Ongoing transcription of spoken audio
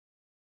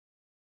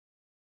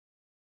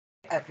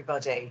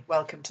everybody.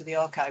 Welcome to the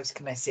Archives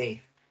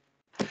Committee.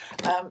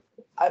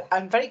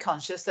 I'm very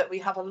conscious that we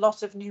have a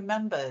lot of new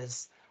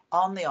members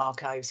on the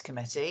Archives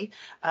Committee.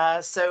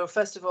 So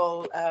first of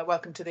all,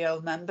 welcome to the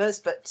old members,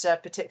 but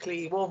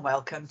particularly warm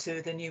welcome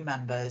to the new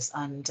members.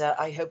 And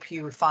I hope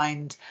you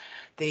find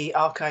the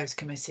Archives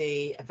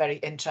Committee very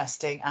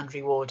interesting and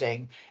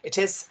rewarding. It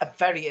is a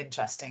very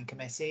interesting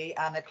committee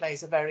and it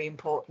plays a very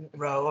important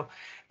role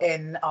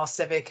in our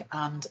civic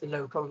and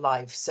local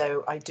life.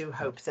 So I do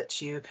hope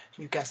that you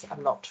get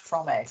a lot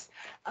from it.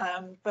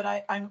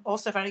 But I'm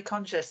also very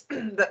conscious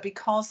that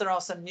because there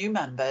are some new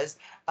members,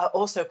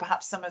 also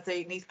perhaps some of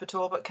the Neath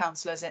Talbot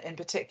councillors in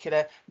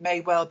particular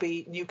may well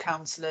be new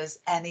councillors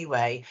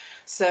anyway.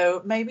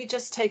 So maybe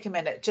just take a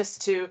minute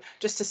just to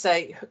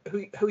say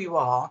who you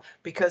are,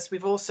 because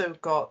we've also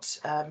got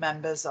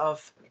members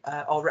of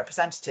or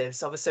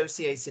representatives of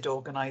associated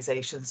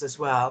organisations as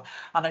well.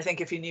 And I think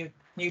if you're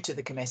new to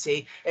the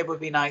committee, it would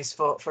be nice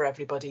for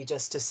everybody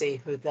just to see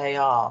who they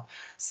are.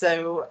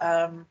 So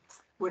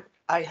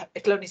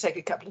it'll only take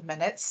a couple of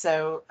minutes.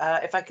 So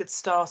if I could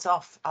start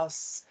off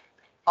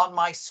on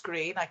my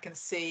screen, I can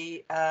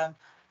see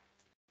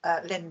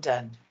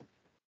Lyndon.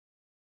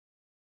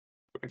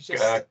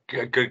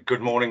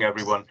 Good morning,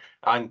 everyone.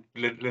 I'm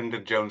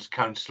Lyndon Jones,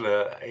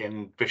 councillor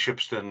in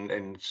Bishopston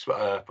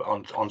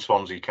on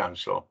Swansea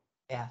Council.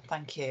 Yeah,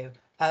 thank you.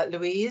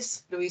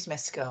 Louise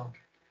Miskell.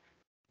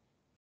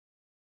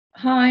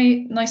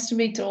 Hi, nice to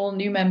meet all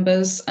new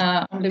members.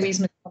 I'm Louise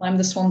Miskell. I'm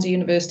the Swansea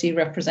University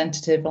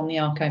representative on the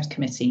Archives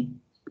Committee.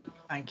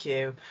 Thank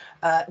you.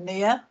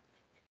 Nia?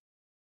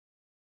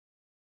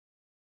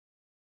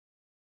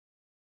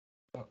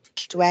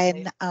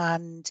 Dwen,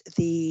 and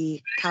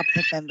the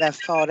Cabinet Member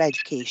for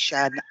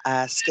Education,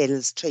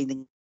 Skills,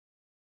 Training.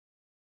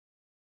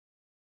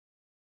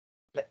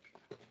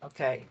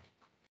 Okay,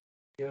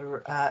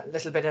 you're a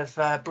little bit of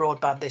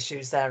broadband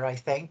issues there, I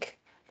think,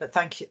 but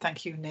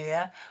thank you,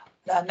 Nia.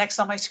 Next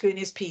on my screen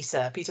is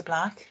Peter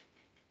Black.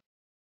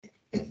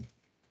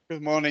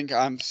 Good morning,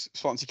 I'm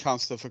Swansea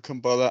Councillor for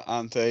Cumbula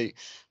and a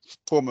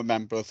former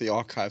member of the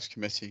Archives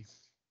Committee.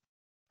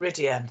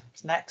 Ridian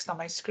is next on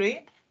my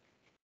screen.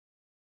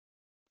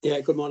 Yeah,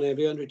 good morning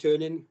everyone,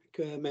 returning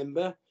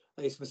member.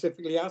 I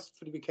specifically asked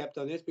for to be kept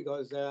on this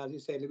because, as you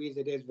said, Louise,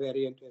 it is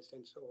very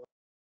interesting. So,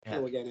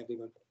 hello again,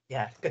 everyone.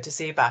 Yeah, good to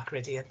see you back,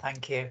 Ridian.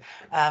 Thank you.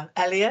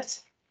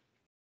 Elliot?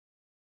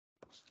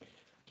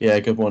 Yeah,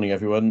 good morning,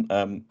 everyone.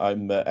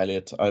 I'm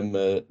Elliot. I'm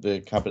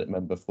the Cabinet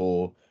Member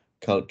for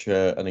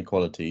Culture and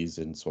Equalities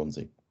in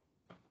Swansea.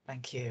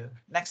 Thank you.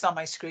 Next on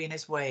my screen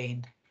is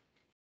Wayne.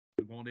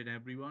 Good morning,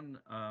 everyone.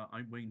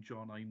 I'm Wayne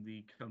John. I'm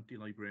the County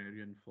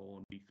Librarian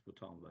for Neath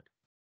Talbot.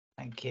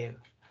 Thank you.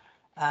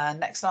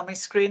 Next on my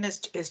screen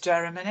is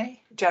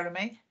Jeremy.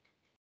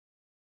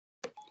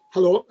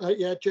 Hello,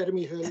 yeah,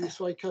 Jeremy Hurley.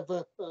 So I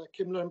cover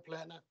Cymru and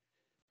Plena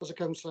as a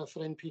councillor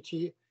for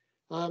NPT.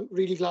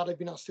 Really glad I've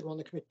been asked to go on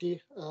the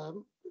committee.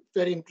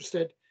 Very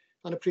interested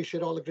and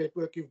appreciate all the great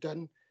work you've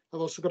done.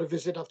 I've also got a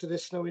visit after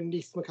this now in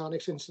Neath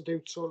Mechanics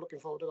Institute, so looking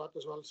forward to that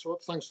as well. So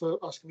thanks for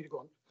asking me to go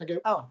on. Thank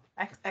you. Oh,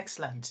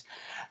 excellent.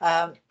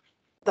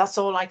 That's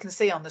all I can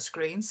see on the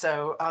screen,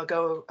 so I'll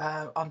go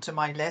onto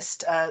my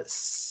list.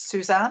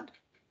 Suzanne?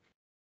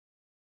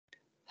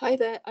 Hi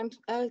there, I'm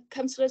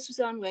Councillor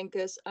Suzanne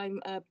Wenkers. I'm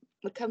a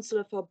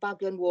councillor for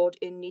Baglan Ward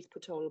in Neath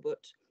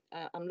Talbot.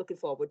 I'm looking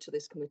forward to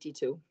this committee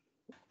too.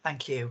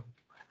 Thank you.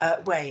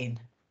 Wayne?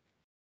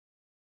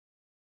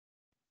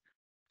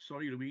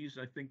 Sorry, Louise,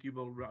 I think I've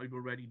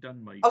already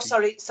done my... Oh,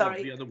 sorry. Oh,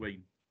 the other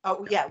Wayne.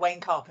 Oh, yeah, Wayne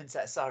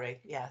Carpenter, sorry,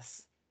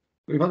 yes.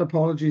 We've had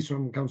apologies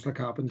from Councillor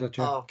Carpenter,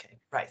 Chair. Oh, okay,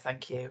 right,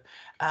 thank you.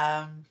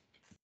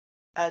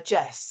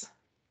 Jess?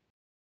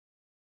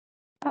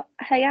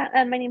 Hiya,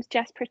 my name's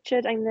Jess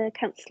Pritchard. I'm the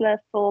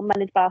councillor for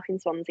Mynydd Bach in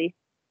Swansea.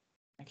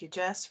 Thank you,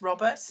 Jess.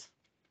 Robert?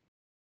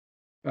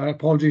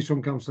 Apologies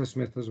from Councillor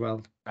Smith as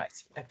well.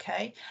 Right,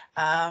 okay.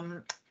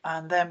 And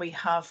then we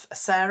have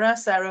Sarah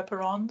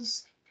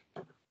Perrons.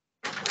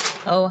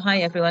 Oh, hi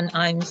everyone.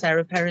 I'm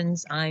Sarah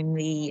Perrins. I'm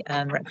the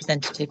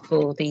representative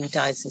for the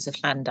Diocese of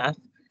Llandaff.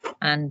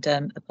 And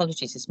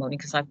apologies this morning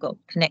because I've got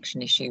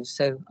connection issues,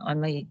 so I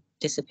may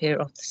disappear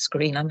off the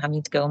screen. I'm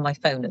having to go on my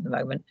phone at the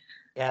moment.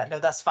 Yeah, no,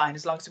 that's fine,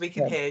 as long as we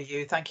can hear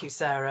you. Thank you,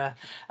 Sarah.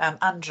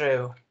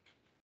 Andrew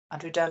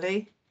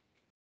Daly?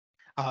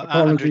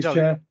 Apologies,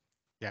 Chair.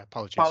 Yeah,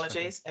 apologies.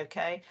 Apologies,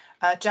 okay.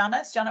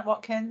 Janet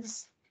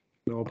Watkins?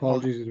 No,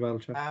 apologies as well,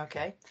 Chair.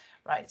 Okay,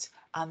 right.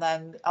 And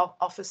then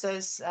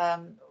officers,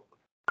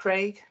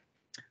 Craig?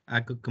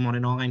 Good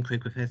morning all, I'm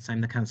Craig Griffiths.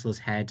 I'm the Council's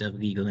Head of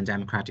Legal and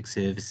Democratic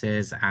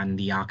Services, and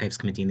the Archives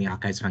Committee and the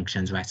Archives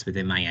functions rest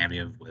within my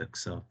area of work,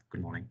 so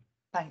good morning.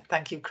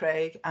 Thank you,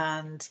 Craig.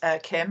 And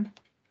Kim?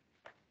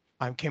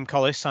 I'm Kim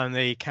Collis. I'm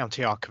the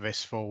County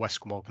Archivist for West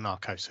Glamorgan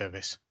Archive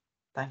Service.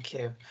 Thank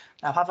you.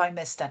 Now, have I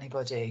missed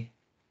anybody?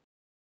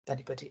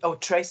 Oh,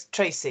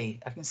 Tracy,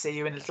 I can see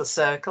you in a little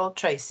circle.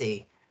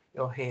 Tracy,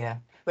 you're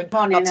here. Good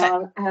morning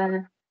all.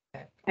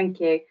 Thank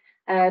you.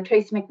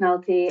 Tracy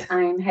McNulty,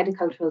 I'm Head of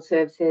Cultural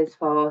Services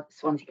for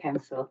Swansea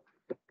Council.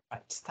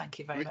 Right, thank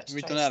you very much,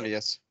 We've Tracy. done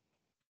Elliot.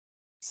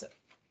 So,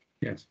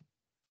 Yes.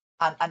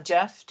 and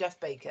Jeff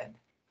Bacon.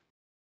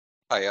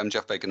 Hi, I'm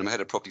Jeff Bacon. I'm head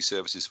of property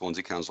services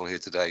Swansea Council here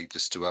today,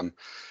 just to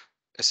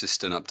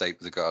assist an update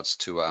with regards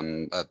to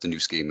the new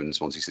scheme in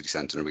Swansea City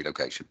Centre and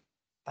relocation.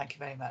 Thank you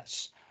very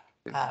much.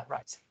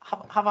 Right,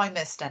 have I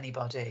missed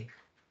anybody?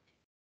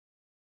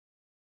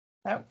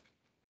 No.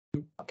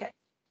 Okay.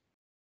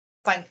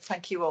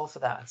 Thank you all for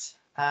that.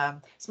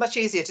 It's much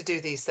easier to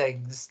do these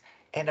things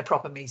in a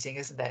proper meeting,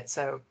 isn't it?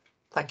 So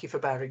thank you for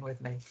bearing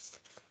with me.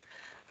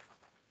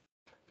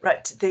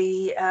 Right,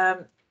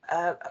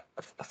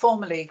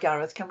 formally,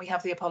 Gareth, can we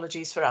have the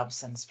apologies for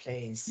absence,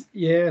 please?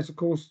 Yes, of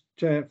course,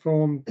 Chair,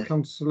 from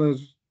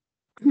councillors,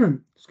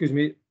 excuse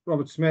me,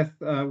 Robert Smith,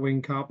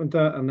 Wayne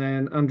Carpenter, and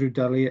then Andrew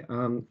Dully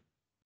and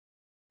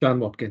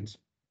Jan Watkins.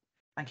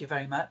 Thank you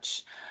very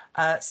much.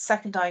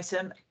 Second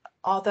item,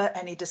 are there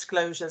any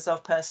disclosures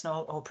of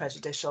personal or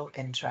prejudicial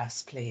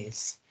interest,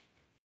 please?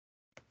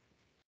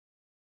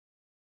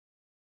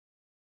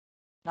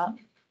 None?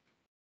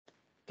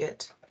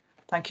 Good.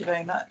 Thank you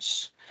very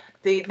much.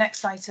 The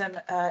next item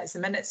is the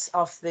minutes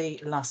of the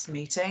last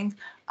meeting,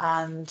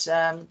 and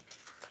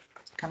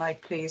can I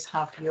please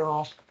have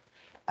your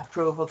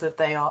approval that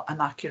they are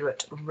an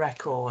accurate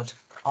record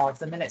of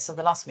the minutes of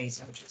the last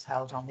meeting, which was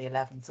held on the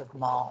 11th of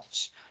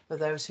March, for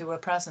those who were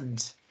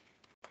present?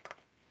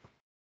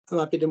 I'm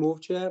happy to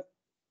move, Chair.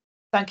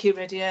 Thank you,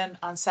 Rydian,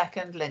 and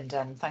second,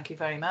 Lyndon. Thank you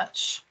very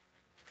much.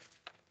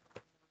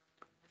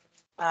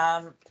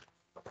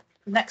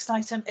 Next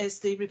item is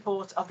the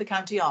report of the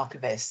County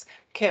Archivist.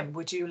 Kim,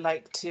 would you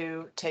like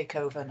to take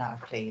over now,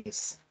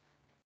 please?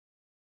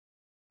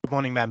 Good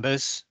morning,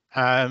 members.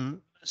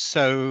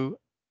 So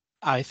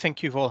I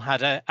think you've all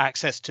had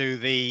access to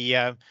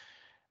the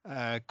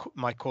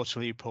my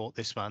quarterly report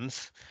this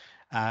month,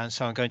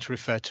 so I'm going to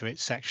refer to it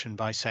section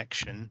by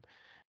section.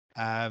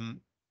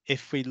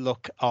 If we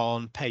look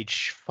on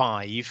page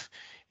 5,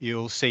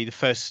 you'll see the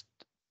first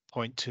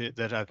point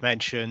that I've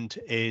mentioned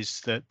is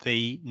that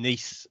the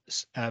Neath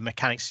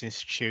Mechanics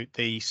Institute,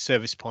 the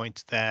service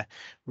point there,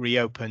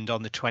 reopened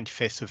on the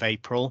 25th of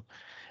April.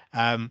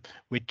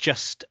 We're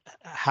just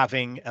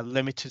having a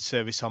limited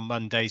service on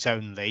Mondays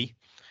only,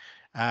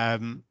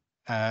 and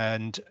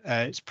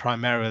it's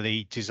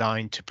primarily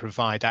designed to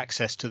provide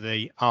access to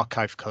the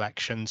archive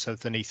collections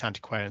of the Neath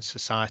Antiquarian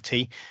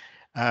Society.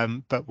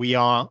 But we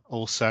are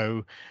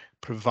also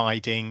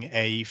providing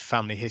a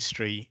family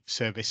history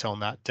service on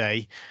that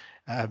day.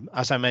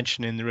 As I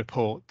mentioned in the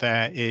report,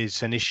 there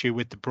is an issue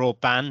with the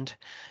broadband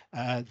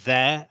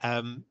there.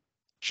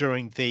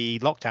 During the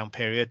lockdown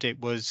period, it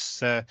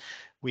was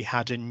we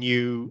had a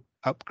new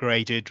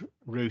upgraded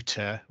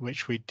router,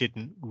 which we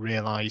didn't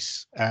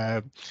realise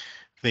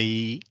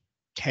the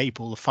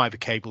fibre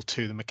cable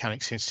to the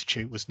Mechanics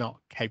Institute was not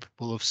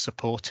capable of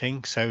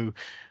supporting. So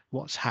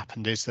what's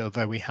happened is that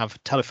although we have a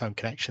telephone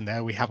connection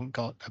there, we haven't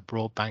got a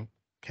broadband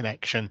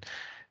connection.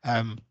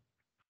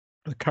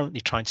 We're currently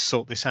trying to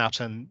sort this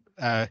out and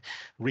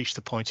reach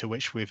the point at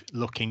which we're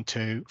looking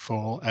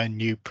for a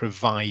new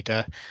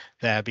provider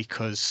there,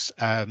 because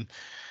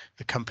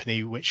the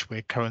company which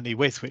we're currently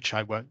with, which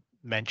I won't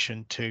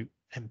mention to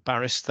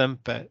embarrass them,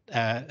 but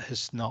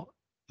has not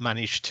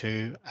managed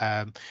to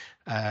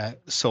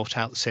sort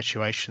out the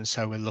situation.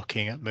 So we're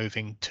looking at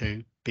moving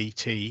to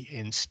BT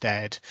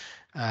instead,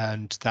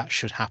 and that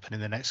should happen in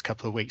the next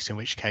couple of weeks, in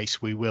which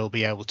case we will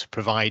be able to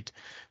provide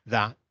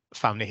that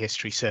family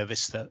history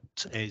service that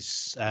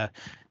is a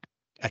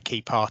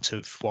key part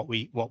of what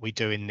we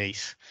do in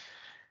Neath.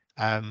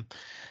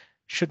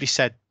 Should be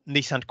said,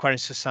 Neath Antiquarian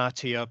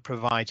Society are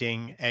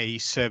providing a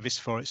service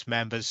for its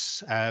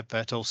members,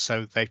 but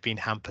also they've been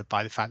hampered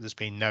by the fact there's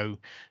been no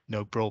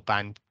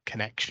broadband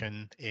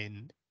connection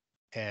in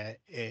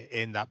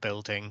that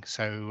building,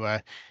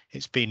 so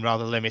it's been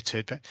rather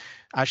limited. But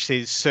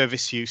actually, the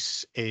service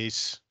use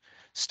is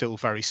still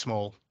very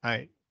small.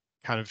 It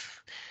kind of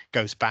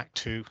goes back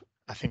to,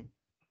 I think,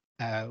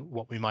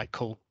 what we might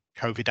call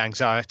COVID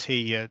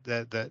anxiety. A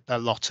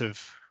lot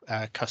of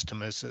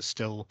customers are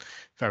still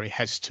very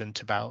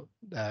hesitant about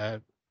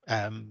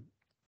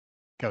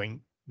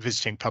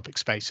visiting public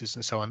spaces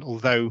and so on.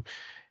 Although,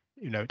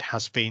 it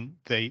has been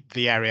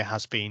the area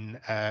has been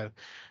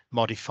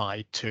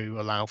modified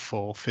to allow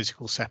for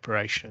physical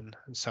separation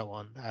and so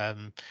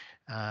on,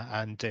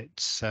 and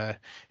it's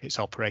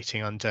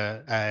operating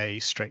under a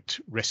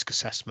strict risk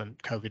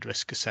assessment, COVID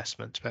risk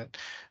assessment, but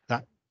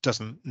that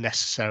doesn't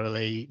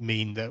necessarily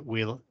mean that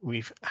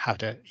we've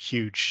had a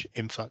huge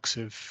influx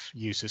of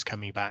users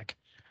coming back.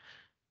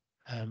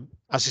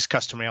 As is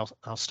customary,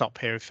 I'll stop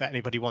here. If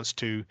anybody wants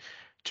to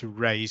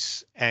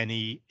raise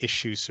any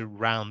issues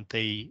around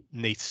the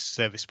Neath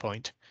service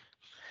point.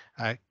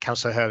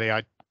 Councillor Hurley,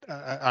 I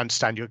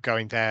understand you're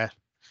going there.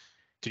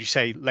 Did you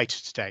say later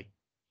today?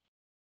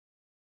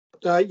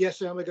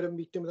 Yes, I am. I got a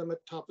meeting with them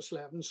at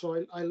 11:30.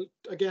 So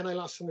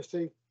I'll ask them if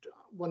they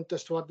want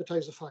us to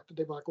advertise the fact that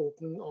they're back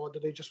open, or do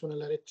they just want to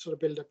let it sort of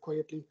build up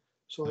quietly.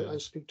 So I'll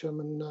speak to them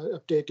and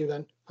update you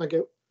then. Thank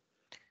you.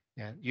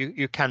 Yeah,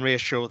 you can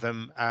reassure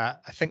them. I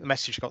think the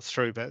message got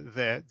through, but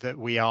that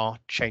we are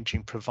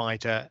changing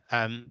provider.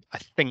 I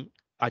think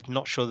I'm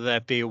not sure that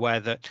they'd be aware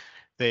that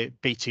the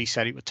BT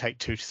said it would take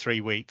 2 to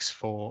 3 weeks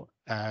for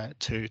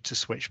to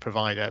switch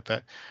provider,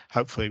 but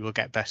hopefully we'll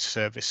get better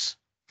service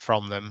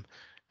from them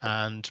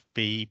and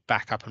be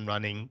back up and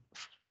running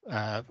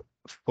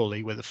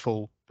fully with a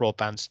full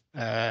broadband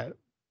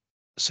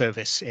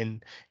service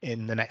in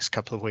the next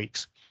couple of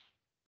weeks.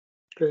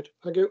 Great,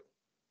 thank you.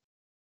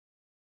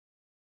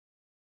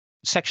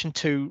 Section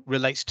 2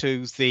 relates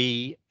to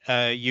the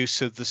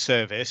use of the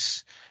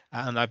service,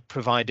 and I've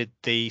provided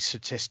the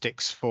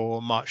statistics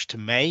for March to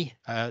May,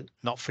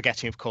 not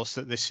forgetting, of course,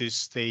 that this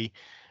is the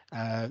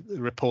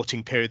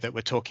reporting period that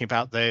we're talking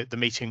about.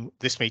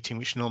 This meeting,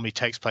 which normally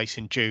takes place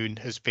in June,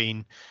 has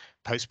been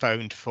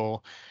postponed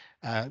for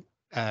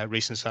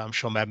reasons that I'm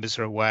sure members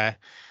are aware.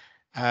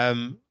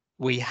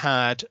 We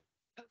had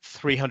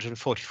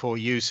 344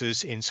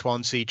 users in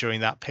Swansea during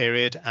that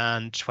period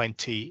and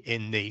 20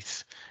 in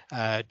Neath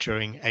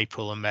during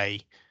April and May.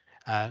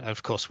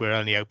 Of course, we're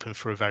only open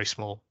for a very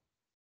small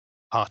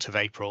part of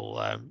April,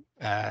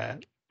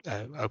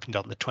 opened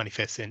on the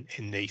 25th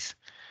in Neath.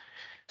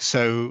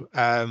 So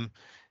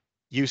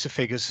user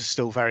figures are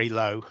still very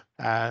low,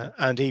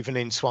 and even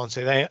in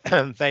Swansea,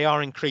 they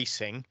are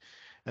increasing.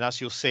 And as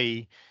you'll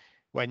see,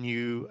 when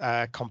you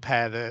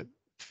compare the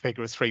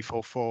figure of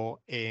 344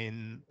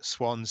 in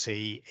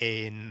Swansea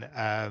in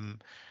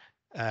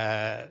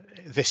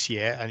this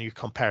year, and you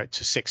compare it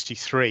to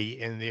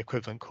 63 in the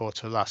equivalent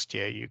quarter last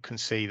year, you can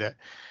see that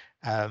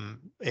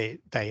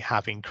they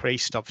have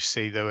increased.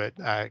 Obviously, there were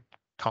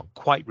can't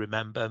quite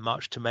remember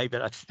March to May,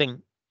 but I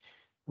think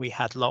we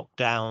had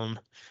lockdown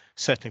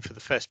certainly for the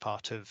first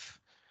part of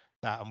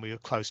that, and we were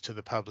close to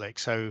the public.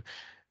 So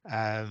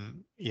yeah,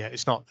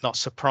 it's not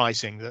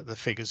surprising that the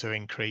figures are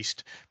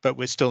increased, but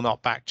we're still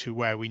not back to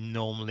where we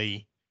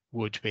normally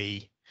would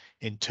be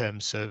in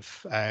terms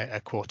of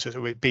a quarter. So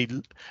we'd be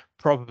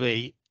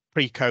probably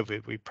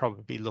pre-COVID, we'd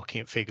probably be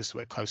looking at figures that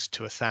were closer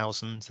to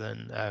 1,000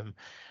 than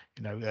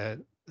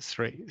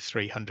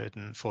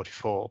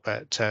 344.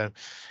 But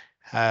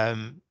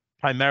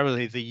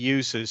primarily the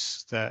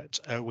users that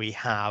we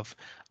have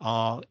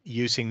are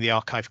using the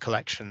archive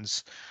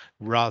collections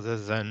rather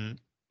than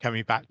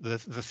coming back. The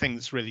thing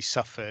that's really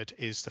suffered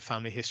is the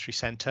Family History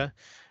Centre,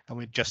 and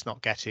we're just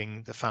not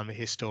getting the family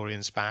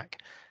historians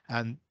back.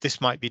 And this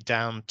might be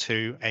down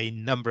to a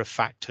number of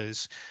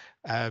factors.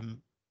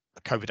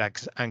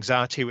 COVID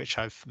anxiety, which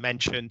I've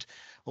mentioned.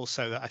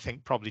 Also, that I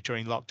think probably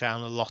during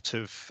lockdown, a lot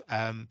of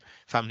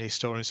family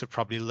historians have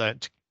probably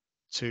learnt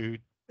to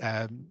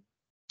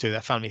do their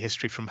family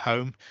history from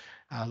home.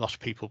 A lot of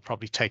people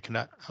probably taken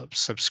up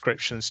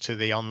subscriptions to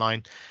the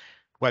online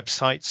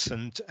websites,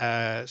 and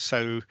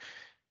so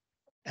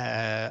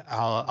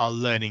are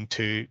learning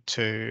to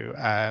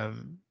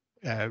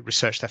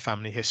research their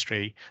family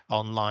history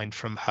online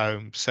from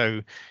home.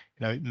 So,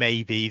 it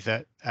may be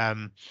that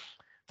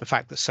the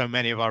fact that so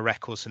many of our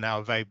records are now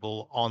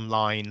available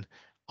online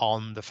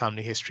on the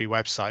family history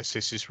websites,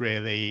 this is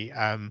really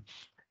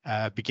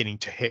beginning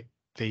to hit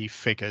the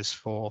figures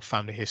for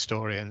family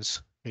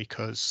historians,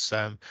 because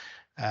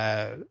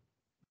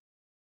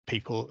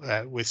people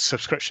with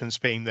subscriptions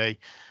being the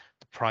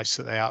price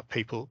that they are,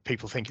 people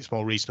think it's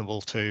more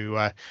reasonable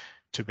to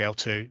be able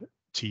to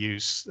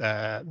use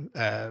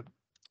the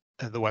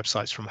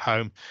websites from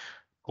home.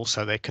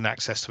 Also, they can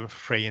access them for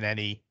free in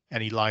any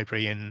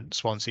library in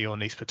Swansea or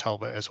Neath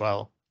Talbot as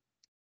well.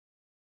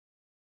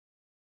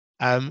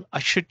 I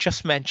should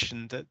just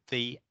mention that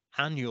the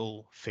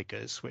annual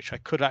figures, which I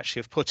could actually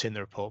have put in the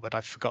report, but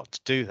I forgot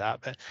to do that,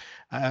 but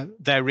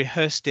they're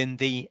rehearsed in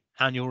the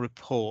annual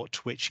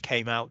report, which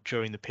came out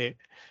during the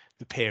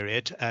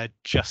period,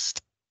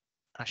 just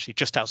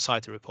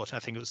outside the report. I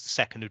think it was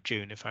the 2nd of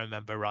June, if I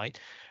remember right,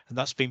 and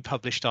that's been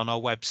published on our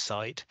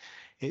website.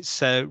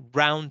 It's a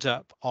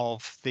roundup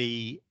of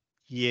the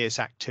year's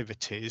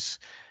activities,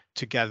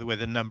 together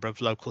with a number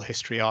of local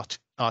history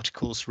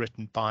articles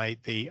written by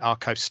the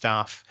archive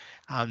staff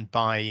and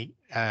by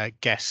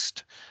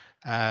guest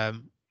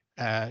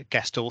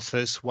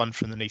authors, one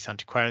from the Neath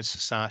Antiquarian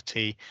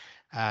Society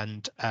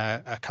and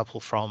a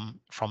couple from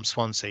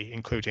Swansea,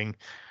 including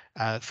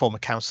former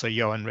councillor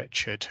Johan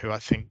Richard, who I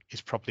think is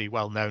probably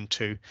well known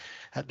to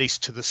at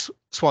least to the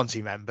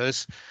Swansea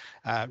members,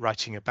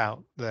 writing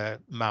about the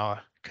Maor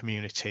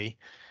community,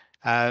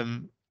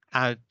 and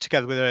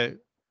together with a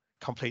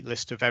complete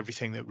list of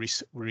everything that we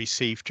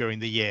received during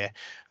the year.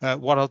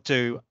 What I'll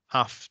do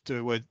after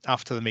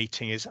the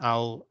meeting is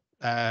I'll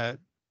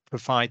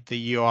provide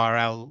the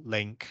URL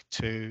link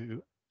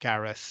to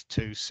Gareth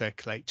to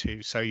circulate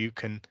to, so you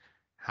can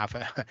have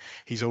a.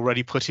 He's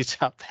already put it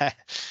up there.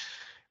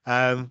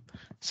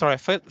 Sorry,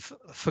 I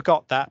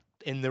forgot that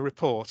in the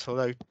report,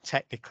 although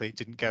technically it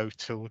didn't go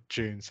till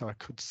June, so I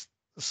could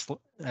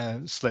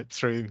slip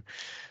through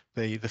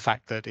the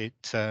fact that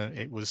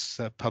it was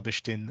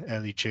published in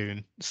early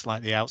June,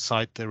 slightly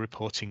outside the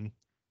reporting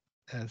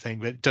thing,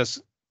 but it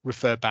does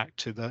refer back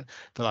to the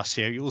last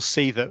year. You'll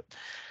see that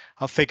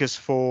our figures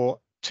for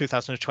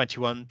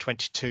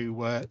 2021-22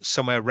 were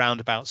somewhere around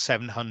about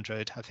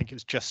 700. I think it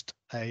was just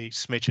a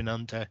smidgen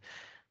under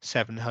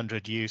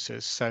 700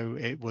 users. So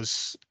it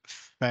was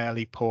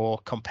fairly poor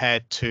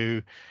compared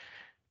to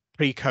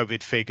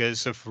pre-COVID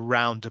figures of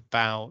round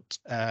about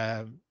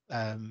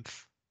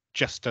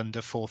just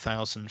under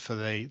 4,000 for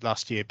the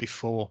last year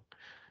before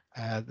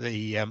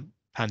the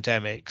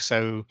pandemic.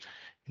 So,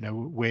 you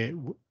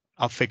know,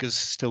 our figures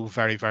are still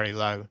very, very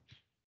low.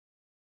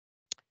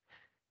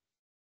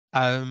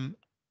 I'll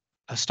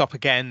stop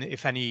again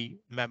if any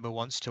member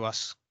wants to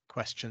ask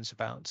questions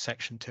about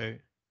section 2.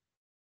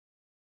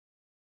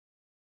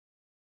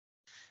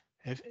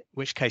 In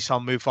which case I'll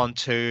move on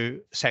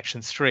to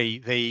section 3,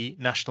 the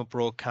National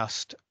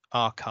Broadcast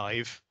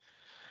Archive.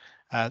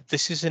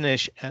 This is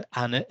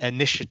an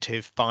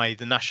initiative by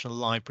the National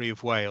Library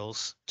of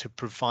Wales to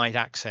provide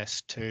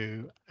access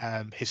to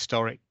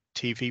historic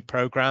TV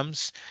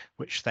programmes,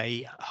 which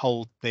they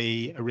hold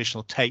the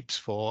original tapes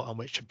for and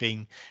which are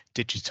being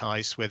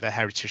digitised with a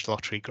Heritage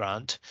Lottery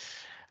grant.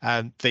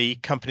 The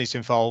companies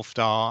involved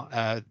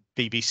are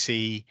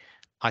BBC,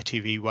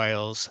 ITV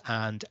Wales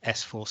and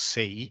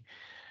S4C.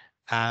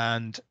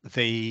 And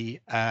the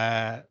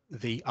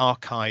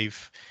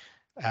archive,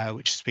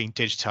 which is being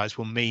digitized,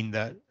 will mean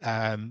that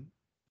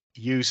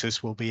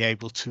users will be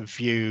able to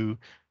view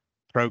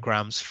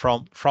programs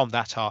from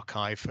that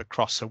archive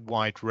across a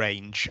wide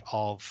range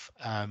of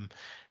time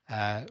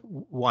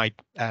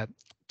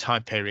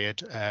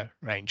period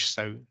range.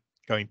 So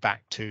going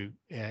back to,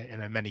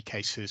 in many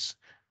cases,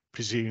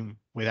 presume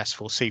with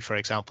S4C, for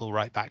example,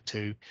 right back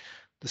to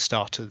the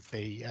start of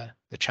the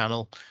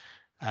channel.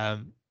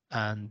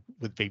 And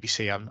with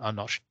BBC, I'm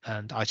not,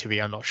 and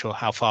ITV, I'm not sure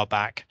how far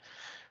back,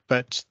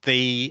 but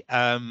the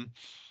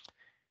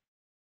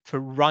for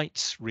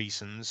rights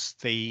reasons,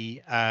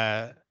 the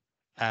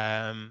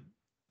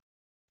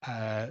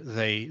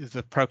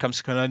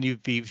programs can only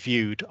be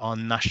viewed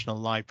on National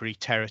Library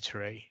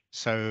territory.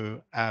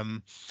 So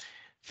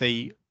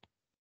the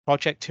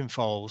project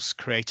involves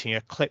creating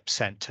a clip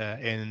centre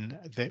in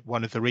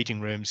one of the reading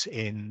rooms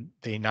in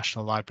the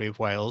National Library of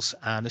Wales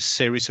and a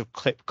series of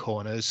clip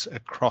corners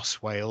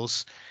across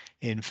Wales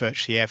in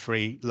virtually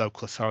every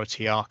local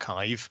authority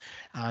archive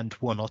and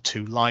 1 or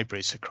 2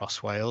 libraries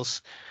across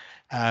Wales,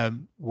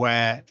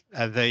 where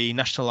the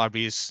National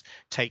Library has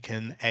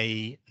taken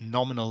a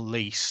nominal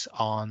lease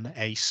on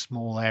a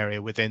small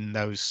area within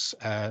those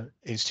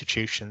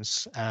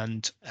institutions.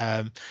 And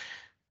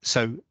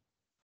so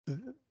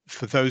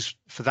for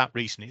that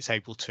reason, it's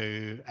able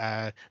to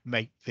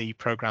make the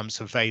programs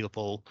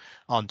available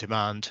on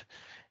demand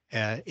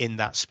in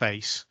that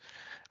space.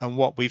 And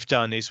what we've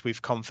done is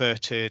we've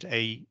converted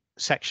a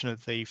section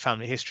of the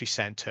Family History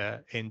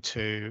Centre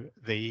into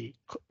the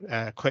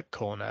clip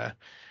corner.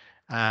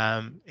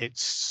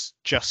 It's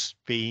just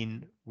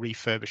been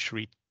refurbished,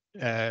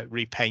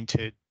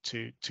 repainted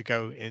to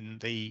go in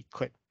the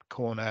clip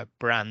corner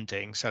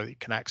branding, so it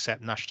can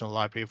accept National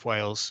Library of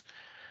Wales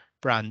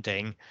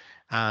branding.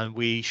 And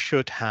we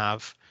should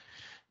have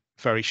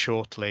very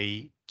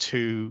shortly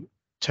 2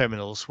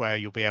 terminals where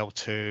you'll be able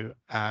to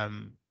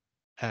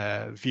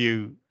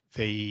view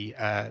the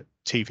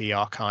TV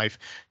archive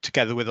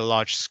together with a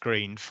large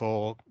screen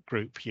for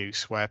group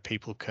use where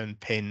people can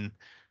pin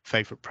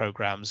favourite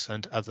programmes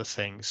and other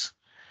things.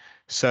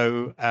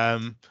 So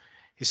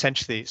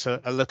essentially it's a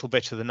little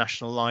bit of the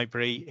National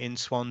Library in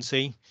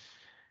Swansea,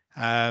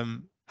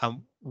 and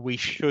we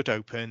should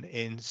open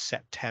in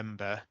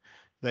September.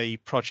 The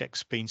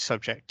project's been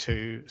subject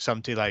to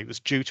some delay. It was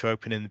due to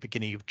open in the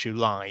beginning of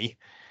July,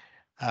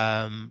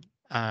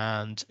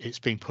 and it's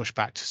been pushed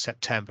back to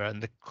September,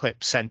 and the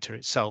clip centre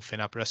itself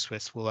in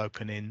Aberystwyth will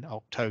open in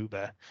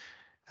October.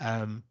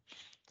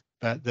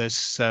 But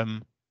there's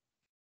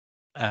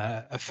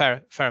a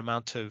fair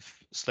amount of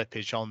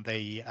slippage on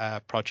the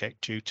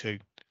project due to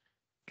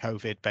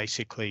COVID,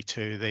 basically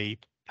to the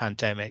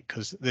pandemic,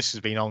 because this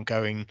has been an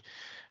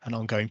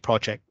ongoing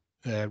project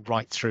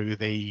right through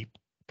the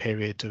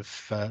period of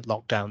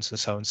lockdowns and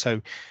so on. So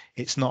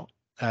it's not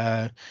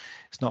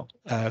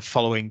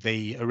following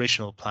the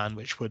original plan,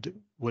 which would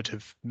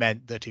have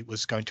meant that it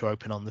was going to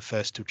open on the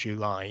 1st of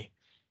July.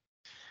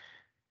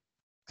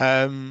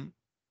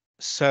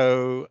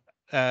 So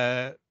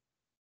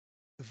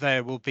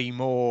there will be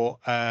more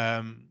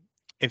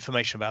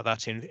information about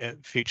that in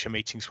future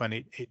meetings when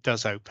it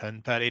does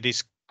open, but it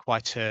is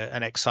quite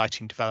an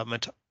exciting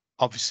development.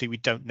 Obviously, we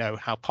don't know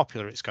how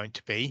popular it's going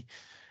to be,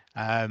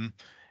 and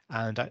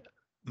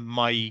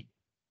my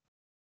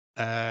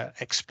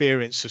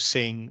experience of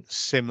seeing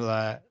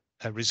similar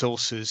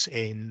resources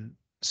in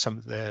some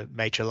of the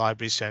major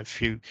libraries. So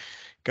if you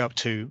go up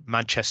to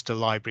Manchester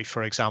Library,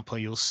 for example,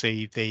 you'll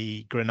see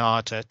the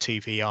Granada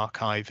TV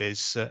archive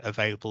is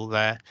available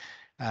there.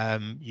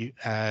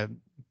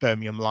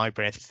 Birmingham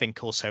Library, I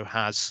think, also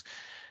has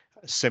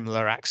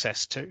similar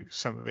access to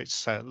some of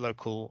its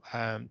local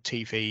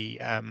TV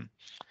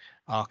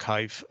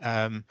archive.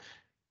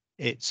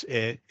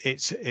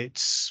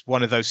 It's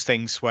one of those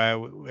things where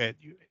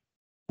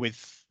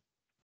with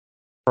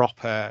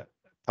proper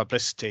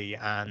publicity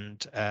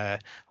and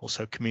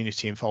also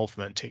community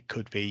involvement, it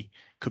could be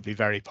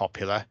very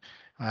popular.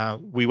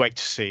 We wait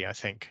to see, I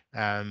think.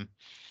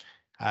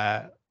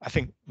 I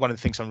think one of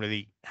the things I'm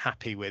really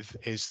happy with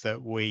is that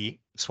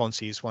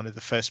Swansea is one of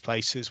the first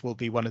places, will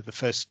be one of the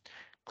first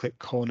clip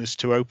corners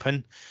to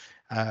open,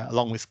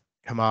 along with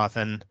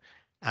Carmarthen,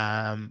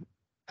 and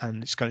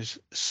it's going to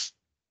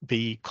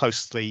be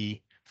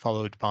closely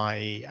followed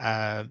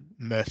by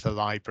Merthyr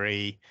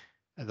Library.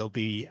 There'll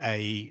be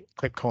a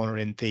clip corner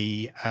in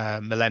the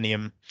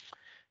Millennium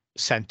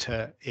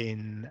Centre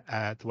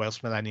the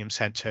Wales Millennium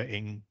Centre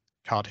in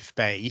Cardiff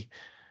Bay,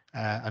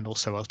 and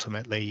also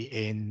ultimately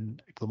in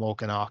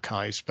Glamorgan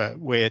Archives. But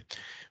we're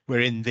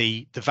in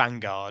the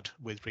vanguard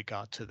with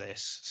regard to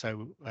this.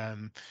 So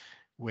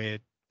we're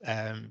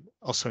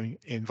also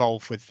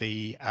involved with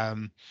the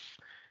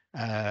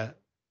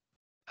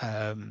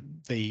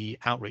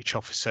outreach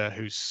officer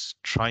who's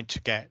trying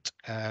to get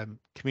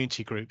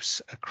community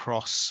groups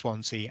across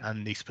Swansea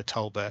and East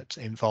Talbot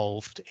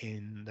involved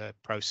in the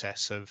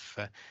process of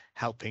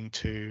helping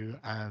to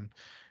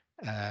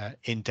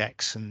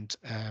index and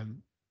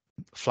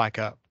flag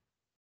up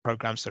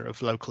programs that are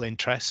of local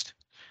interest.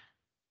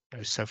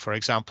 So, for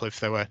example, if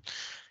there were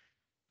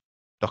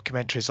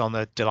documentaries on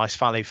the Delis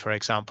Valley, for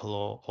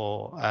example,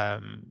 or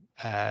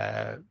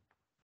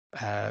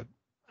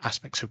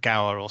aspects of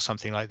Gower or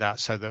something like that,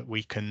 so that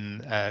we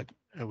can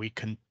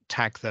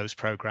tag those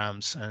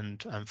programs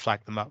and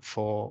flag them up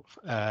for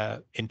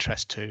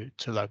interest to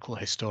local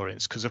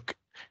historians, because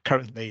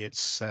currently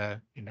it's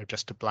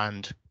just a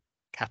bland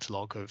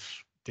catalogue of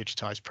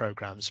digitized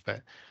programs,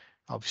 but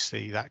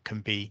obviously that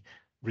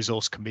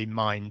resource can be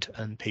mined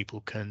and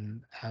people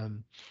can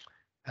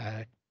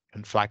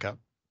flag up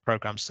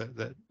programs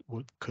that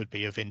could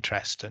be of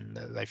interest and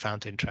they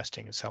found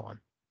interesting and so on.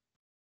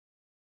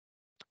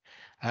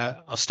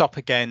 I'll stop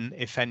again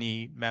if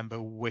any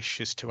member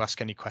wishes to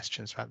ask any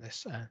questions about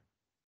this.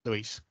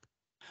 Louise.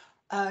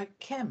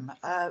 Kim,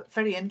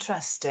 very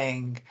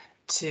interesting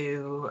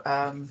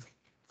that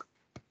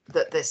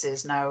this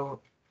is now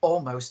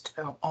almost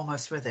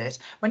with it.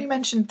 When you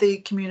mentioned the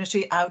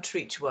community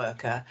outreach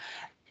worker,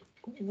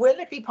 will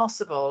it be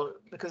possible,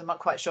 because I'm not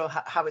quite sure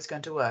how it's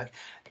going to work,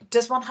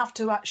 does one have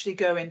to actually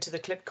go into the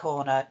clip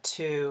corner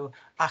to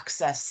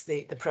access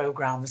the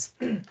programmes,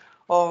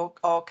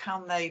 or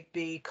can they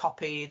be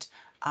copied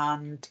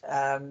and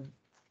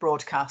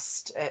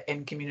broadcast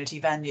in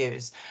community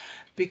venues?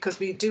 Because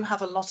we do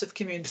have a lot of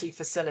community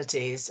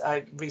facilities.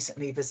 I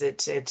recently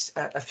visited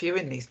a few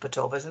in East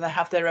Talbot, and they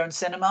have their own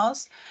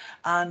cinemas.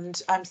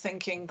 And I'm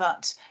thinking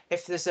that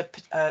if there's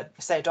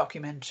say a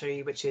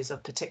documentary which is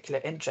of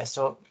particular interest,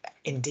 or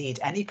indeed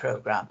any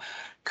programme,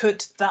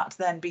 could that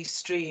then be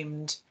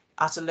streamed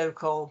at a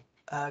local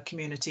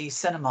community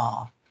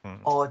cinema?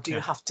 Or do you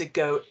have to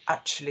go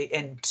actually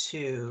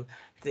into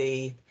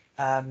the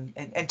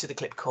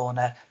clip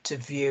corner to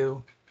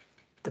view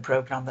the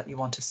programme that you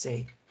want to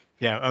see?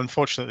 Yeah,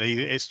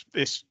 unfortunately,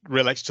 it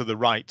relates to the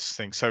rights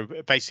thing. So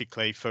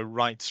basically, for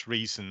rights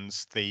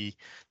reasons, the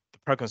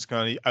program's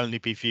going to only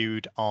be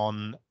viewed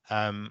on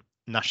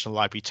National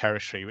Library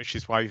territory, which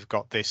is why we've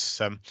got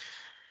this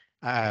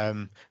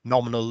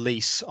nominal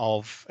lease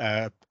of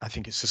I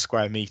think it's a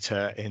square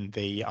metre in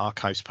the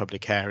Archives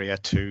public area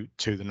to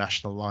the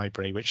National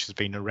Library, which has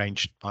been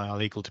arranged by our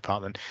legal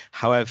department.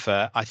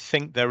 However, I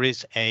think there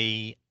is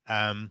a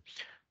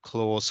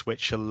clause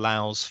which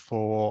allows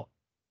for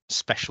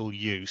special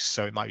use,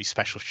 so it might be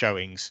special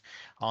showings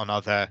on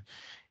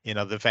in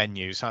other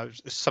venues.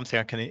 Something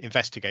I can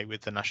investigate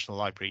with the National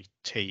Library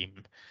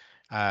team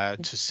to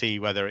see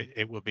whether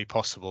it would be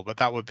possible, but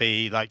that would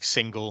be like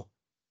single,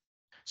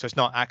 so it's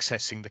not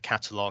accessing the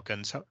catalogue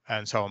and so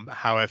on.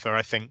 However,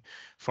 I think,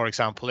 for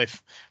example,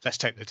 if let's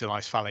take the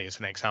Delis Valley as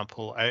an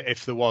example,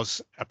 if there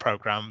was a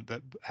programme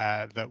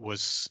that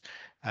was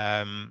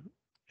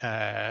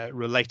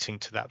relating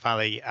to that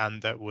valley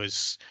and that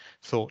was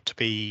thought to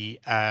be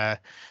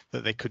that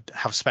they could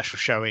have special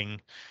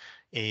showing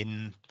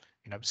in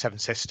Seven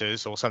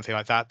Sisters or something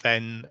like that,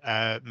 then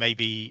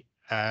maybe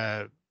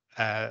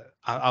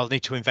I'll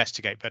need to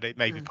investigate, but it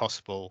may be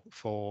possible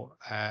for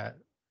a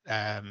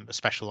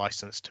special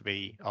license to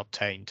be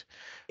obtained.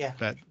 Yeah.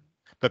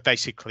 But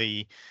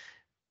basically,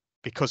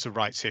 because of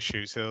rights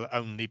issues, there'll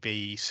only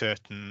be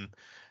certain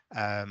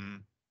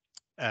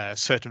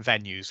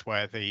venues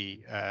where the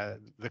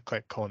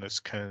clip corners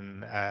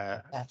can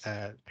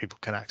people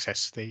can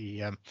access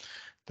the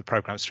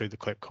programs through the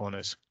clip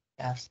corners.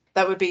 Yes,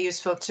 that would be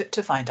useful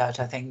to find out,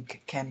 I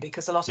think, Kim,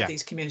 because a lot of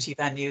these community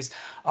venues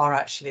are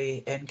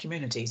actually in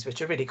communities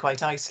which are really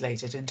quite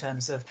isolated in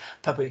terms of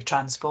public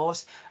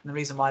transport. And the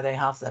reason why they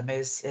have them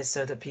is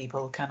so that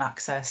people can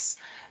access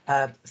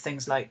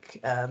things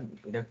like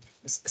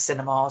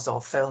cinemas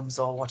or films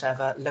or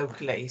whatever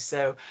locally.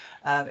 So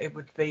it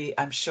would be,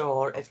 I'm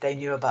sure, if they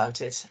knew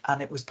about it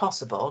and it was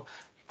possible,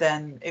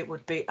 then it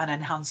would be an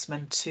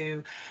enhancement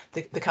to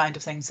the kind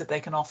of things that they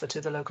can offer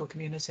to the local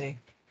community.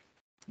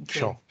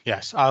 Sure.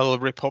 Yes, I'll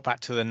report back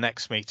to the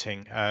next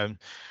meeting. I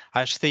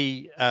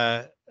actually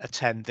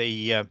attend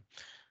the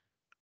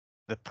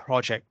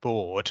project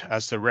board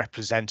as the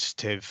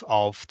representative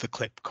of the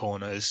clip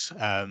corners.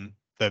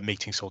 the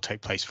meetings all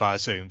take place via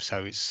Zoom,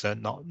 so it's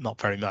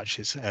not very much.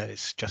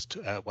 It's just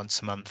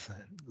once a month,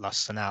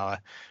 lasts an hour,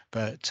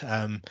 but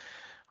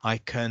I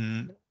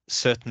can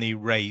certainly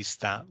raise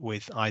that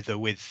with either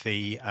with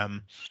the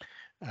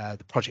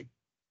project.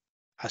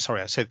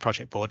 Sorry, I say the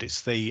project board.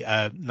 It's the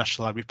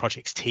National Library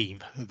Projects team.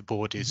 The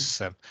board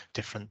is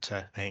different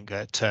thing.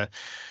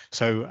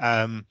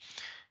 So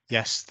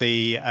yes,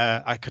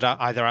 I could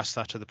either ask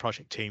that of the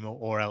project team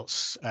or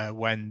else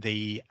when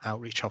the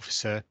outreach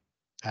officer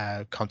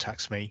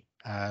contacts me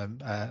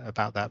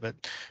about that. But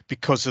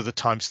because of the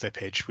time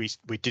slippage,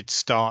 we did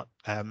start.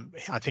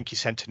 I think he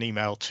sent an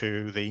email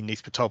to the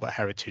Neath Talbot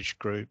Heritage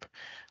Group.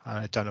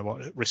 I don't know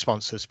what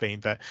response has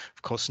been, but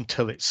of course,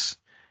 until it's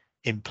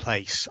in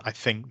place, I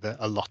think that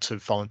a lot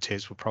of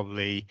volunteers will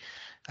probably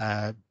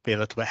be a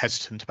little bit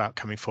hesitant about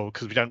coming forward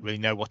because we don't really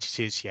know what it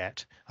is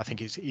yet. I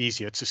think it's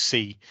easier to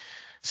see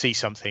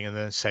something and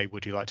then say,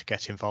 would you like to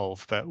get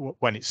involved? But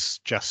when it's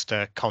just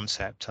a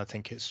concept, I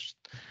think it's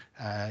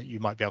you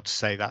might be able to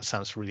say that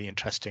sounds really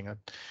interesting. I'd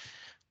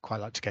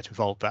quite like to get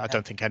involved, but I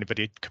don't think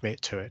anybody would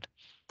commit to it.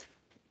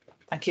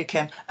 Thank you,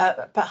 Kim.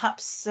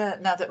 Perhaps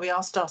now that we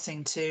are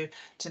starting to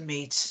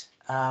meet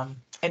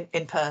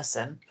in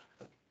person,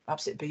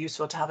 perhaps it'd be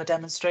useful to have a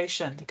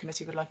demonstration. The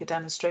committee would like a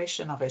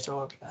demonstration of it,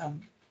 or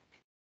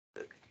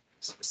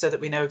so that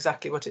we know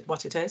exactly what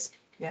it is.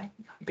 Yeah,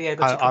 be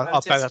able to.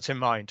 I'll bear that in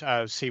mind.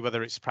 See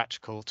whether it's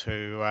practical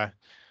to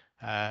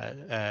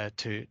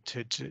do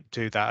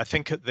that. I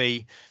think at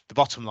the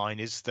bottom line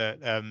is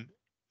that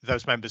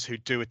those members who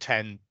do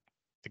attend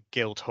the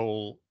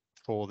Guildhall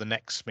for the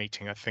next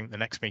meeting, I think the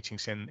next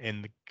meeting's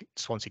in the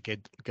Swansea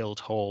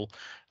Guildhall,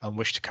 and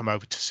wish to come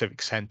over to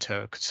Civic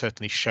Centre, could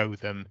certainly show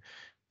them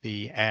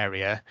the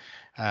area.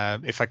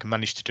 If I can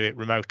manage to do it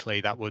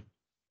remotely, that would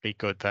be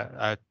good, but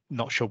I'm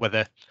not sure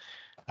whether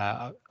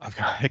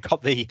I've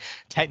got the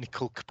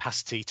technical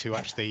capacity to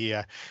actually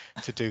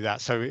to do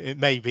that. So it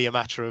may be a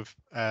matter of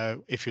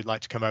if you'd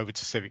like to come over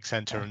to Civic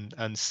Centre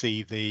and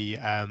see the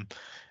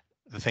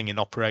thing in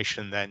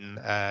operation, then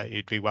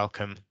you'd be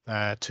welcome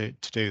to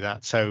do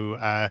that.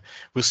 So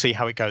we'll see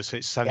how it goes. So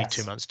it's only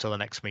 2 months till the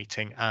next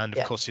meeting, and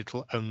of course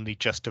it'll only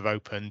just have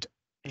opened.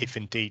 If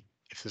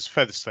there's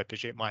further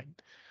slippage, it might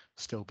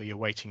still be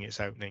awaiting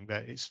its opening,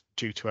 but it's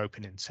due to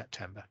open in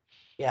September.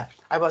 Yeah,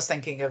 I was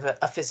thinking of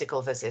a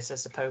physical visit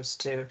as opposed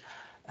to,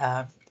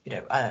 a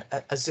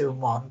Zoom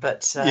one.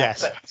 But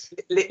yes, but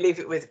leave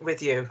it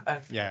with you.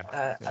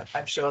 Yeah,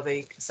 I'm sure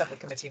some of the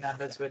committee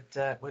members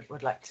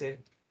would like to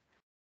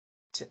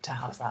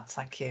have that.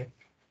 Thank you.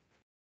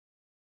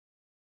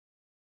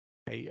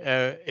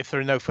 Okay, if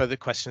there are no further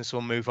questions,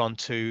 we'll move on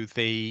to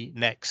the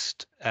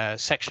next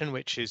section,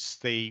 which is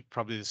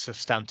probably the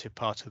substantive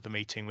part of the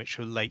meeting, which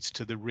relates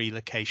to the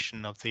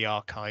relocation of the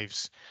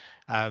archives.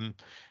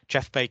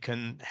 Jeff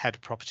Bacon, Head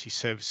of Property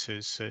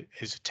Services,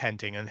 is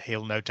attending, and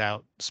he'll no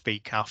doubt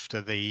speak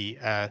after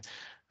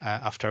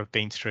after I've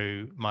been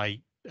through my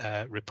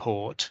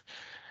report.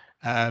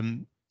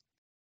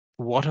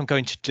 What I'm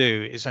going to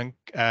do is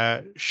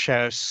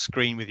share a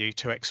screen with you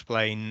to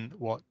explain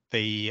what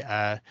the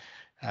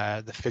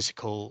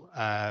physical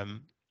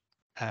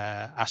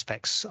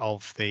aspects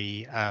of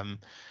the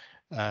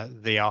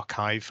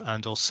archive,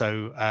 and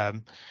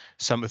also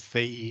some of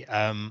the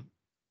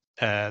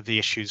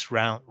issues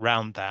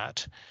round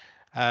that.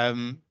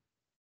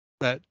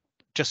 But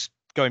just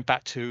going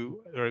back to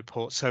the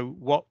report, so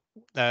what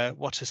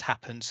has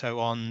happened? So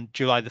on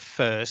July the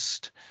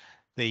 1st,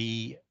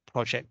 the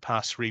project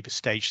passed REBA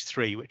Stage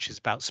 3, which is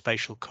about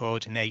spatial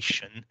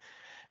coordination,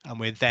 and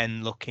we're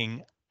then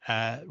looking.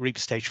 REBA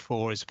Stage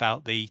 4 is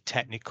about the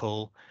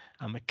technical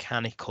and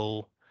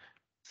mechanical.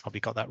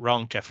 Probably got that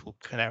wrong. Jeff will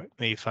correct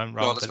me if I'm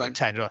wrong. No, that's but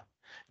fine.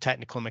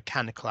 Technical and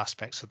mechanical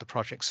aspects of the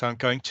project. So I'm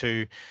going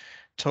to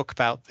talk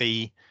about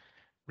the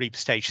REBA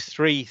Stage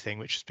 3 thing,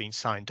 which has been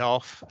signed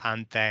off,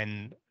 and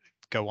then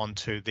go on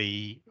to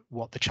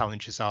what the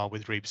challenges are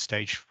with REBA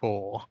Stage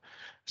 4.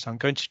 So I'm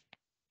going to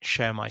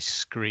share my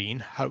screen,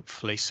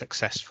 hopefully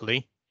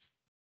successfully.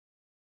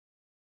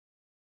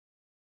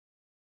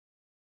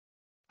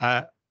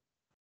 I'm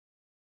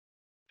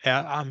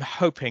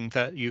hoping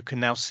that you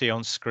can now see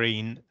on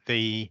screen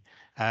a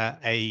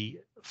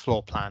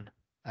floor plan.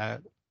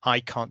 I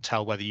can't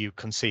tell whether you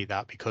can see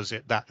that because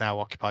that now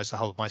occupies the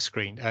whole of my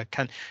screen.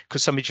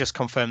 Could somebody just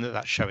confirm that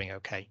that's showing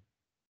okay?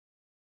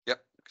 Yep,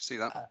 I can see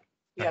that.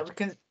 Yeah, we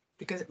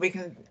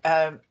can.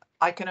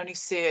 I can only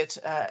see it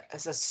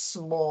as a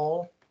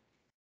small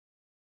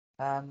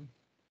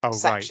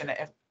section.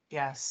 Right.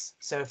 Yes,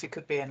 so if it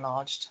could be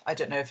enlarged. I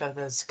don't know if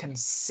others can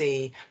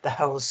see the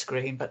whole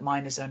screen, but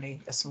mine is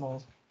only a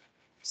small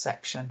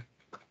section.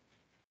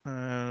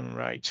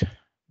 Right.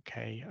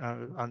 Okay.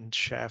 I'll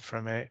unshare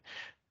from it.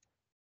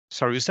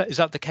 Sorry, is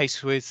that the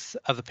case with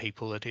other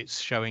people, that it's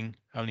showing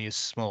only as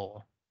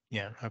small?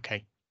 Yeah.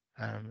 Okay.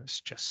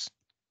 Let's just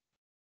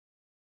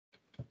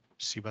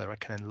see whether I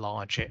can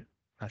enlarge it.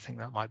 I think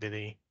that might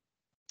be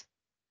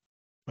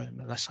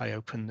unless I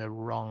open the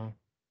wrong.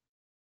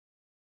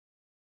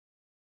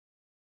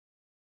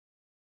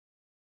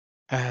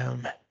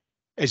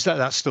 Is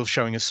that's still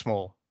showing as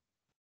small?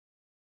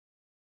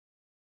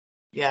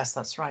 Yes,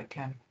 that's right,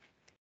 Kim.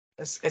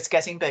 It's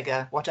getting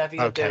bigger. Whatever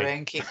you're Okay.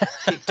 doing, keep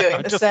doing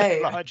I'm the just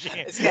same. enlarging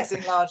it. It's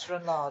getting larger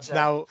and larger. It's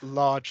now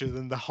larger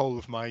than the whole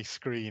of my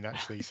screen,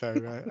 actually.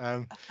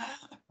 So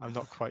I'm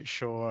not quite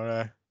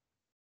sure.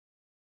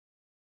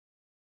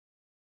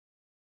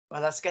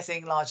 Well, that's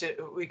getting larger.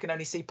 We can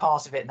only see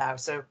part of it now,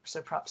 so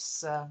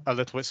perhaps A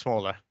little bit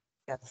smaller.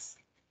 yes.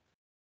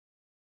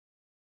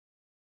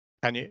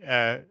 Can you?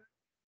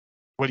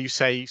 Will you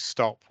say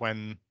stop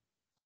when?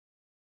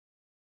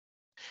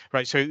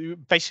 Right. So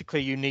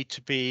basically, you need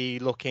to be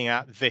looking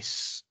at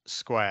this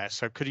square.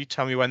 So could you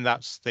tell me when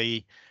that's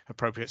the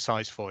appropriate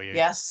size for you?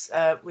 Yes,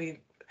 we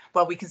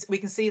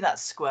can see that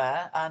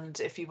square, and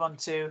if you want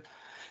to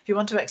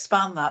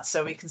expand that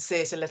so we can see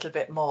it a little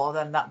bit more,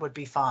 then that would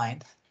be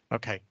fine.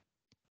 Okay.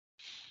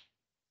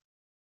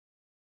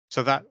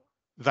 So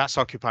that's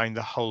occupying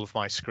the whole of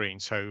my screen.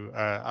 So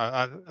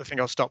I think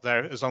I'll stop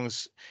there as long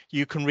as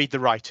you can read the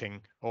writing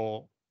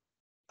or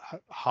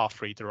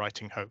half read the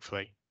writing,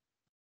 hopefully.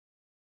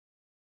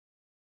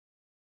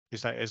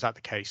 Is that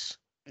the case?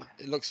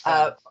 It looks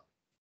fine.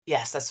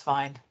 Yes, that's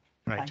fine.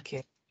 Right. Thank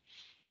you.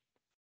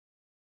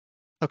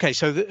 Okay,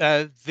 so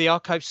the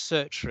archive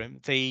search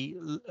room,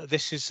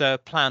 this is a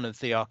plan of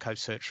the archive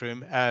search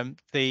room.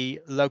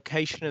 The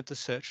location of the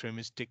search room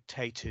is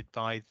dictated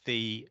by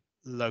the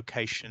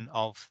location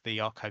of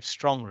the archive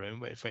strong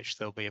room, with which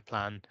there'll be a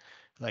plan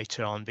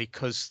later on,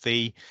 because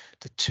the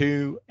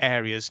two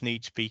areas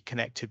need to be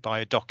connected by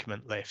a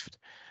document lift.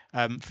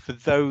 For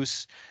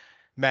those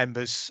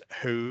members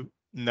who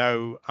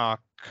know our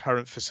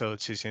current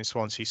facilities in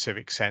Swansea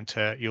Civic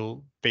Centre,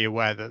 you'll be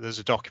aware that there's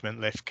a document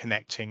lift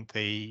connecting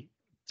the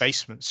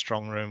basement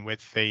strong room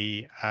with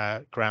the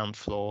ground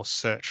floor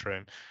search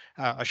room.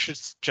 I should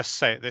just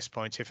say at this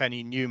point, if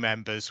any new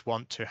members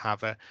want to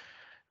have a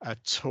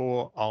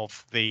tour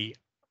of the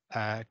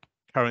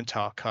current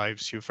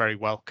archives, you're very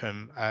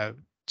welcome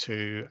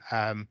to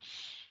have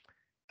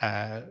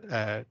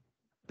a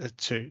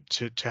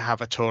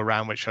tour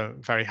around, which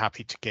I'm very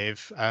happy to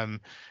give.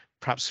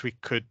 Perhaps we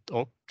could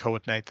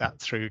coordinate that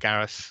through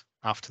Gareth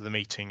after the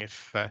meeting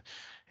if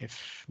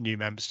new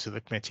members to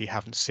the committee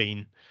haven't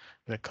seen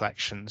the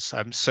collections.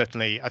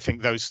 Certainly, I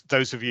think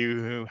those of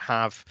you who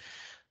have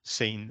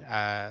seen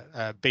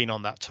been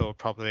on that tour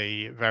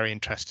probably very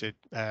interested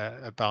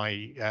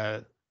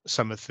by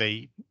some of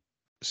the,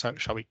 so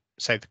shall we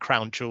say, the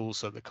crown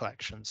jewels of the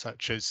collection,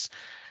 such as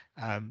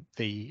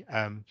the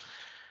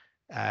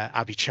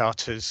Abbey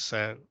Charters,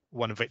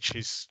 one of which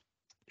is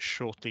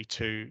shortly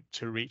to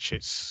reach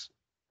its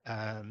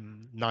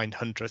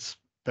 900th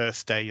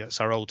birthday.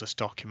 That's our oldest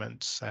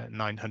document,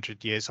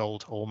 900 years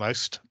old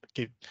almost,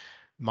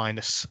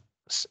 minus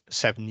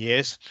 7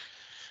 years.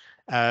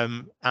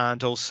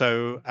 And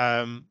also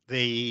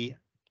the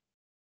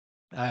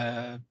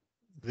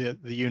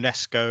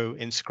UNESCO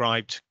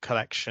inscribed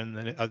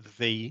collection of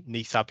the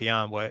Neath Abbey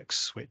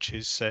works, which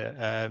is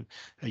a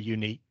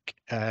unique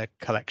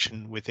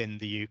collection within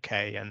the UK,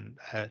 and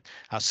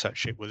as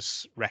such it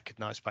was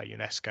recognised by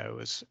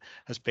UNESCO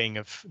as being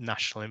of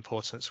national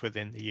importance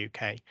within the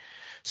UK.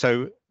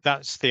 So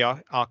that's the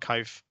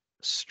archive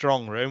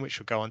strong room, which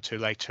we'll go on to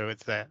later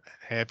with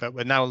here, but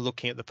we're now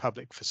looking at the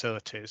public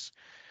facilities.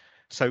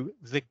 So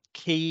the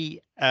key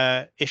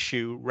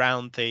issue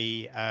around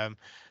the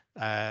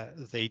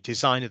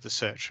design of the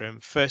search room,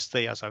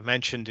 firstly, as I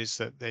mentioned, is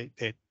that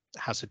it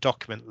has a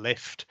document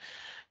lift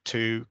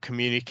to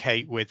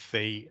communicate with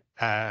the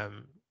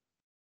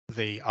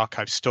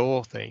archive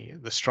store, the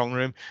strong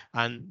room,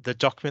 and the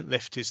document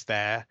lift is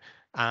there,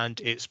 and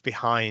it's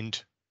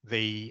behind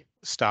the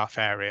staff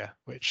area,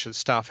 which the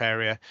staff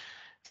area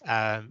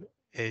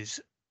is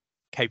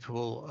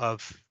capable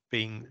of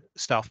being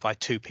staffed by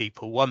 2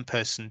 people, one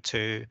person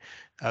to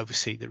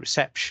oversee the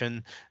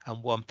reception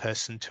and one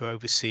person to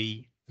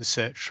oversee the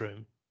search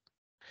room.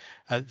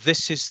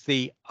 This is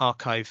the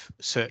archive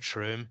search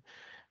room.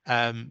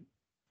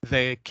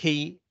 The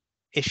key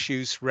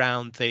issues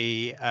around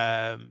the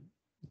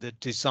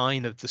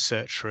design of the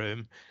search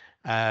room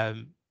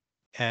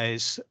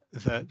is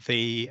that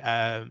the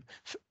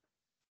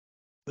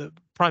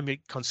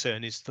primary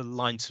concern is the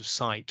lines of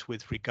sight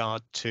with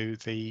regard to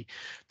the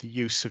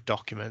use of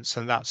documents,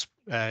 and that's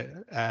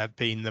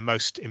been the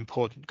most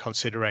important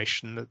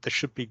consideration, that there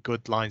should be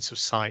good lines of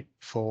sight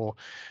for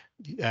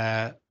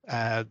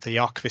the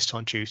archivist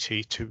on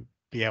duty to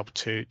be able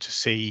to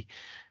see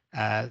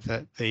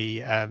that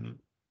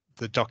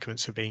the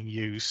documents are being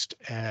used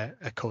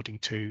according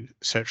to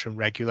search room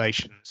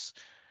regulations.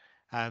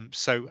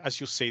 So as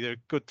you'll see, there's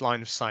a good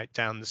line of sight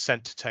down the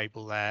center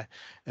table there,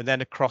 and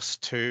then across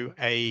to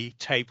a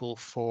table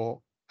for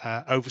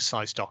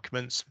oversized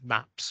documents,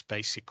 maps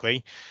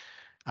basically,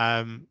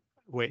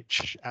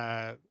 which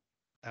can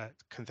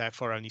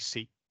therefore only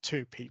seat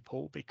 2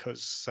 people,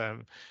 because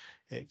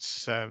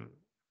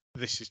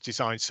this is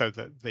designed so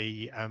that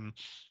the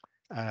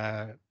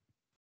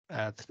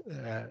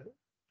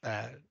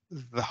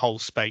whole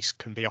space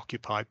can be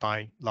occupied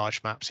by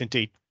large maps.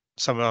 Indeed,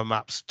 some of our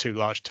maps are too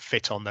large to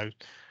fit on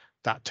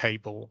that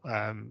table,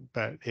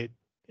 but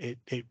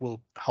it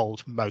will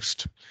hold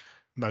most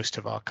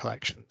of our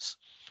collections.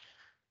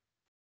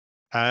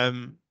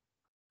 And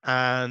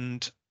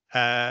the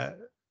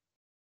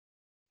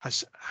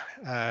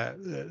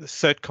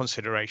third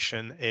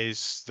consideration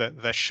is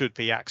that there should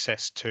be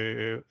access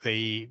to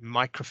the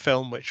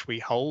microfilm which we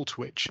hold,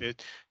 which is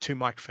 2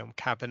 microfilm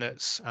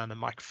cabinets and a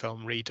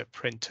microfilm reader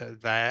printer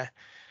there.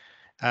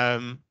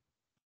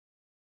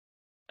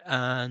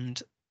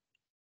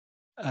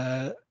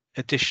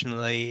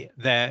 Additionally,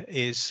 there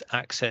is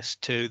access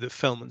to the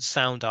film and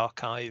sound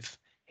archive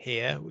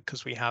here,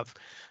 because we have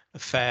a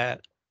fair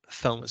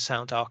film and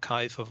sound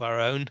archive of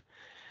our own,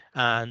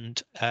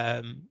 and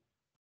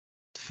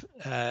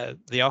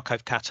the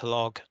archive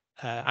catalogue,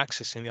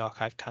 accessing the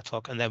archive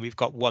catalogue, and then we've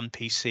got 1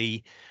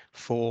 PC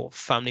for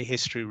family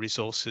history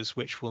resources,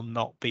 which will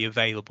not be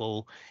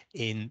available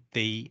in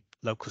the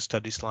local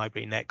studies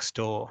library next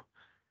door.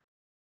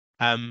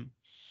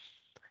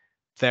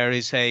 There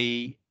is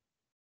a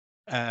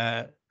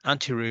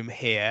anteroom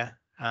here,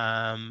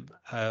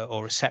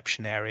 or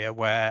reception area,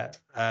 where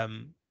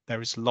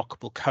there is a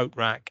lockable coat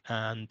rack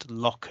and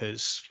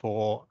lockers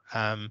for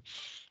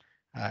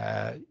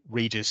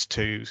readers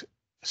to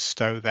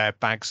stow their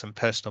bags and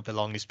personal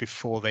belongings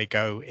before they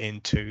go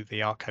into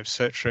the archive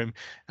search room.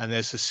 And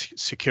there's a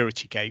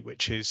security gate,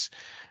 which is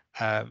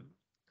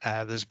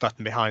there's a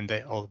button behind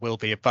it, or will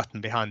be a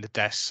button behind the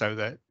desk, so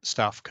that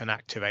staff can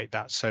activate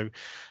that. So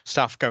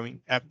staff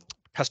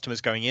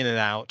customers going in and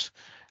out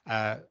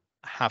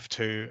have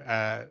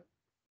to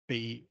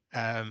be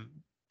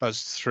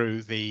buzzed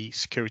through the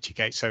security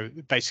gate. So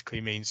it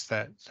basically means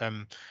that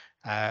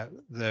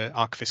the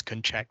archivist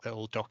can check that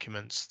all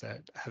documents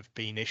that have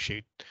been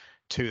issued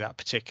to that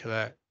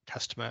particular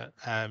customer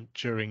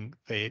during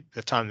the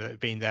time that they've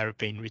been there have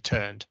been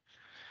returned.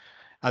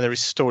 And there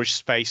is storage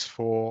space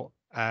for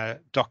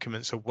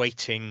documents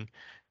awaiting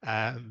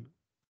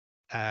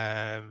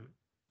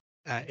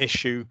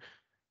issue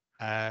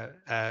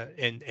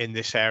in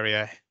this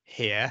area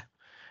here.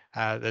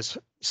 There's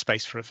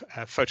space for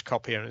a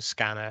photocopier and a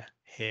scanner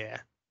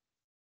here.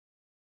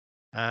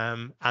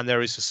 And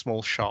there is a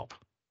small shop.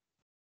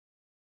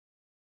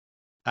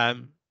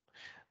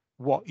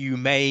 What you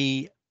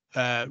may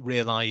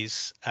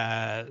realise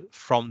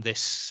from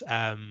this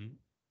plan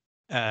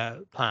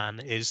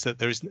is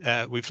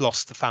that we've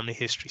lost the Family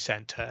History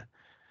Centre,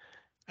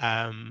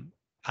 and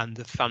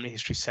the Family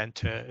History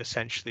Centre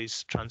essentially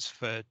is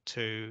transferred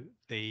to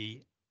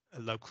the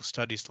local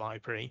studies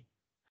library.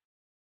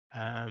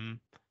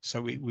 So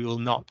we will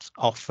not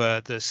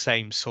offer the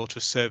same sort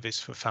of service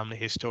for family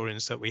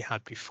historians that we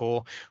had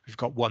before. We've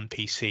got 1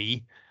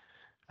 PC,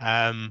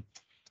 and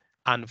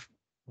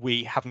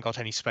we haven't got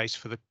any space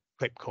for the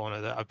clip corner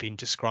that I've been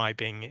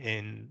describing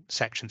in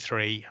section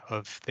 3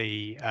 of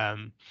the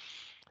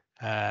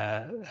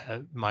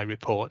my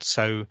report.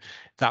 So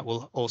that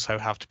will also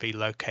have to be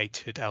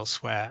located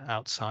elsewhere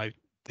outside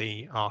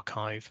the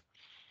archive.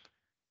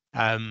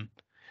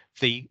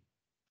 The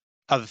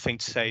other thing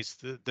to say is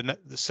the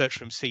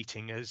search room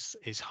seating is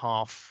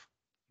half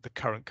the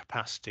current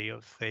capacity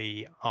of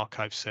the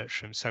archive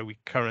search room. So we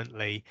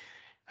currently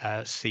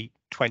seat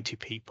 20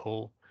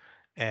 people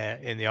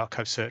in the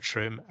archive search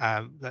room.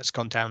 That's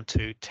gone down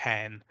to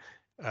 10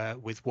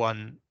 with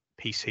 1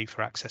 PC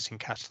for accessing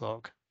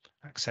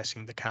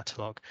the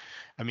catalogue.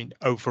 I mean,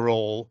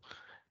 overall,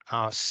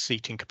 our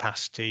seating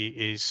capacity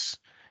is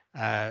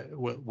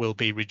will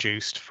be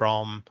reduced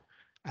from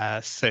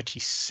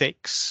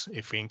 36,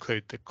 if we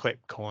include the clip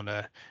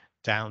corner,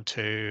 down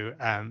to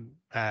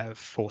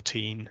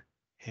 14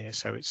 here.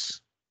 So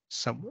it's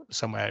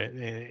somewhere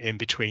in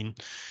between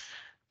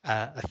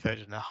a third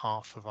and a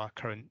half of our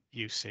current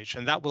usage,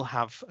 and that will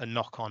have a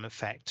knock-on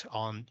effect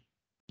on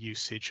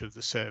usage of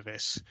the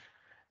service.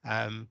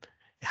 It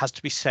has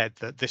to be said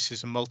that this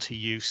is a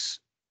multi-use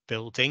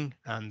building,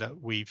 and that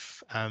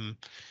we've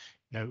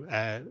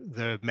there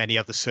are many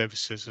other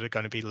services that are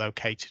going to be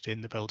located in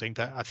the building,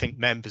 but I think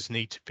members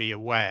need to be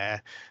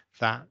aware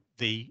that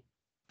the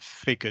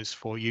figures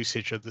for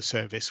usage of the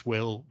service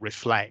will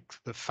reflect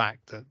the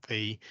fact that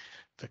the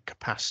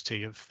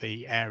capacity of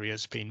the area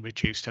has been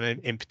reduced, and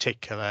in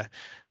particular,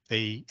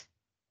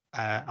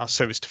 our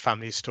service to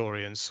family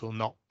historians will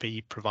not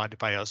be provided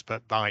by us,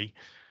 but by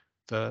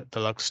the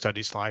local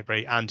studies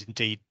library, and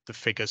indeed the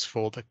figures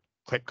for the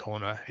clip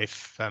corner,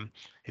 if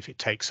it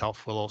takes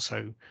off, will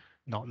also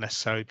not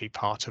necessarily be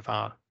part of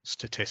our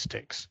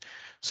statistics.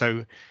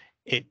 So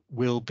it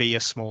will be a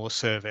smaller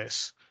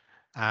service,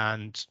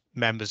 and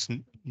members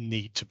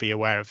need to be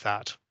aware of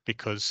that,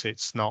 because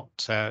it's not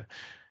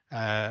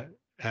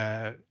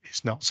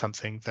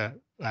something that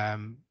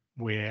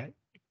we're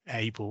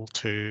able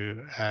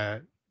to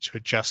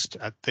adjust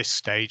at this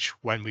stage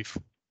when we've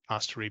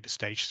passed REBA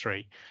stage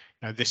 3.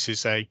 Now, this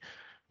is a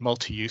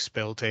multi-use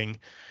building.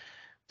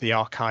 The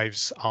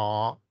archives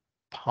are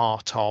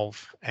part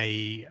of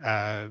a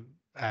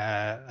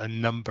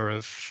number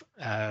of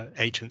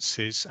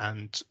agencies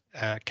and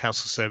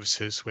council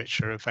services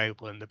which are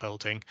available in the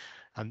building,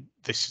 and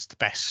this is the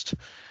best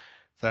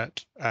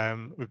that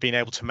we've been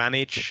able to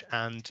manage,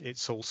 and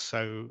it's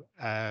also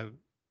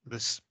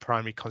this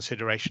primary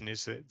consideration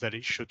is that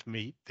it should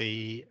meet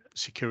the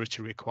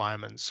security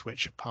requirements,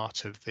 which are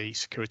part of the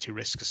security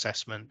risk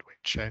assessment,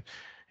 which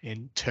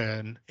in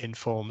turn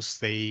informs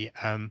the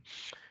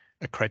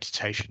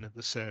accreditation of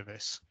the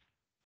service.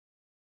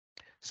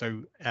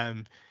 So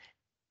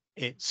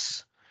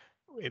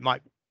you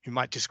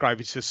might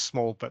describe it as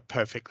small but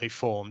perfectly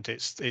formed.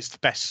 It's the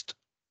best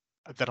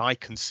that I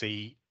can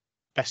see,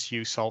 best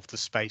use of the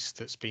space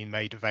that's been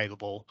made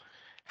available.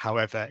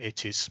 However,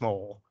 it is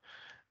small.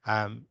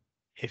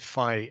 If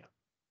I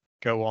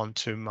go on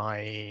to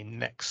my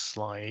next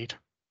slide,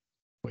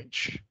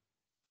 which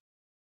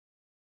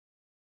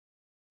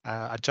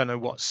I don't know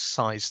what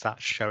size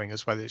that's showing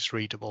us, whether it's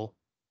readable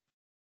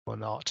or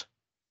not.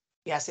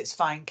 Yes, it's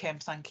fine, Kim.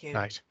 Thank you.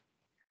 Right.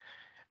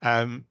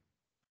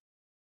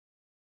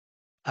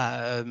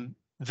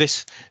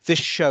 This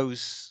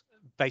shows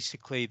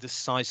basically the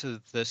size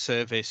of the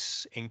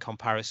service in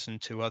comparison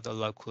to other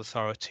local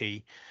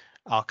authority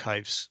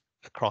archives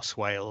across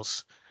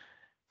Wales,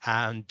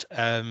 and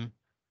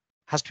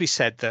has to be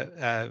said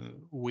that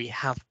we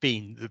have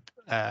been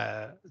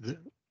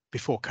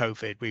before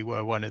COVID, we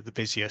were one of the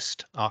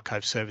busiest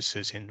archive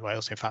services in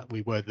Wales. In fact,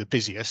 we were the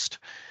busiest,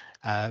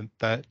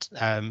 but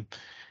the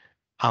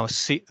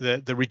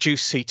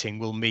reduced seating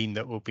will mean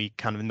that we'll be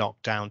kind of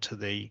knocked down to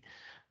the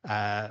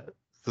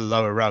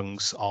lower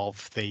rungs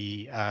of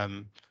the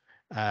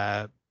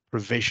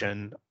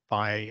provision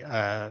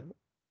by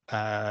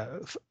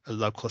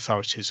local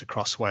authorities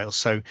across Wales.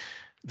 So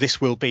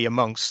this will be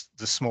amongst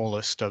the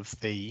smallest of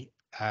the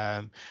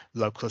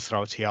local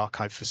authority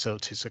archive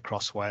facilities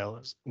across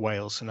Wales,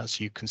 and as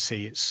you can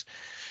see, it's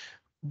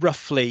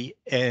roughly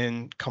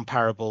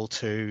comparable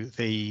to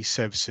the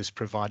services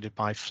provided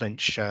by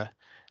Flintshire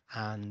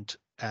and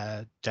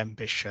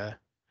Denbighshire.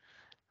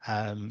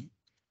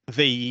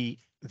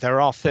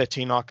 There are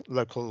 13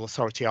 local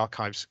authority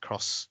archives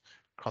across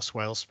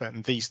Wales,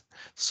 but these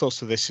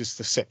source of this is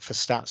the SIP for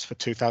stats for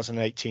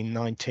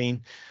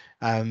 2018-19.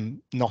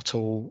 Not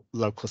all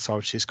local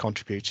authorities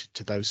contributed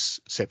to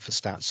those SIP for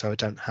stats, so I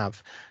don't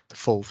have the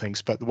full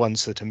things, but the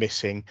ones that are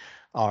missing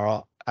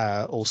are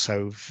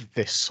also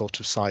this sort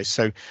of size.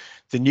 So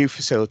the new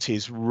facility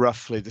is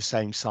roughly the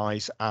same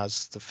size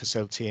as the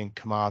facility in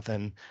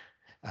Carmarthen,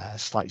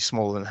 slightly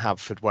smaller than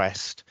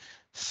Haverfordwest,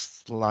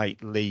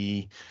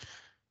 slightly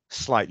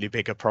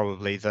bigger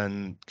probably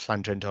than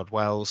Llandrindod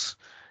Wells,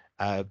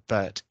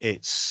 but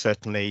it's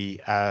certainly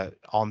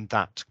on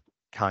that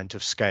kind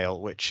of scale,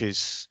 which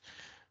is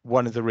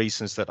one of the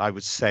reasons that I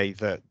would say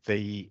that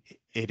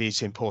it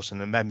is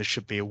important and members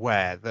should be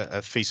aware that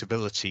a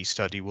feasibility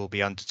study will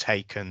be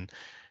undertaken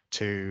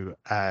to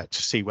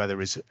see whether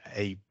there is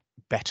a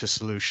better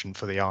solution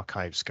for the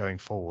archives going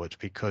forward,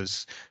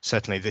 because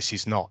certainly this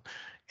is not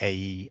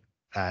a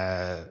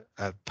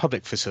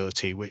public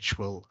facility which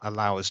will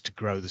allow us to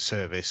grow the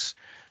service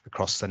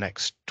across the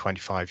next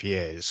 25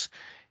 years.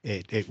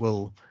 It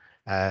will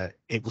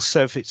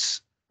serve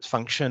its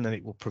function, and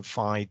it will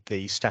provide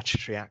the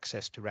statutory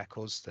access to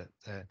records that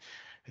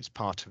is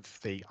part of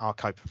the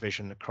archive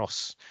provision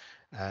across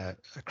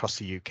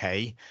the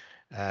UK.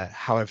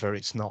 However,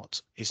 it's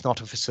not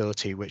a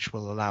facility which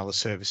will allow the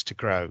service to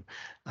grow.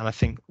 And I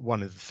think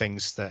one of the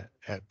things that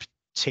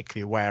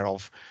particularly aware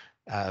of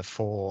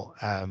for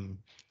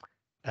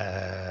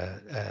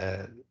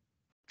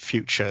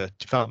future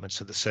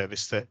developments of the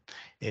service, that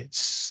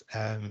it's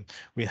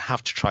we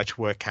have to try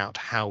to work out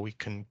how we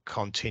can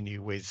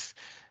continue with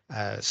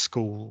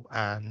school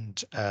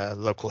and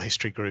local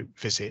history group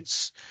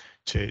visits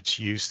to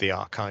use the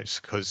archives,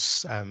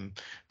 because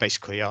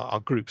basically our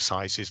group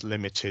size is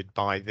limited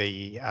by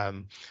the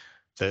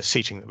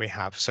seating that we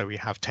have. So we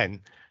have 10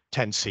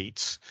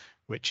 seats,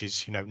 which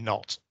is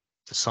not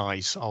the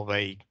size of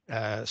a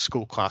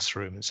school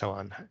classroom and so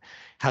on. It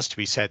has to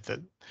be said that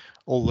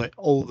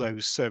all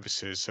those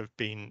services have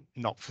been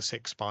knocked for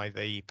six by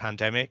the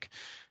pandemic.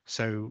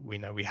 So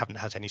we haven't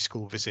had any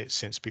school visits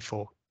since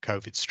before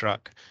COVID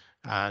struck,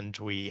 and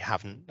we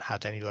haven't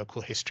had any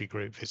local history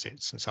group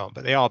visits and so on.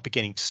 But they are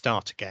beginning to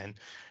start again,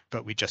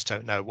 but we just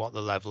don't know what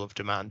the level of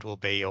demand will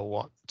be or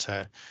what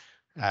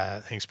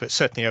things. But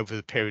certainly over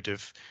the period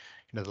of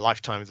the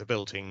lifetime of the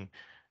building,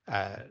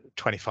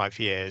 25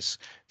 years,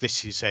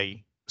 this is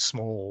a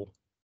small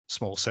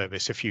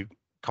service. If you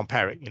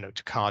compare it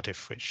to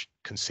Cardiff, which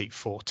can seat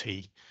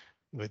 40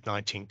 with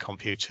 19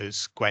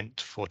 computers,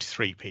 Gwent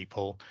 43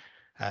 people,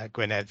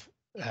 Gwynedd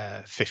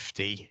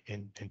 50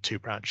 in two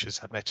branches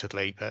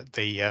admittedly, but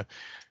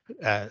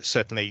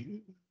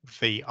certainly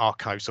the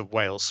archives of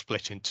Wales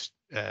split into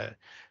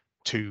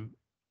two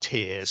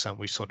tiers, and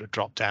we sort of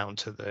dropped down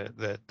to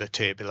the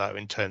tier below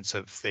in terms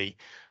of the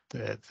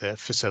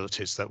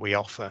facilities that we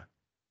offer.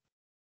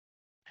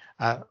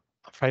 I'm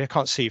afraid I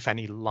can't see if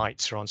any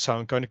lights are on, so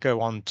I'm going to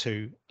go on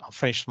to, I'll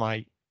finish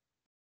my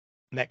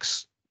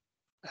next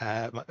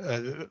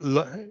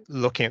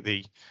looking at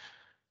the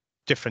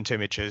different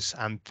images,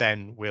 and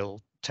then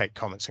we'll take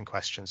comments and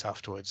questions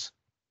afterwards.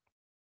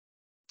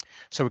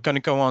 So we're going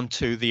to go on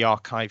to the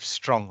archive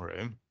strong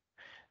room.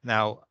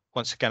 Now,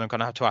 once again, I'm going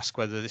to have to ask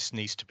whether this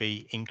needs to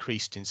be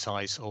increased in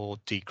size or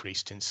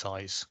decreased in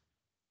size.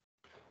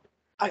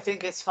 I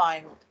think it's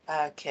fine,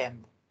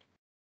 Kim.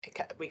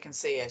 We can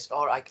see it,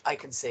 or I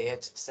can see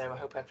it, so I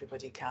hope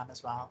everybody can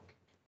as well.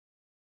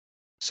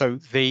 So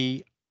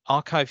the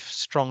archive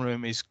strong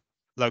room is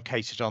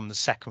located on the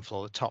second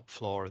floor, the top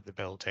floor of the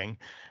building,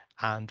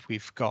 and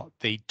we've got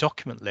the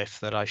document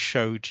lift that I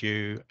showed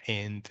you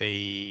in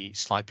the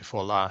slide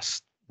before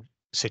last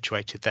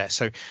situated there.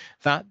 So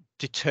that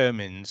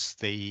determines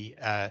the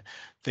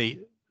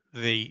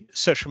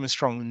search room and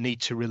strong room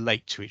need to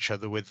relate to each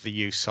other with the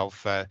use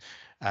of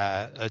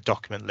a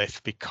document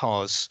lift,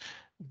 because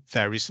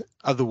there is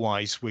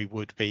otherwise we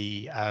would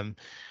be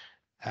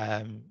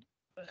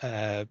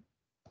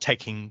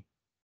taking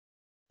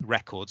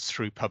records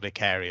through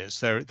public areas.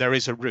 There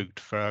is a route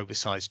for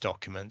oversized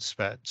documents,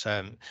 but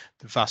the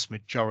vast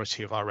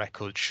majority of our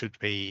records should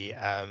be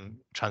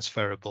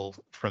transferable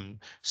from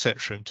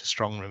search room to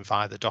strong room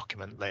via the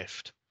document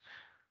lift.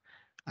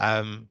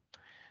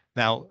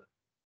 Now,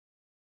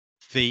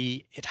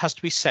 it has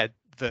to be said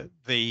that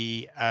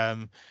the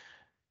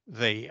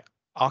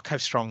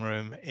archive strong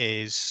room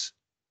is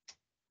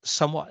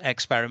somewhat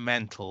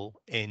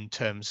experimental in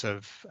terms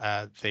of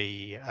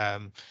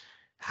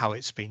how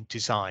it's been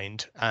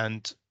designed,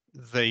 and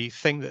the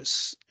thing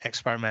that's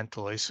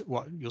experimental is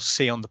what you'll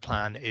see on the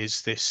plan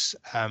is this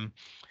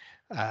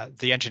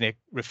the engineer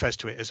refers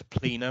to it as a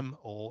plenum,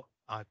 or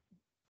I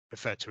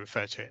prefer to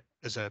refer to it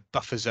as a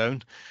buffer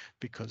zone,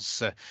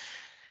 because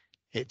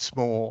it's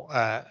more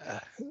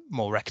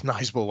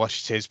recognizable what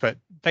it is. But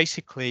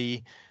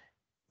basically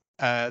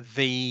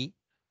the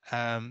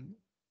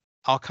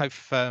archive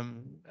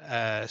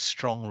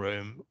strong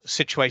room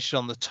situated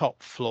on the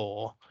top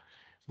floor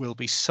will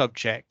be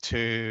subject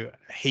to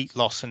heat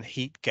loss and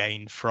heat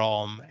gain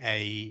from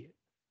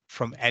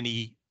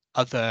any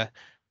other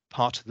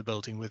part of the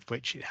building with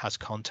which it has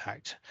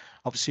contact.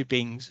 Obviously,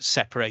 being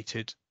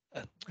situated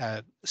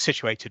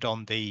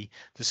on the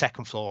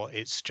second floor,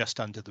 it's just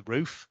under the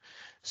roof,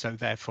 so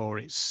therefore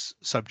it's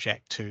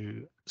subject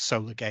to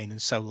solar gain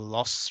and solar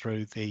loss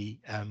through the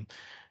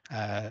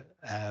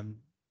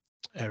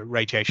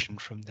radiation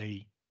from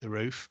the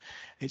roof.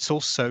 It's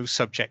also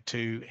subject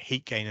to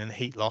heat gain and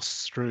heat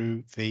loss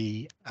through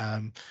the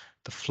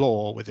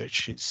floor with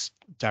which it's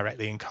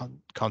directly in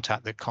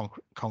contact, the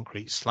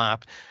concrete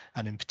slab,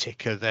 and in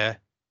particular the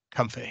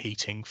comfort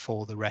heating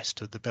for the rest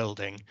of the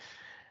building.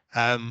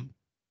 And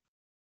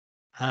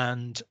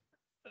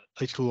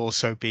it will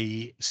also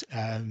be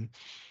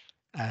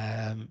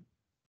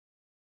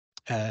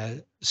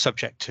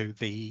subject to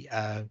the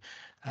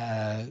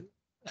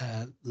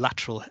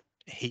lateral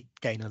heat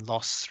gain and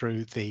loss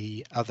through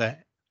the other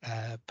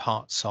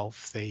parts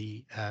of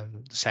the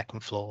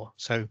second floor.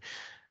 So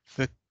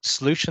the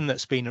solution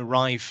that's been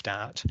arrived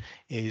at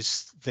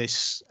is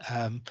this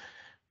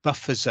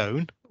buffer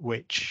zone,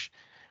 which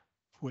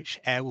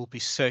air will be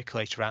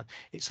circulated around.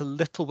 It's a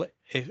little bit,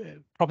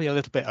 probably a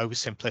little bit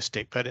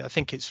oversimplistic, but I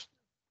think it's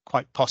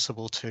quite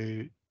possible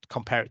to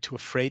compare it to a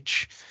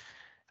fridge.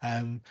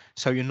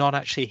 So you're not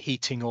actually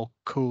heating or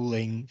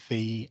cooling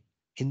the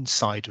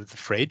inside of the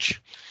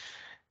fridge,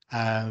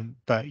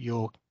 but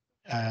you're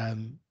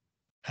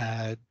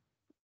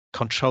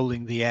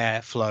controlling the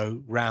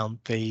airflow round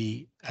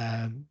the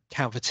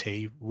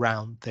cavity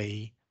round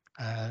the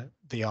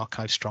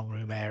archive strong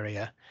room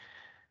area,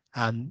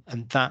 and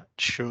that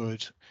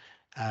should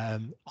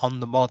on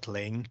the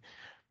modelling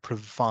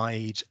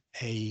provide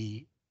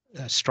a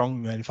strong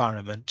room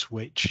environment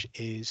which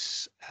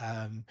is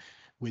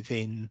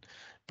within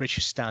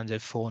British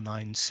Standard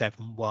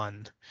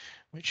 4971,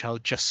 which I'll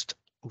just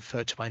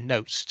refer to my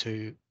notes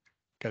to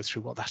go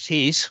through what that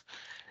is.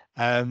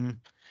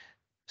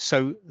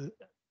 So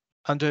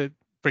under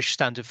British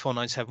Standard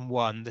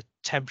 4971, the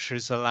temperature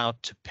is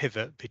allowed to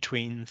pivot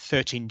between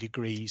 13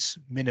 degrees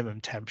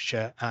minimum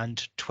temperature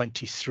and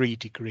 23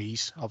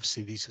 degrees,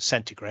 obviously these are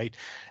centigrade,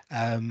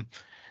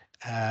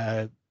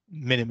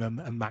 minimum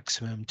and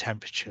maximum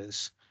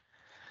temperatures.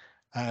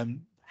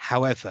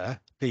 However,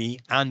 the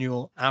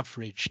annual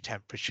average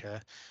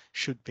temperature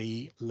should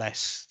be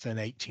less than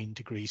 18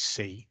 degrees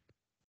C.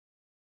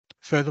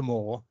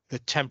 Furthermore, the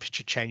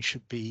temperature change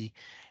should be,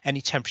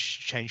 any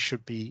temperature change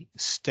should be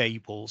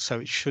stable, so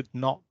it should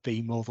not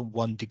be more than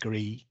 1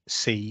 degree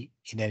C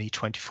in any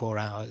 24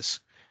 hours.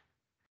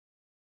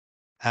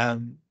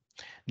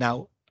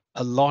 Now,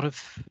 a lot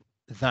of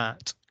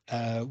that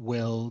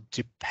will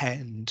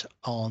depend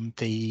on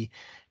the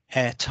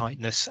air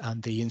tightness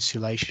and the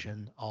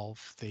insulation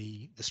of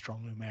the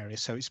strong room area.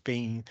 So it's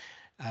being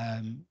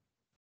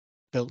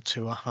built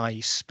to a high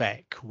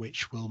spec,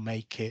 which will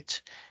make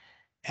it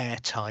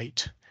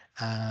airtight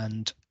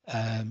and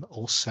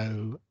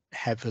also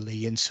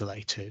heavily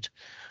insulated,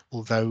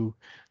 although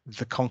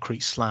the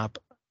concrete slab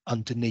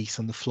underneath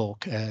on the floor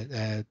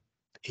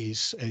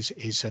is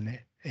an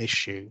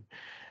issue.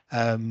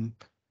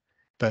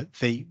 But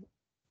the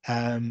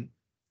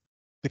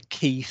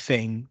key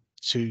thing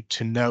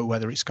to know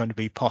whether it's going to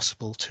be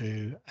possible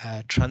to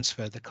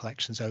transfer the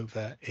collections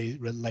over, it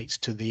relates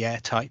to the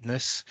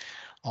airtightness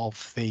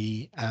of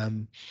the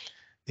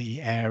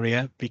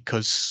area,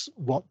 because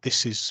what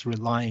this is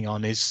relying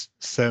on is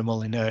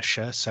thermal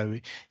inertia. So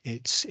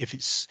if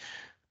it's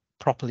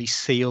properly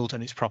sealed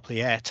and it's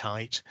properly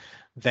airtight,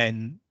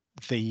 then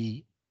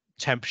the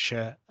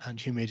temperature and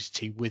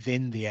humidity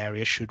within the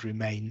area should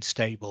remain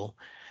stable.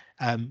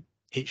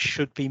 It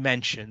should be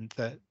mentioned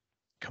that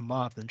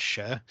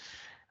Carmarthenshire,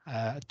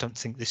 I don't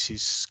think this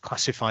is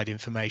classified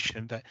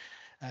information, but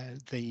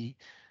the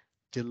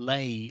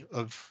delay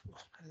of,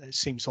 it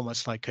seems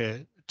almost like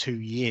 2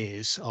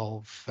 years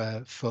of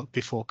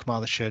before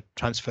Carmarthenshire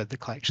transferred the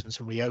collections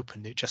and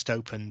reopened. It just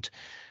opened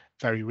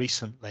very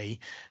recently,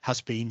 has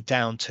been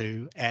down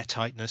to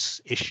airtightness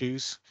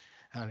issues,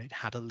 and it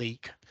had a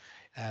leak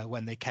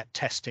when they kept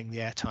testing the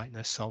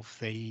airtightness of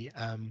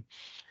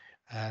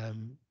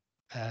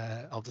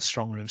the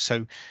strong room.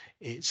 So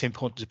it's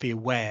important to be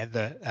aware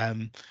that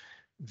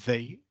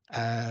the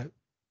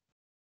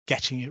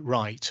getting it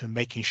right and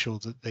making sure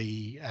that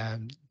the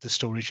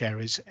storage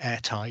area is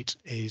airtight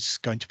is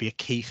going to be a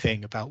key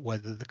thing about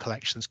whether the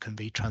collections can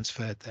be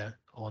transferred there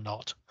or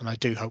not. And I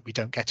do hope we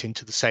don't get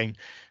into the same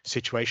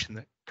situation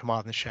that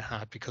Carmarthenshire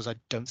had, because I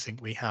don't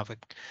think we have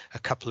a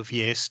couple of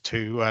years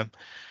to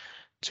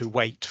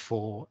wait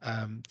for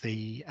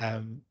the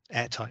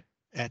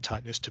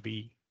airtightness to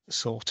be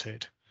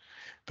sorted.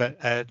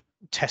 But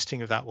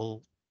testing of that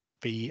will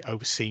be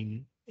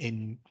overseen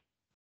in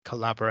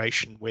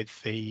collaboration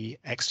with the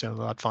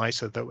external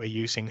advisor that we're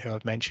using, who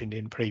I've mentioned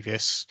in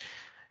previous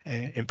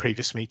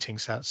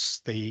meetings. That's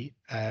the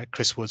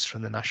Chris Woods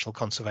from the National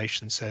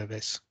Conservation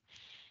Service.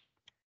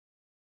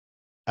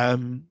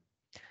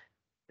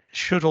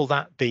 Should all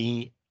that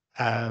be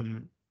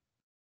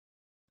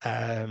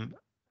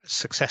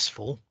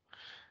successful,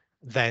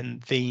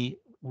 then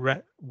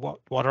what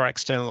our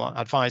external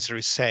advisor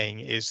is saying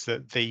is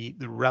that the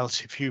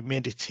relative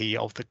humidity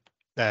of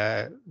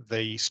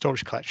the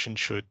storage collection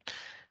should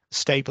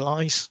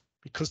stabilize,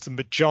 because the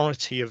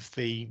majority of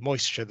the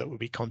moisture that will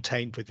be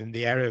contained within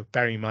the area,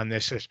 bearing in mind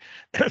this is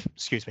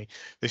excuse me,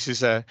 this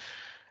is a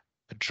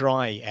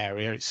dry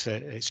area,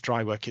 it's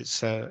dry work,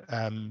 it's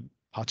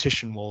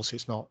partition walls,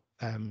 it's not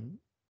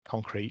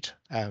concrete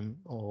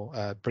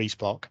or breeze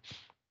block.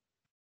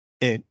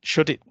 It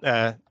should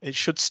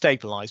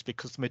stabilize,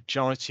 because the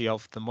majority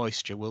of the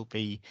moisture will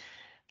be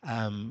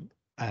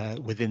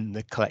within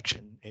the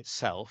collection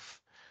itself.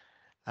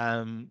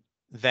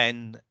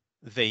 Then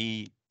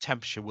the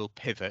temperature will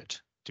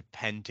pivot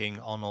depending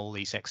on all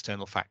these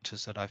external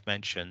factors that I've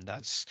mentioned.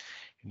 That's,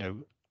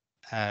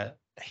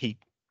 heat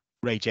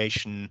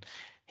radiation,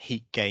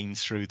 heat gain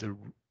through the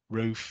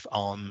roof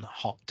on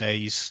hot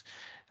days.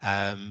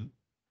 In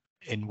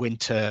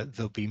winter,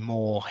 there'll be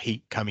more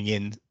heat coming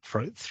in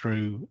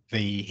through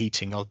the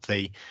heating of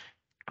the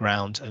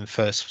ground and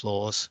first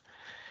floors.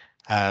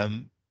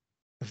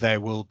 There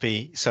will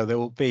be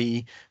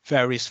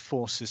various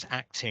forces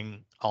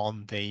acting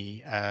on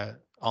the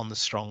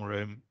strong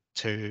room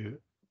to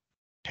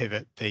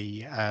pivot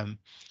the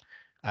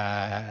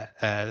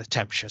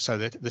temperature, so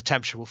that the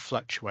temperature will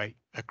fluctuate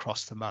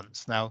across the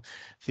months. Now,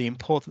 the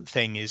important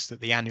thing is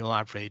that the annual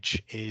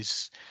average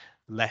is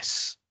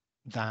less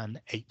than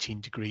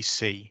 18 degrees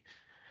C.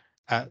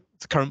 The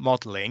current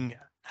modelling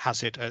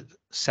has it at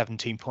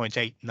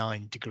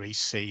 17.89 degrees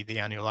C, the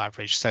annual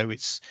average, so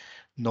it's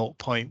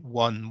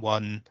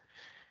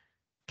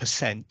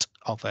 0.11%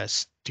 of a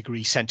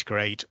degree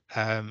centigrade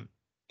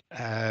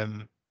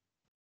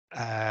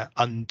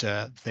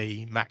under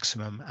the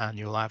maximum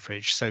annual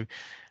average. So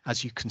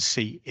as you can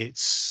see,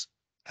 it's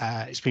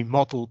been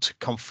modelled to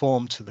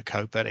conform to the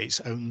code, but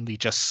it's only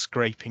just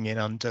scraping in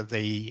under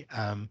the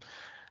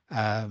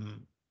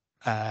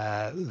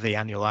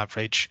annual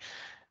average.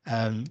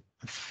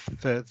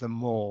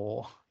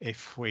 Furthermore,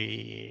 if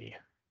we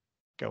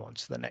go on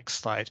to the next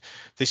slide,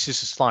 this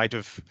is a slide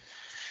of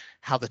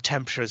how the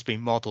temperature has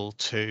been modelled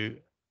to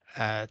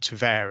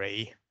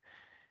vary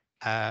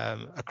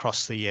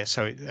across the year.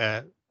 So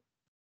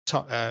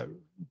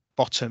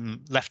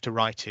bottom left to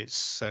right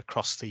is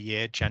across the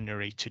year,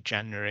 January to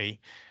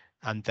January,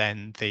 and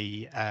then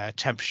the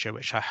temperature,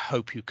 which I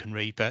hope you can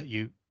read, but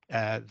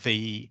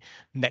the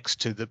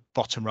next to the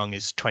bottom rung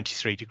is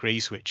 23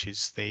 degrees, which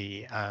is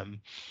the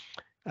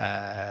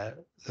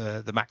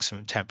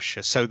maximum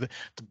temperature. So the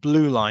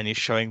blue line is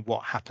showing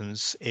what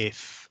happens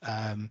if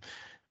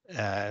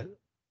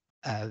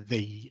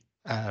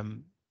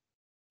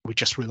we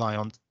just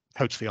rely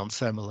totally on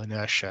thermal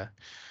inertia,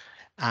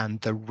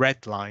 and the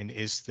red line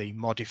is the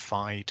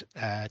modified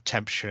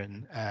temperature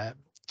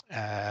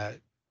and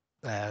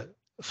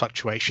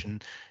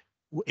fluctuation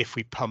if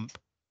we pump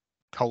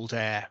cold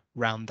air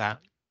round that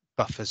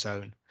buffer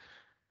zone.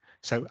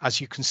 So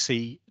as you can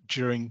see,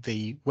 during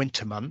the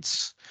winter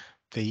months,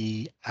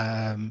 the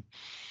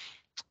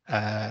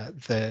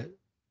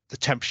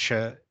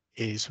temperature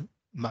is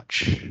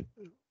much,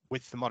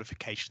 with the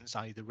modifications,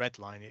 i.e. the red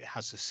line, it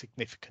has a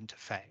significant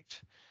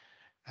effect.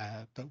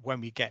 but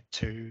when we get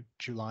to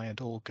July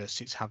and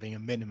August, it's having a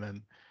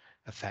minimum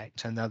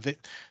effect. And now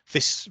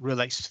this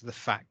relates to the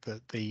fact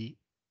that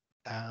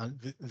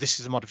this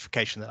is a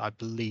modification that I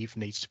believe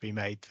needs to be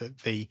made, that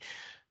the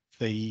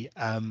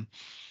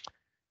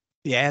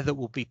air that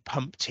will be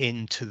pumped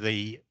into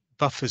the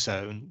buffer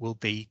zone will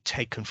be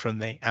taken from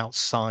the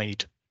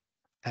outside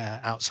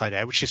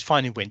air, which is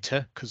fine in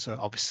winter because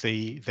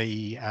obviously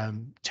the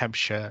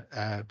temperature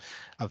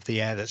of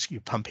the air that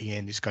you're pumping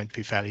in is going to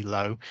be fairly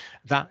low.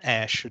 That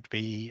air should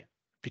be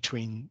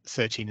between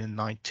 13 and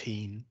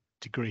 19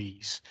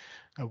 degrees.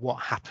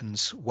 What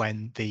happens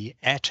when the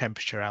air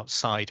temperature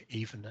outside,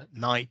 even at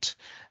night,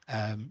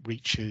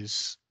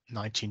 reaches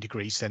 19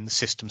 degrees, then the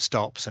system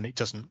stops and it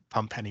doesn't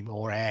pump any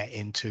more air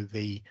into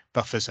the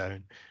buffer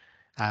zone.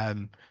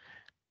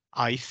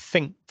 I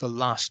think the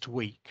last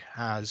week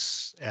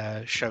has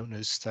shown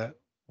us that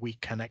we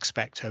can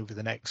expect over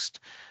the next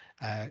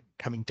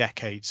coming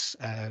decades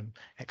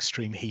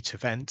extreme heat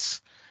events,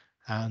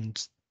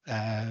 and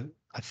I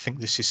think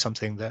this is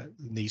something that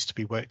needs to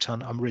be worked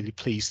on. I'm really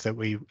pleased that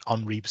we're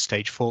on REBA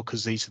stage 4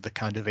 because these are the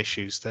kind of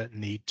issues that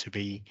need to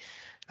be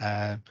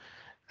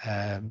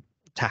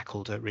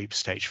tackled at REBA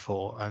stage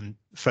 4, and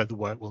further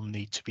work will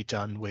need to be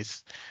done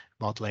with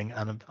modelling,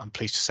 and I'm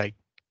pleased to say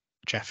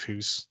Jeff,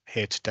 who's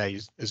here today,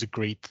 has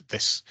agreed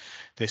that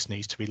this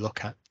needs to be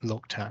looked at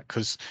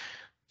because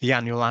the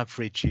annual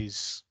average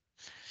is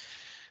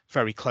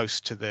very close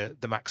to the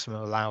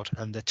maximum allowed,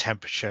 and the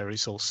temperature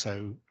is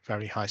also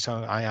very high.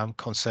 So I am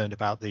concerned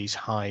about these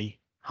high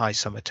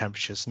summer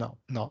temperatures, not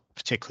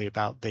particularly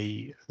about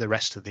the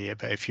rest of the year.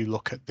 But if you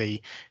look at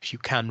if you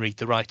can read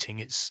the writing,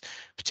 it's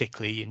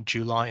particularly in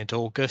July and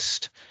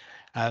August.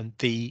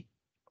 The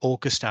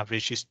August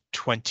average is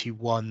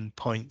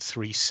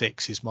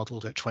 21.36, is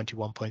modelled at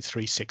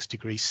 21.36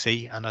 degrees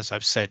C, and as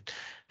I've said,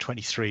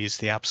 23 is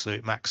the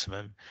absolute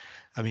maximum.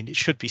 I mean, it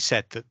should be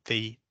said that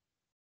the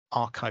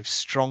archive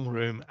strong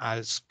room,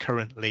 as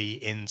currently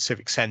in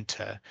Civic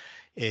Centre,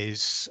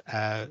 is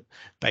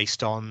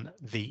based on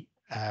the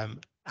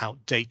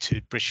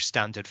outdated British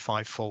Standard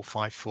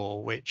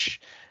 5454,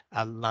 which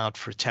allowed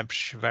for a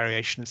temperature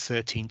variation of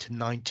 13 to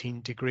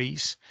 19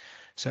 degrees.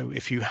 So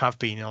if you have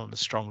been on the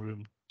strong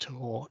room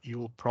tour,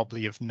 you'll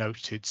probably have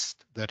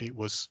noticed that it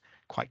was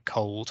quite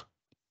cold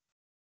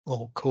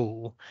or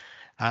cool.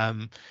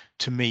 To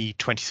me,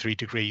 23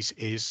 degrees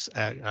is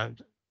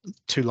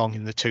too long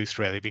in the tooth,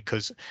 really,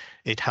 because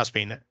it has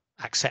been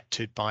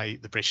accepted by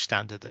the British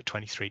Standard that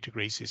 23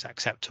 degrees is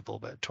acceptable,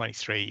 but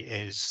 23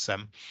 is,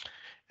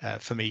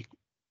 for me,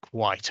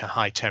 quite a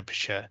high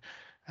temperature.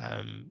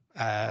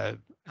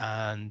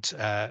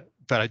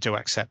 But I do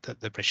accept that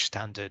the British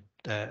Standard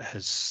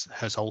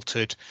has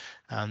altered,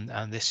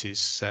 and this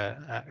is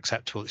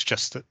acceptable. It's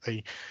just that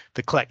the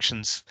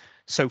collections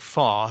so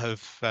far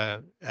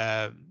have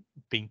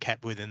been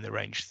kept within the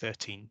range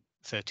 13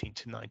 to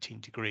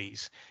 19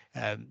 degrees.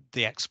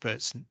 The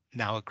experts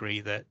now agree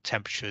that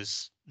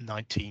temperatures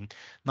 19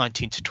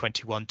 to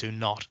 21 do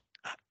not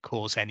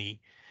cause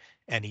any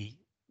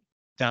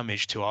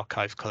damage to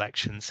archive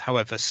collections.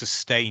 However,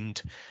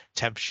 sustained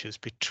temperatures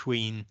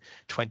between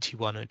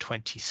 21 and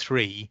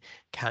 23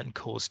 can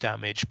cause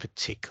damage,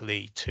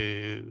 particularly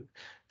to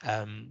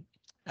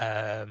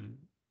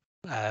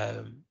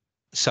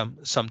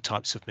some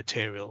types of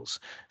materials.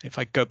 If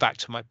I go back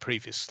to my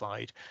previous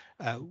slide,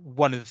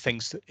 one of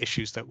the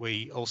issues that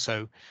we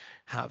also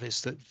have is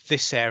that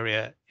this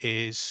area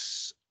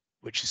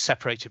which is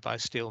separated by a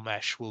steel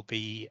mesh, will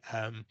be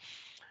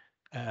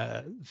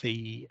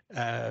the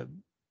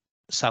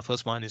South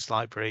Wales Miners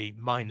Library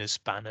miners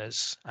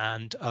banners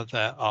and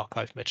other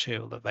archive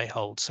material that they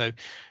hold. So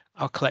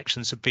our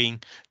collections the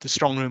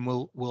strong room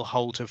will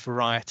hold a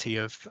variety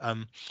of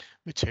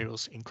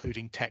materials,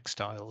 including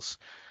textiles.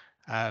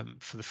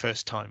 For the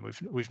first time,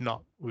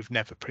 we've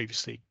never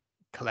previously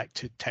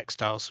collected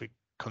textiles. We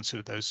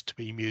consider those to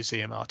be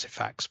museum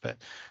artifacts, but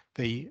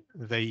the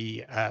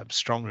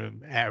strong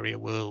room area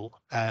will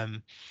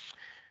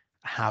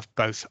have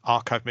both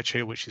archive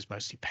material, which is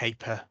mostly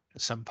paper,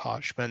 some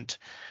parchment,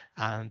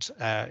 and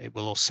it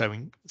will also,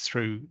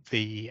 through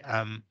the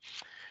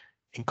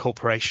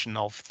incorporation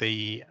of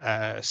the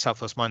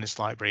South Wales Miners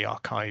Library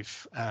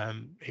archive,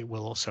 it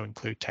will also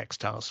include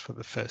textiles for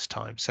the first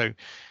time. So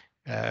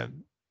a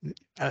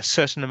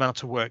certain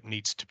amount of work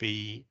needs to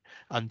be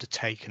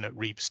undertaken at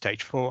REBA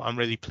stage 4. I'm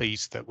really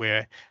pleased that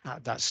we're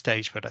at that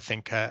stage, but I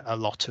think a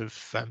lot of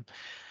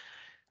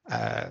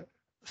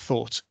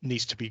thought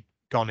needs to be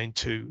gone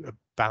into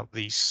about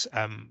these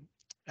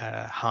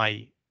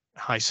high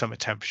summer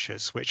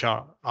temperatures, which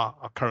are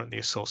currently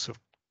a source of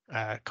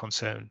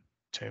concern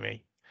to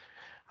me.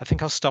 I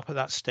think I'll stop at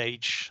that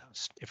stage.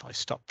 If I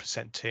stop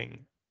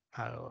presenting,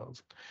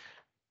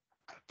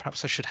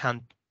 perhaps I should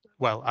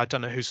well, I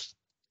don't know whose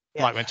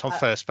light went on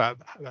first, but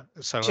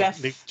so Jeff,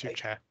 I'll leave to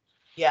Chair.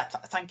 Yeah,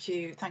 thank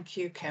you,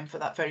 Kim, for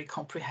that very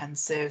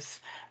comprehensive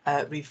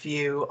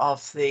review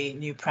of the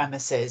new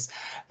premises.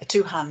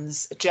 Two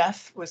hands.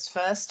 Jeff was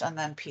first, and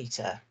then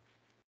Peter.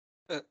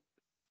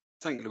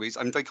 Thank you, Louise.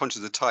 I'm very conscious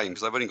of the time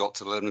because I've only got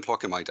till 11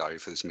 o'clock in my diary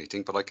for this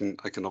meeting, but I can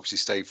obviously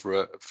stay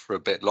for a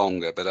bit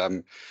longer. But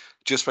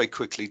just very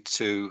quickly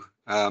to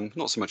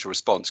not so much a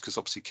response, because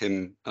obviously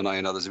Kim and I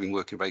and others have been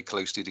working very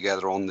closely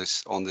together on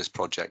this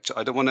project.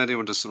 I don't want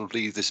anyone to sort of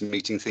leave this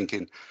meeting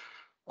thinking,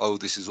 oh,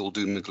 this is all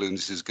doom and gloom,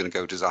 this is going to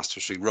go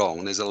disastrously wrong.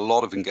 And there's a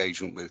lot of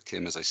engagement with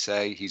Kim, as I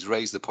say. He's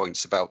raised the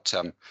points about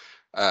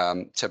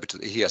temperature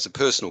that he has a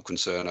personal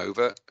concern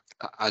over.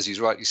 As he's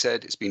rightly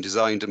said, it's been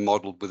designed and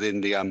modelled within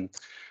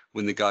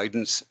the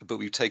guidance, but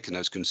we've taken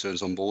those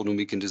concerns on board, and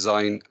we can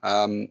design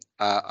and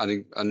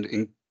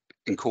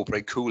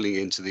incorporate cooling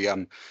into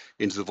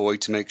the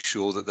void to make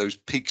sure that those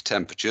peak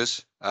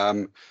temperatures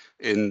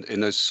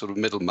in those sort of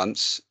middle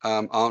months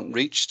aren't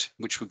reached,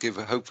 which would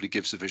hopefully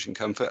give sufficient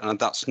comfort, and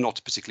that's not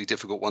a particularly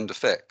difficult one to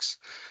fix.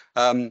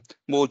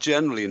 More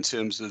generally, in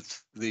terms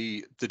of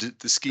the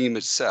scheme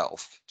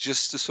itself,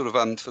 just to sort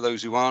of for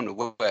those who aren't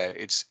aware,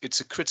 it's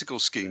a critical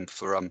scheme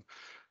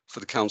for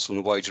the council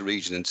and the wider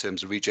region in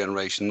terms of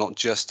regeneration, not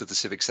just of the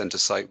civic centre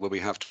site where we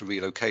have to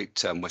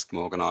relocate West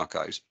Glamorgan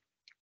Archives,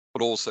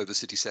 but also the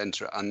city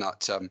centre and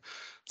that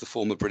the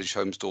former British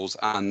Home Stores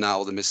and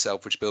now the Miss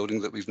Selfridge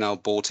building that we've now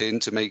bought in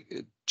to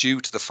make,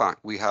 due to the fact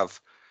we have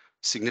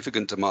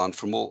significant demand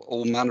from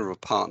all manner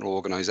of partner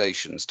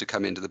organisations to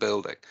come into the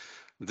building.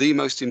 The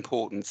most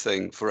important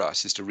thing for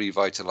us is to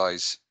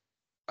revitalise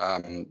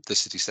the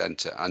city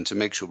centre and to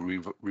make sure we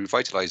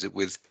revitalise it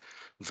with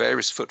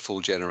various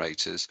footfall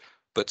generators,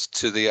 but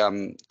to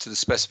the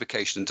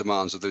specification and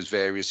demands of those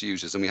various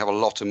users. And we have a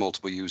lot of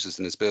multiple users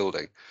in this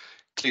building.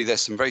 Clearly,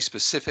 there's some very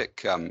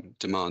specific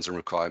demands and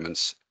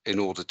requirements in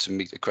order to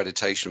meet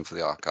accreditation for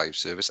the archive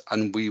service,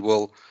 and we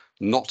will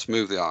not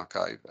move the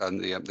archive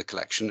and the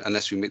collection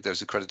unless we meet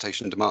those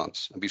accreditation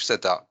demands. And we've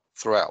said that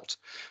throughout.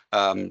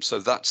 So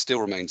that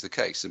still remains the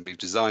case, and we've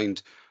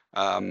designed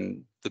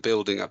the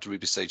building up to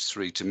REBA Stage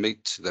 3 to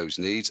meet those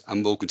needs,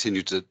 and we'll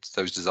continue to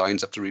those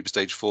designs up to REBA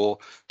Stage 4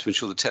 to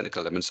ensure the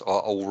technical elements are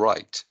all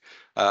right.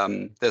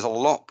 There's a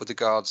lot with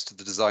regards to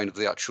the design of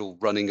the actual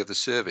running of the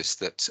service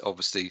that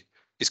obviously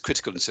is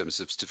critical in terms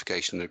of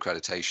certification and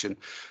accreditation.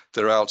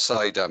 They're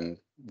outside,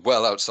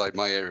 well outside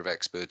my area of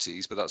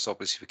expertise, but that's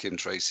obviously for Kim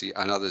Tracy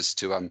and others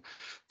to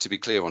be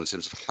clear on in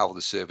terms of how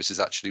the service is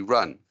actually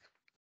run.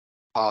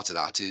 Part of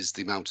that is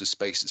the amount of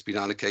space that's been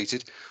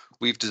allocated.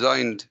 We've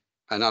designed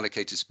an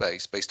allocated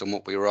space based on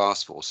what we were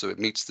asked for, so it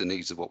meets the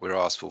needs of what we're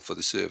asked for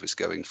the service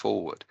going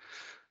forward.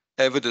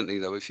 Evidently,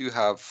 though, if you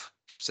have,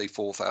 say,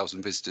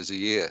 4,000 visitors a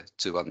year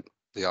to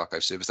the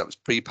archive service, that was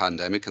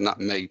pre-pandemic, and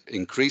that may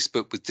increase,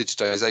 but with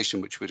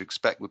digitisation, which we'd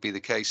expect would be the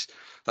case,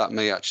 that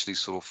may actually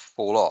sort of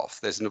fall off.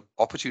 There's an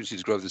opportunity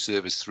to grow the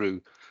service through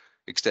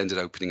extended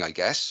opening, I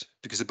guess,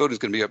 because the building's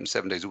going to be open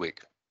 7 days a week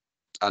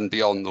and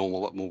beyond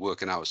normal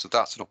working hours. So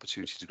that's an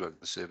opportunity to grow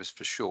the service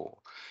for sure.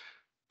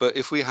 But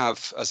if we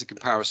have, as a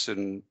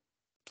comparison,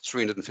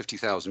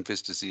 350,000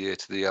 visitors a year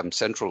to the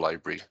central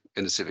library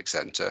in the civic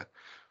centre,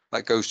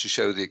 that goes to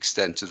show the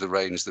extent of the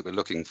range that we're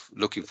looking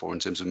for in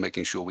terms of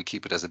making sure we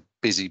keep it as a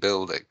busy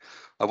building.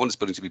 I want this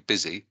building to be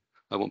busy.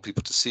 I want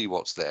people to see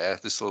what's there.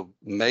 This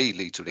may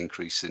lead to an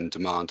increase in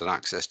demand and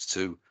access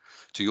to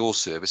your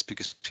service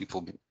because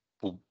people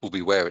will be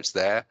aware it's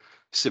there.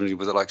 Similarly,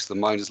 with the likes of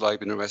the Miners'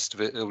 Library and the rest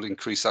of it, it will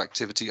increase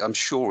activity, I'm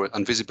sure,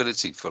 and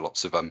visibility for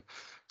lots of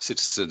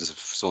citizens of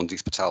Swansea,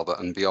 Talbot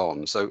and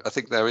beyond. So I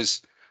think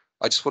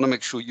I just want to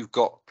make sure you've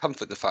got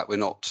comfort in the fact we're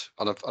not,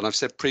 and I've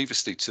said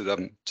previously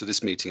to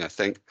this meeting, I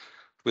think,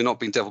 we're not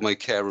being devil may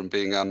care and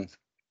being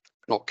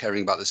not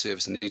caring about the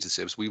service and needs of the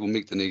service. We will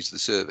meet the needs of the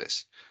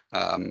service.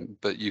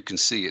 But you can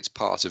see it's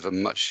part of a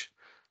much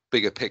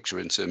bigger picture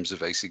in terms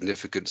of a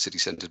significant city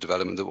centre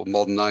development that will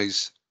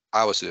modernise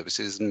our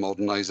services and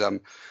modernise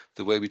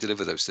the way we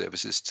deliver those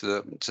services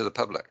to the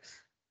public.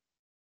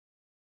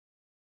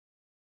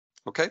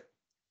 Okay.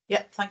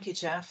 Yeah, thank you,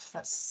 Jeff.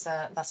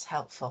 That's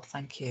helpful.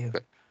 Thank you.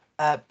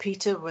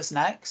 Peter was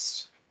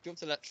next. Do you want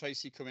to let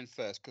Tracy come in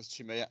first, because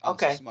she may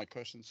answer some of my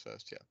questions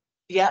first? Yeah.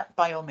 Yeah,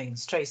 by all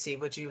means. Tracy,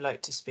 would you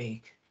like to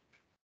speak?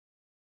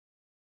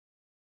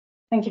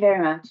 Thank you very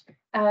much.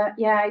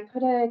 Yeah, I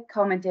put a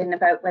comment in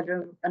about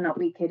whether or not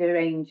we could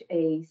arrange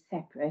a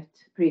separate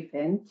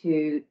briefing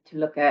to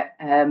look at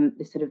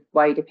the sort of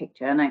wider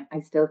picture, and I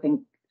still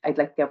think I'd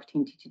like the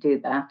opportunity to do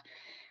that.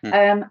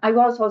 I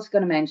was also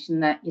going to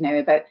mention that,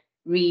 about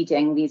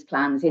reading these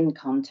plans in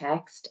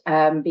context,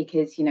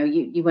 because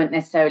you weren't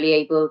necessarily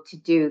able to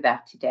do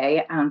that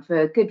today, and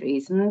for good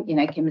reason.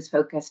 Kim has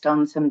focused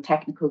on some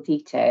technical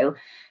detail,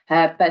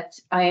 but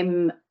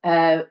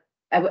I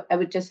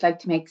would just like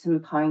to make some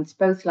points.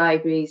 Both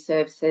library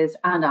services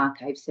and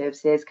archive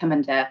services come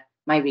under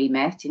my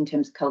remit in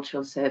terms of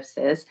cultural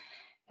services.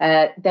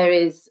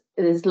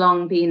 There's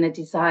long been a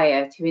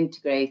desire to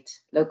integrate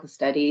local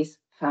studies,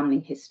 family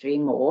history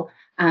more,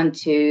 and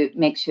to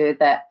make sure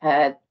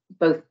that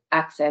both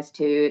access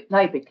to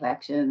library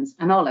collections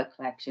and all our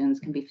collections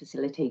can be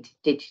facilitated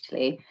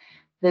digitally.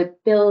 The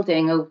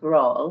building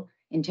overall,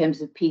 in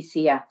terms of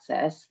PC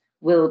access,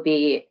 will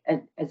be,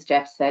 as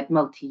Jeff said,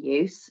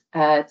 multi-use.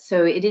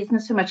 So it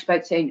isn't so much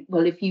about saying,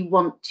 well, if you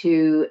want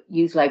to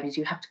use libraries,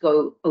 you have to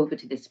go over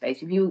to this space.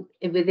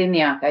 If within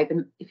the archive,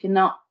 and if you're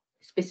not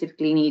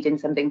specifically needing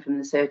something from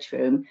the search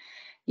room,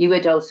 you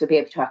would also be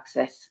able to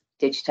access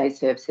digitised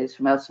services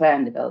from elsewhere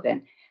in the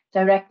building.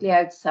 Directly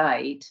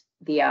outside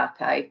the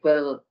archive,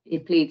 well,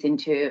 it bleeds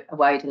into a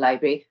wider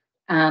library,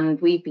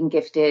 and we've been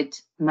gifted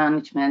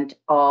management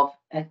of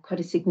quite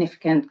a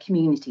significant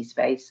community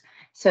space.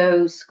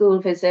 So school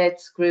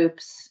visits,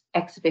 groups,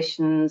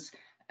 exhibitions,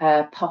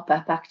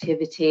 pop-up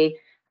activity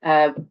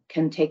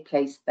can take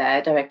place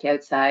there directly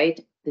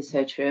outside the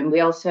search room. We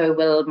also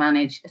will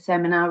manage a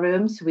seminar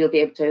room, so we'll be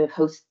able to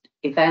host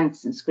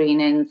events and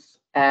screenings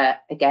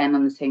again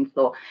on the same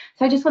floor.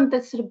 So I just want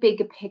this sort of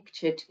bigger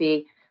picture to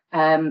be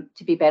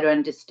better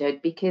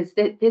understood, because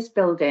this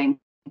building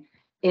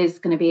is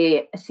going to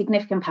be a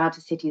significant part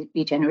of city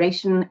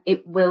regeneration.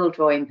 It will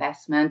draw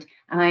investment,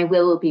 and I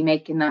will be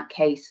making that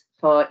case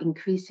for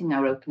increasing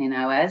our opening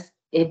hours.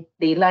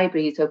 The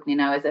library's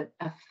opening hours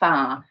are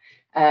far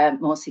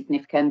more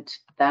significant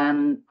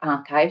than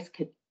archives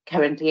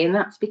currently, and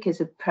that's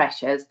because of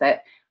pressures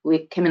that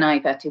Kim and I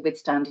have had to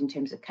withstand in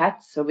terms of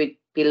cuts, so we'd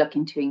be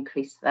looking to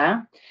increase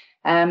that.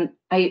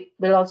 I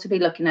will also be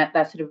looking at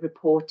that sort of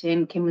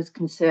reporting. Kim was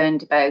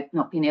concerned about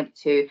not being able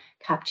to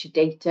capture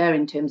data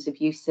in terms of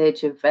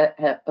usage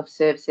of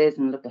services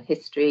and local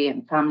history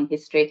and family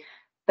history.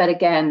 But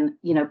again,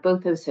 you know,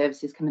 both those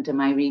services come under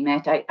my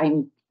remit.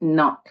 I'm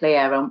not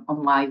clear on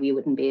why we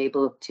wouldn't be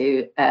able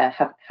to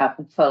have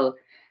a full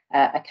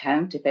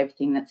account of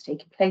everything that's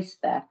taken place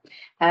there.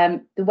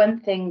 The one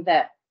thing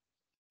that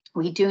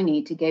we do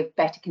need to give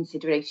better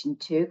consideration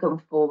to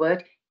going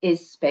forward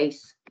is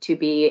space to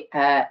be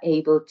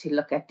able to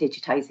look at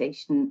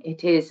digitisation.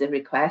 It is a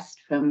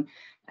request from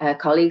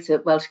colleagues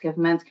at Welsh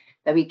Government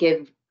that we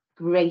give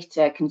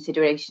greater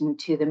consideration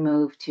to the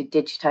move to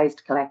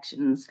digitised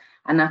collections.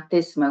 And at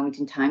this moment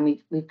in time,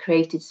 we've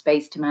created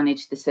space to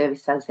manage the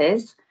service as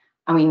is,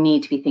 and we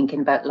need to be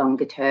thinking about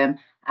longer term.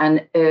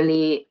 And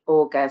early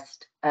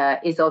August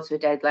is also a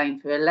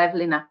deadline for a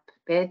levelling up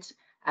bid.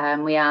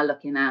 We are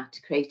looking at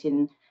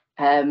creating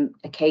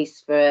a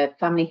case for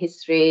family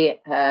history,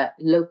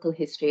 local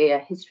history, a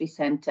history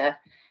centre,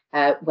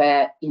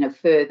 where, you know,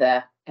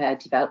 further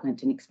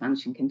development and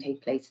expansion can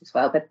take place as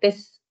well. But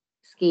this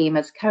scheme,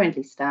 as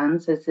currently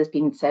stands, as has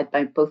been said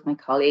by both my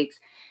colleagues,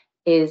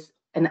 is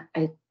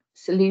a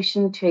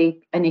solution to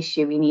an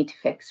issue we need to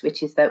fix,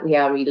 which is that we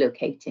are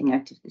relocating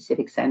out of the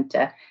civic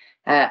centre.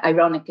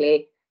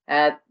 Ironically,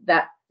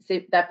 that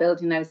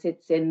building now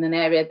sits in an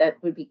area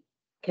that would be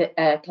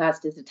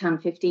classed as a TAM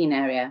 15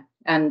 area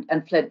and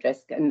flood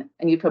risk, and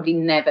you probably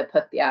never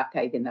put the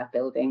archive in that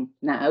building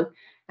now.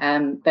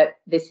 But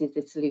this is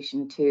the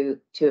solution to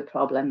a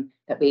problem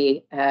that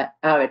we are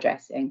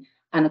addressing.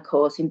 And of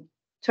course, in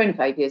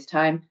 25 years'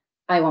 time,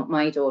 I want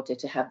my daughter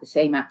to have the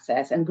same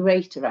access and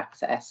greater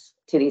access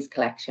to these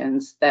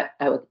collections that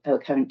our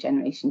current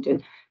generation do.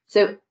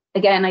 So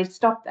again, I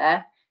stop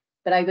there,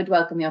 but I would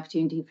welcome the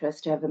opportunity for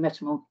us to have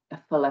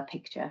a fuller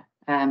picture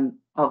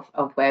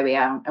of where we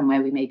are and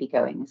where we may be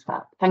going as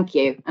well. Thank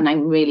you. And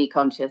I'm really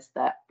conscious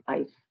that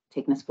I've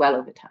taken us well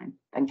over time.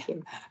 Thank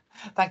you.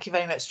 Thank you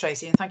very much,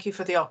 Tracy, and thank you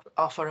for the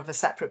offer of a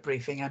separate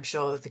briefing. I'm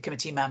sure the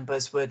committee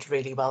members would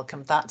really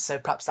welcome that, so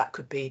perhaps that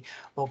could be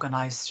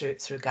organised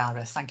through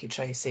Gareth. Thank you,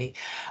 Tracy.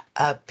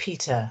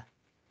 Peter.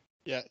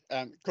 Yeah,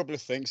 a couple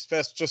of things.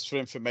 First, just for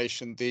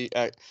information, the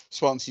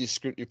Swansea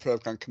Scrutiny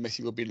Programme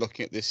Committee will be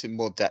looking at this in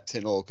more depth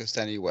in August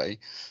anyway.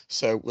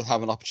 So we'll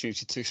have an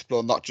opportunity to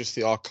explore not just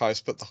the archives,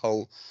 but the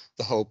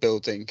whole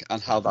building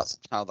and how that's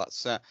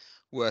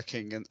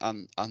working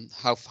and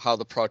how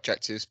the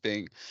project is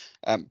being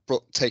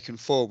taken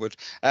forward.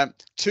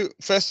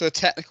 First, a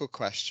technical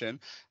question.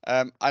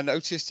 I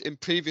noticed in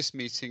previous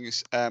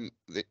meetings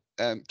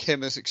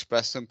Kim has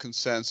expressed some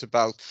concerns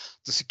about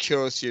the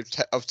security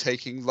of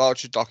taking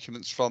larger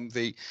documents from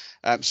the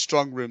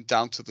strong room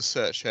down to the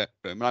search room.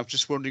 And I'm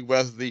just wondering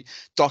whether the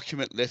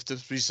document lift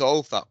has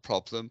resolved that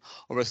problem,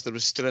 or if there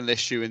is still an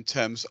issue in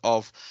terms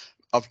of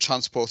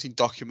transporting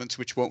documents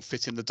which won't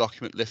fit in the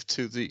document lift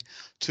to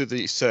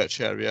the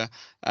search area.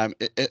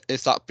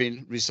 Is that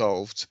been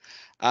resolved?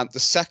 And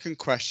the second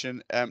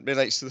question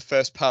relates to the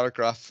first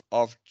paragraph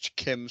of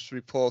Kim's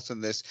report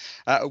on this.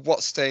 At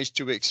what stage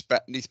do we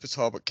expect Neath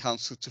Talbot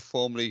Council to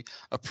formally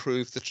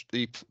approve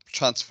the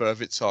transfer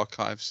of its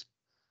archives?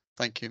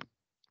 Thank you.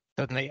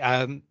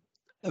 Certainly.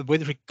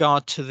 With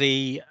regard to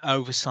the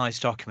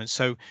oversized documents,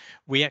 so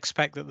we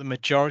expect that the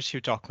majority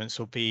of documents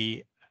will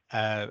be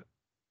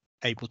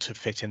able to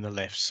fit in the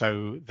lift,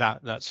 so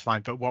that's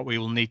fine. But what we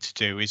will need to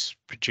do is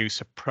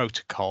produce a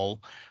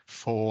protocol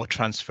for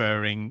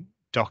transferring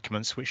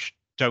documents which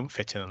don't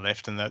fit in the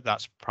lift, and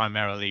that's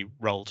primarily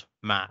rolled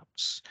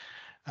maps,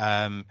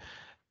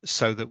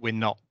 so that we're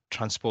not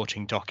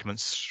transporting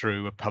documents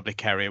through a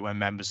public area where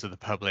members of the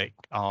public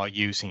are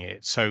using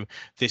it. So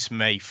this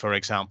may, for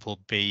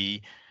example,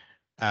 be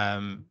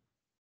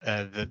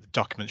the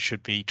documents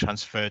should be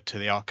transferred to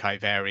the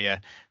archive area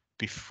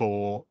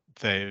before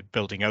the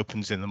building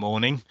opens in the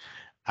morning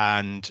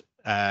and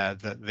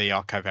that the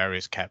archive area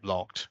is kept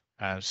locked.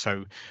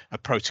 So a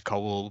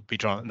protocol will be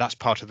drawn, and that's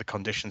part of the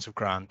conditions of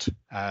grant.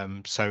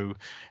 So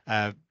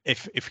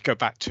if we go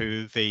back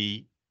to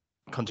the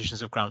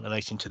conditions of grant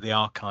relating to the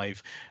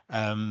archive,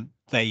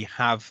 they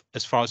have,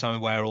 as far as I'm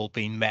aware, all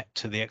been met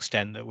to the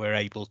extent that we're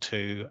able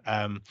to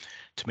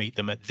meet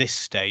them at this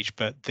stage.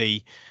 But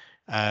the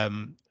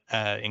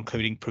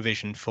including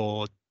provision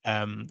for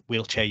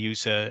wheelchair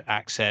user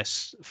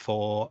access,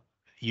 for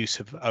use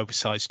of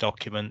oversized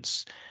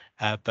documents,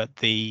 but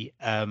the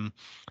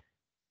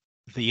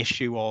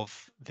issue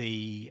of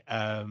the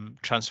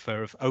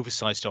transfer of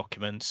oversized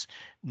documents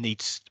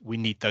we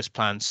need those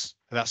plans.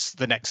 That's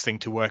the next thing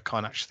to work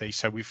on, actually.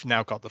 So we've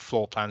now got the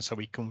floor plan, so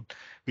we can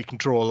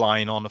draw a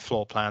line on a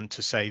floor plan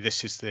to say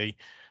this is the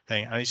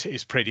thing, and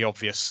it's pretty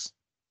obvious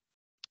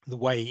the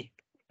way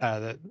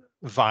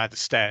via the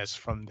stairs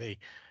from the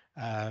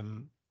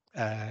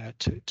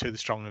to the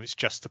strong room. It's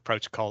just the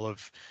protocol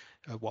of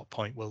at what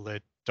point will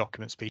the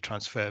documents be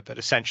transferred. But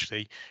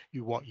essentially,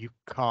 what you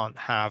can't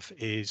have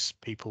is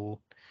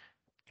people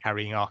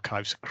carrying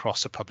archives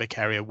across a public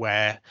area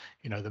where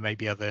there may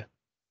be other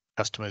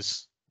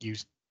customers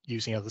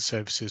using other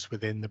services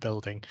within the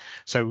building.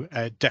 So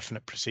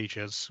definite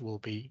procedures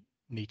will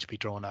need to be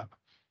drawn up.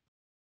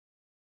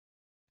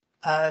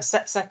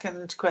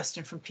 Second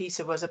question from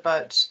Peter was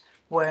about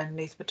when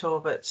Neath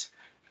Talbot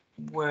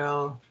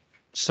will.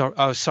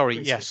 Sorry.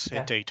 Yes,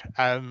 yeah. Indeed.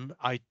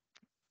 I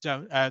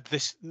don't. I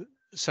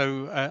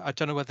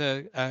don't know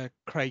whether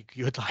Craig,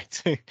 you would like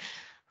to.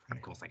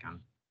 Of course, I can.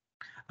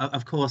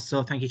 Of course.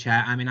 So thank you,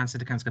 Chair. In answer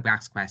to Councillor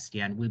Black's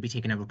question, we'll be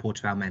taking a report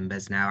to our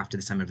members now after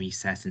the summer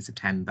recess in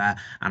September,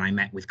 and I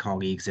met with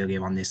colleagues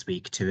earlier on this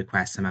week to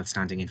request some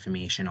outstanding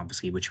information,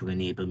 obviously, which will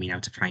enable me now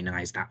to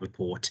finalise that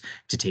report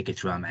to take it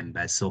through our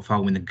members. So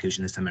following the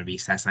conclusion of the summer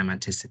recess, I'm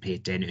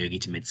anticipating early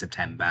to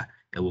mid-September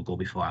it will go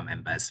before our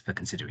members for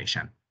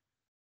consideration.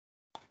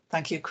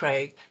 Thank you,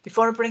 Craig.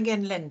 Before I bring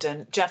in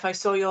Lyndon, Jeff, I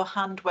saw your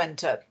hand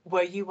went up.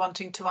 Were you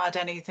wanting to add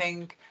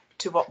anything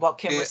to what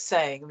Kim was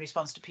saying in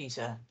response to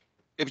Peter?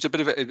 It was a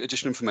bit of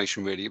additional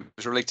information, really. It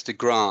was related to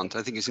grant.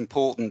 I think it's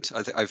important.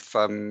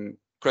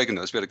 Craig and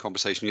us, we had a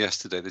conversation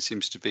yesterday. There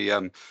seems to be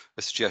a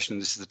suggestion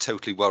this is a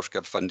totally Welsh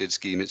Government funded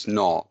scheme. It's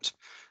not.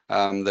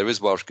 There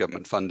is Welsh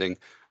Government funding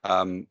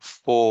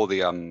for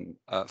the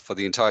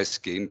entire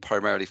scheme,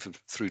 primarily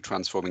through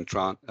transforming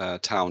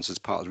towns as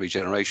part of the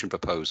regeneration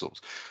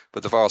proposals.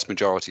 But the vast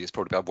majority is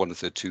probably about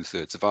 1/3,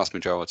 2/3. The vast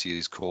majority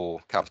is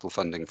core capital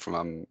funding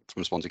from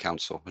Swansea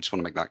Council. I just want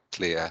to make that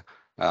clear.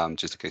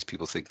 Just in case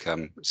people think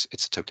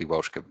it's a totally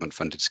Welsh Government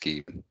funded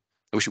scheme.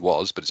 I wish it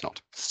was, but it's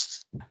not.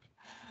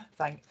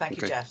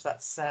 Thank you, Jeff.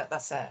 That's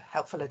a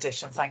helpful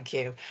addition. Thank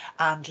you.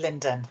 And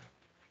Lyndon.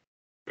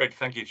 Great,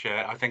 thank you,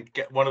 Chair. I think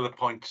one of the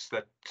points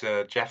that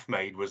Jeff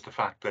made was the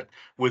fact that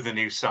with the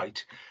new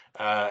site,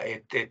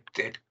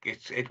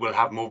 it will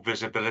have more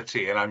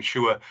visibility, and I'm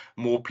sure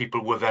more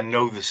people will then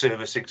know the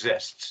service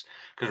exists.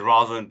 Because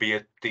rather than be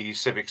at the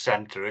civic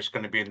centre, it's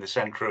going to be in the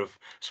centre of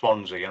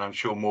Swansea, and I'm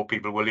sure more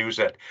people will use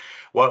it.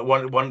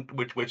 One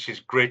which is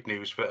great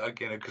news for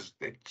because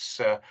it's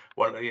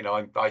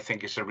I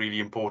think it's a really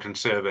important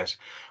service.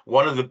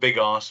 One of the big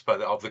asks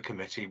of the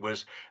committee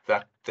was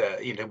that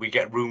we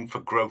get room for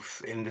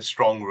growth in the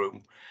strong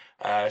room.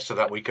 So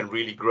that we can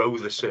really grow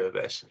the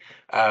service,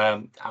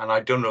 and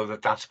I don't know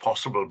that that's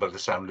possible by the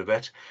sound of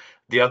it.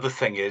 The other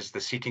thing is the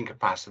seating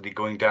capacity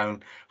going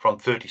down from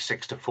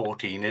 36 to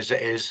 14 is a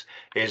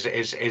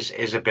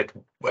bit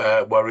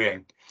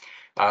worrying.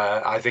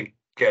 I think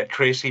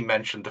Tracy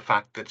mentioned the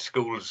fact that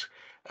schools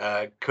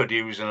could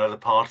use another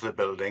part of the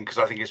building, because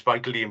I think it's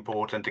vitally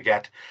important to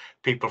get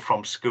people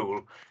from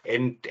school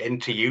in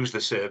to use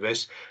the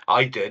service.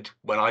 I did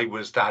when I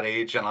was that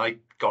age, and I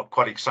got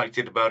quite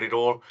excited about it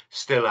all,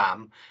 still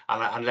am.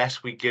 And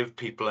unless we give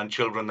people and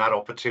children that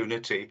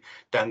opportunity,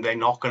 then they're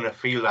not going to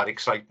feel that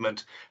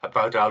excitement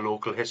about our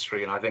local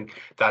history. And I think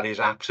that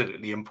is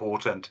absolutely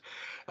important.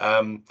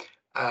 So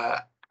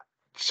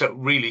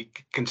really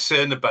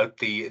concerned about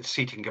the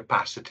seating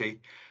capacity,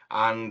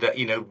 and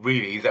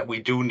really that we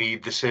do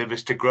need the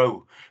service to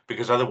grow,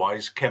 because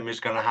otherwise Kim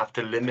is going to have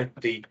to limit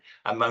the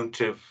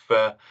amount of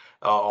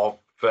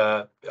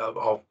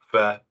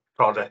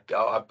product,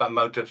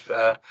 amount of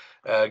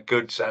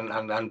goods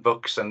and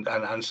books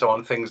and so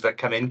on, things that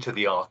come into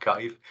the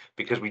archive,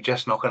 because we're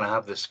just not going to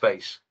have the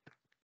space.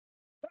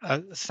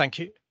 Thank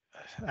you.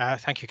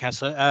 Thank you,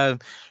 Councillor.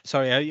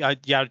 Sorry, I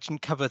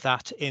didn't cover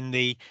that in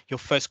your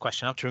first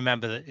question. I have to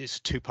remember that it's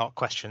a two-part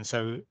question,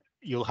 so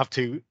you'll have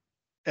to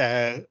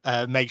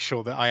make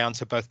sure that I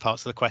answer both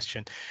parts of the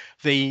question.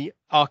 The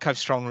archive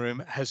strong room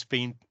has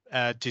been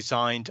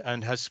designed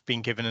and has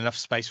been given enough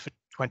space for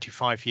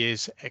 25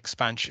 years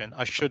expansion.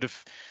 I should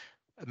have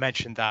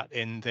mentioned that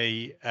in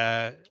the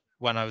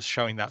when I was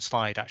showing that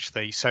slide,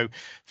 actually. So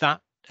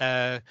that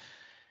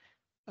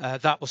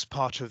that was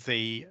part of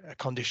the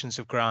conditions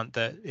of grant,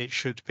 that it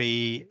should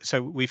be.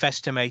 So we've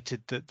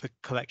estimated that the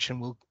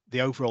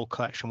overall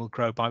collection will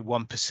grow by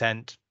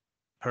 1%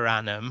 per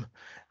annum,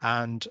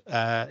 and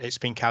it's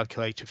been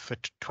calculated for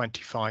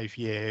 25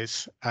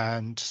 years,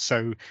 and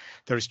so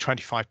there is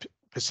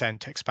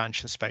 25%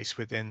 expansion space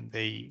within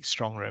the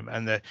strong room,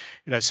 and the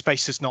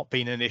space has not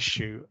been an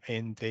issue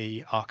in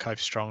the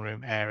archive strong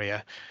room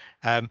area.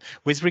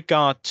 With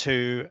regard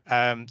to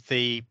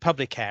the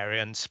public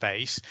area and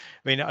space,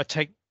 I mean, I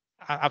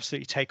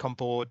absolutely take on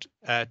board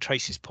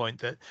Tracy's point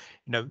that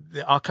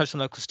the archives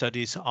and local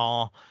studies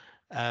are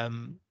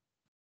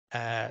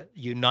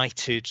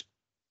united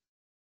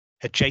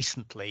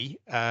adjacently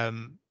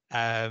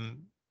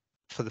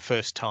for the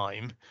first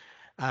time,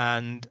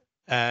 and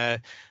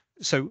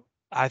so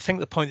I think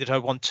the point that I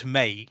want to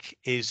make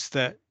is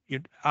that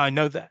I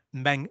know that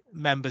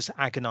members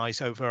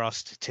agonize over our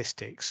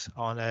statistics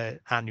on an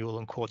annual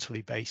and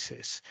quarterly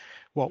basis.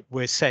 What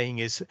we're saying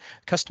is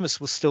customers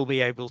will still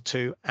be able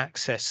to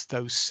access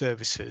those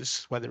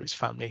services, whether it's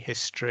family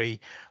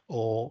history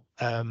or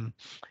the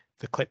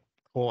Clip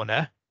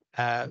Corner.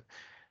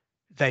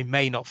 They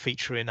may not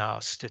feature in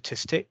our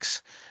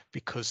statistics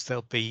because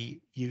they'll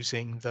be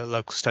using the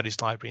local studies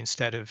library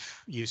instead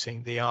of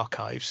using the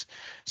archives.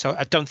 So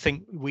I don't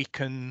think we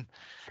can,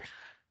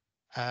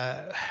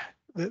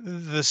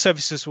 the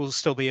services will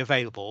still be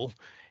available.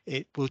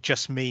 It will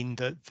just mean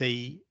that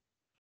the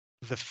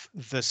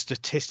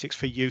statistics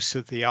for use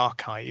of the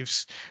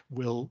archives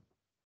will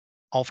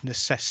of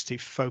necessity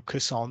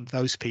focus on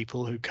those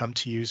people who come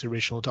to use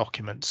original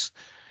documents,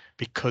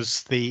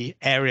 because the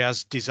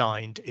areas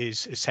designed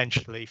is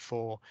essentially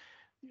for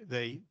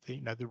the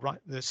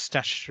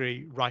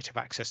statutory right of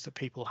access that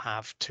people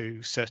have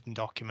to certain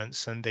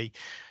documents, and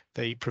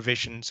the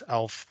provisions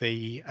of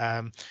the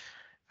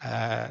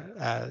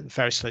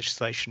various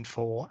legislation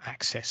for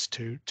access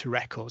to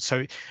records.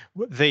 So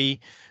the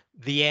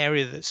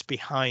area that's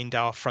behind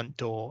our front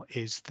door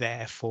is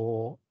there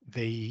for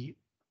the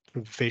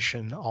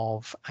provision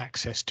of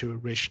access to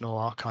original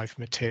archive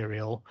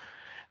material,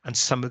 and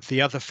some of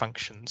the other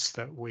functions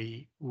that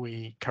we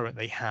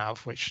currently have,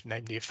 which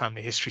namely a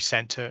family history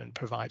centre and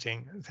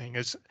providing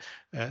things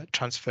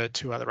transferred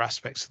to other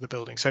aspects of the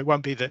building. So it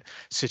won't be that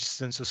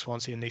citizens of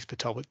Swansea and East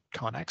Talbot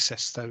can't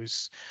access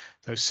those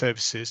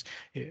services.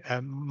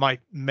 My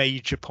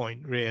major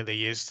point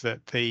really is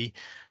that the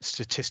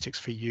statistics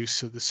for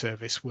use of the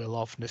service will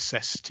of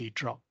necessity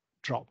drop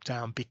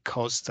down,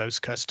 because those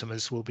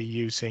customers will be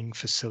using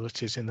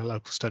facilities in the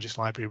local studies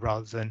library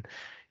rather than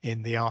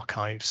in the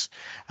archives.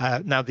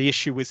 Now, the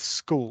issue with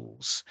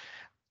schools,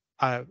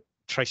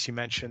 Tracy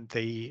mentioned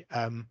the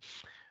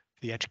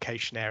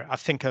education area. I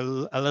think a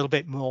little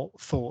bit more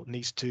thought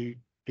needs to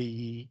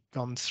be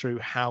gone through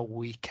how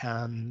we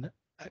can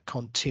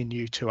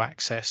continue to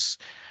access,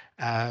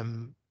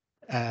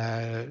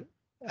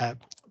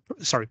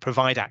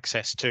 provide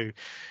access to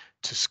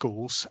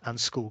schools and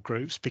school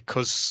groups,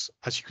 because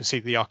as you can see,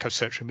 the archive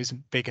search room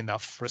isn't big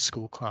enough for a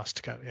school class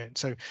to go in.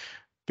 So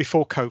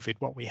before COVID,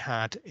 what we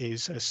had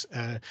is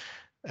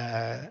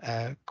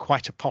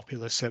quite a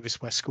popular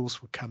service where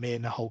schools would come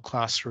in, a whole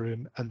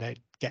classroom, and they'd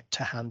get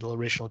to handle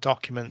original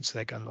documents.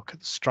 They're going to look at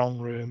the strong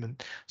room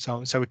and so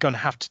on. So we're going to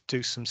have to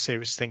do some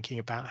serious thinking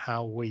about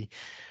how we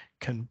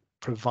can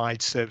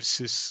provide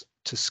services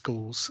to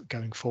schools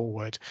going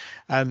forward.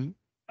 I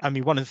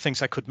mean, one of the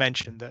things I could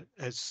mention that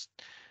has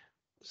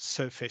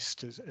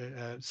surfaced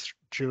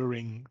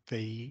during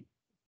the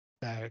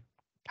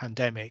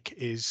pandemic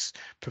is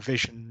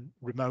provision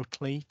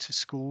remotely to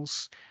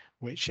schools,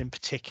 which in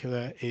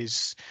particular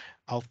is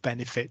of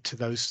benefit to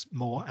those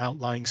more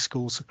outlying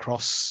schools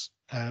across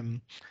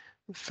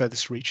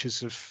furthest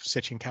reaches of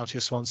City and County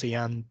of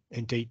Swansea, and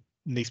indeed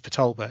East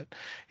Talbot,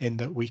 in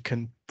that we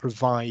can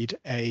provide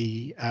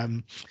a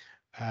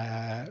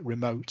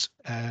remote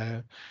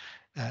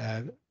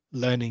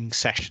learning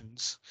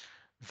sessions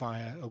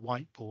via a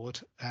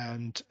whiteboard,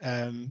 and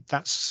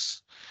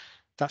that's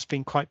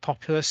been quite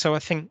popular. So I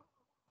think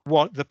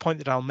what the point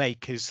that I'll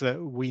make is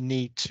that we'll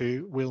need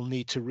to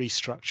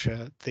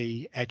restructure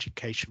the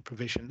education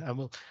provision, and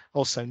we'll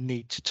also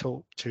need to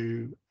talk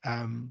to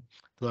the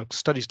local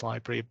studies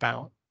library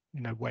about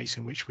ways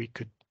in which we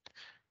could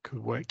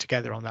work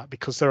together on that,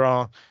 because there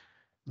are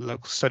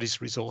local studies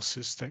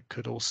resources that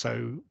could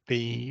also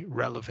be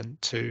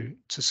relevant to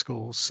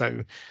schools.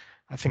 So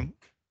I think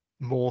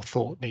more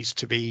thought needs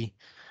to be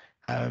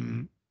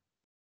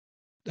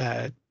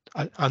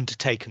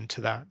undertaken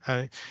to that.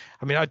 I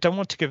mean, I don't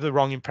want to give the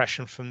wrong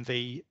impression from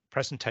the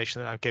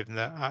presentation that I've given,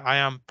 that I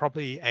am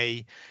probably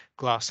a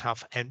glass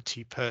half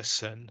empty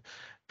person,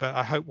 but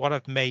I hope what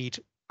I've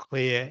made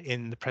clear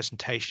in the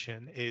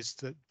presentation is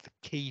that the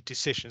key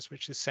decisions,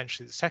 which is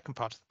essentially the second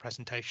part of the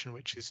presentation,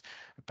 which is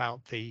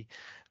about the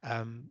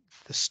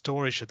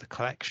storage of the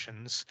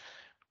collections,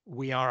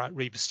 we are at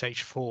REBA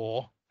stage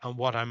 4. And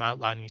what I'm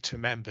outlining to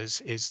members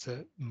is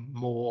that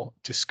more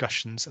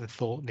discussions and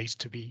thought needs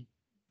to be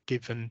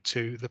given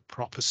to the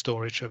proper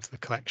storage of the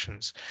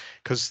collections,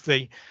 because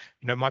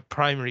my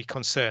primary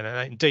concern,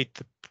 and indeed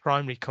the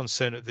primary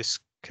concern of this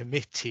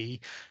committee,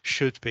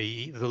 should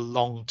be the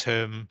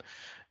long-term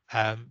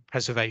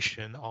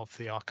preservation of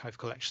the archive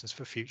collections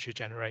for future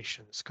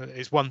generations. 'Cause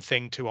it's one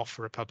thing to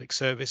offer a public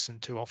service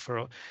and to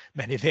offer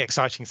many of the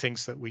exciting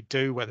things that we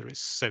do, whether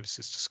it's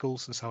services to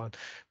schools and so on.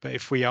 But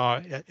if we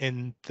are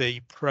in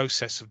the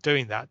process of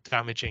doing that,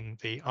 damaging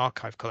the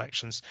archive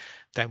collections,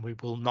 then we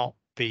will not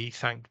be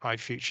thanked by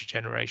future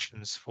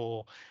generations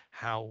for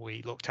how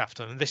we looked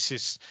after them. And this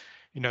is,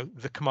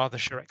 the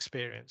Carmarthenshire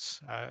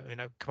experience.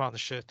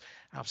 Carmarthenshire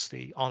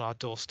absolutely on our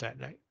doorstep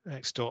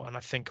next door, and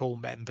I think all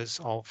members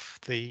of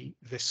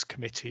this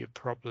committee are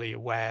probably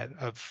aware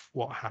of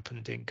what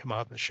happened in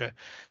Carmarthenshire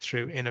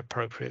through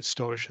inappropriate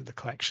storage of the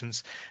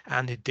collections,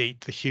 and indeed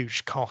the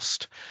huge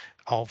cost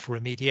of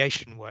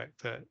remediation work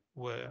that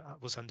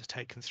was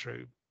undertaken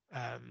through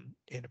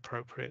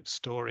inappropriate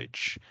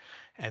storage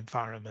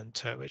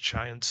environment, which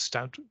I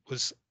understand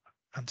was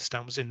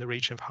in the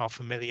region of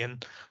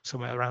 £500,000,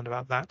 somewhere around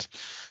about that.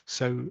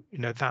 So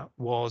that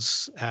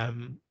was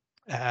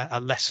a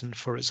lesson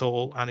for us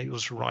all, and it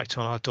was right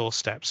on our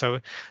doorstep.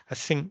 So I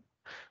think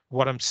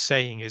what I'm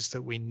saying is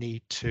that we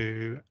need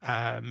to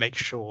make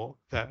sure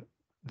that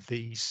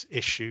these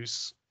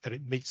issues, that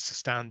it meets the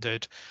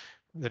standard,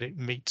 that it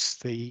meets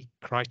the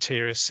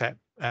criteria set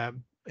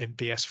in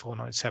BS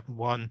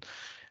 4971.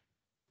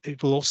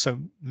 It will also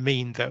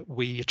mean that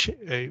we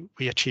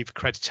achieve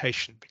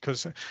accreditation,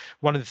 because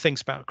one of the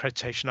things about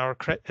accreditation, our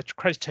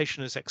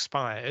accreditation has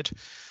expired,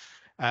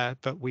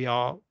 but we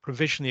are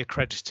provisionally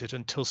accredited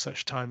until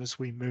such time as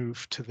we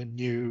move to the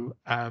new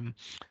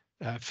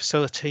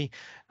facility,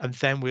 and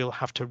then we'll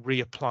have to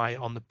reapply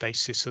on the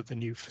basis of the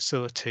new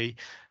facility.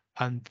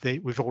 And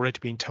we've already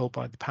been told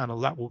by the panel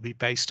that will be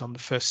based on the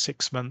first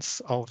 6 months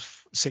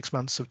of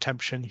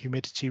temperature and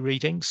humidity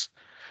readings.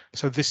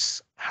 So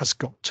this has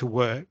got to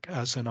work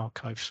as an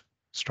archives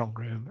strong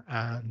room,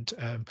 and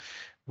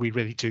we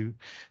really do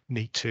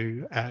need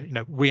to,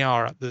 we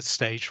are at the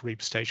stage,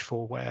 REBA stage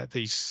 4, where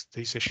these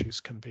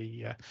issues can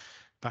be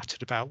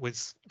battered about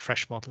with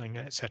fresh modelling,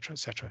 etc.,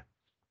 etc.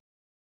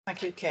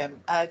 Thank you,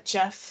 Kim.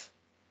 Jeff?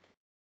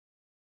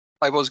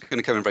 I was going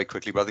to come in very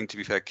quickly, but I think, to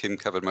be fair, Kim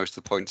covered most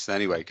of the points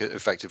anyway.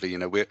 Effectively,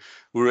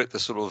 we're at the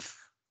sort of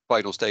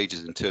final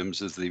stages in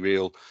terms of the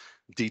real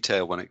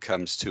detail when it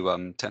comes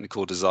to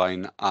technical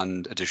design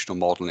and additional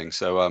modelling.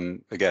 So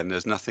again,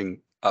 there's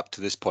nothing up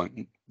to this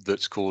point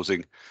that's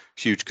causing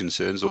huge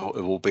concerns, or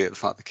albeit the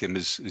fact that Kim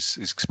has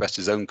expressed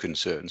his own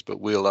concerns.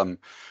 But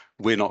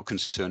we're not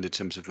concerned in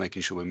terms of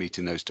making sure we're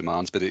meeting those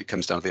demands. But it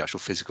comes down to the actual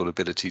physical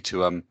ability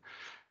to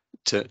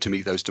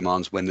meet those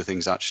demands when the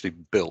thing's actually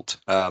built.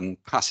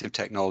 Passive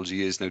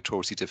technology is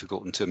notoriously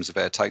difficult in terms of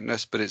air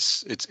tightness, but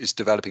it's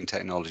developing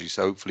technology.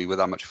 So hopefully, we're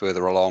that much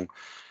further along,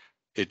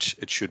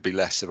 it should be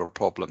less of a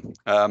problem.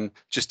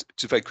 Just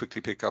to very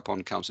quickly pick up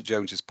on Councillor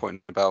Jones's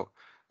point about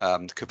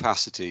the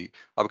capacity,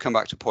 I would come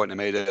back to a point I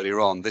made earlier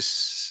on.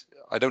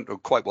 I don't know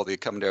quite what the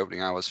current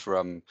opening hours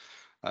for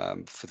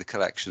the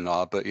collection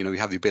are, but we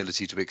have the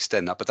ability to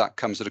extend that, but that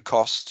comes at a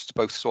cost to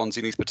both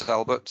Swansea and East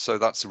Talbot. So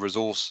that's a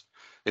resource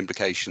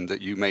implication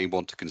that you may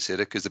want to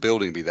consider, because the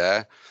building will be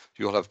there.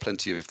 You'll have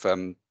plenty of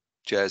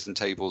chairs and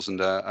tables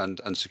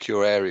and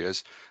secure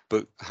areas,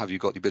 but have you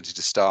got the ability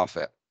to staff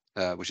it?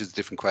 Which is a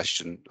different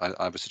question.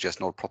 I would suggest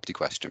not a property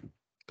question,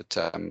 but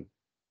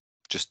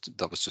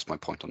that was just my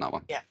point on that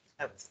one. Yeah,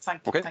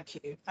 thank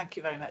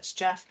you very much,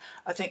 Jeff.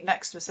 I think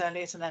next was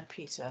Elliot, and then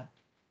Peter.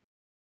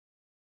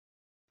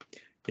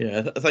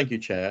 Yeah, thank you,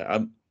 Chair. I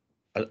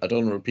don't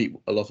want to repeat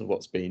a lot of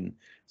what's been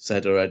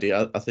said already.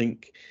 I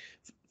think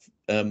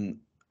the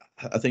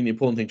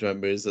important thing to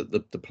remember is that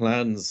the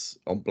plans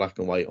on black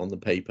and white on the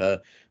paper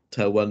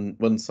tell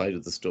one side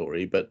of the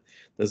story, but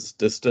there's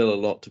still a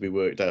lot to be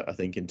worked out, I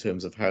think, in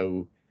terms of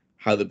how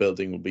the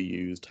building will be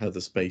used, how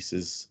the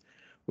spaces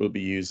will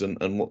be used,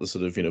 and what the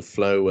sort of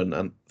flow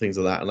and things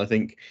like that. And I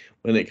think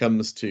when it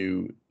comes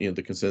to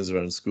the concerns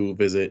around school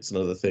visits and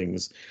other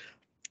things,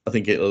 I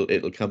think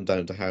it'll come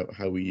down to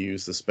how we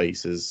use the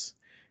spaces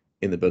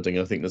in the building.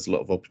 I think there's a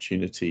lot of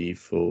opportunity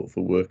for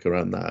work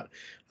around that,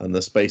 and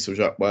the space which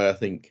why I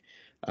think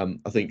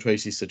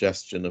Tracy's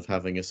suggestion of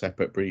having a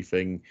separate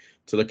briefing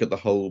to look at the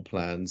whole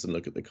plans and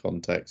look at the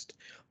context,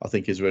 I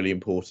think is really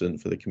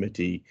important for the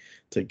committee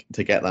to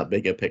get that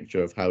bigger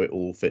picture of how it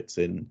all fits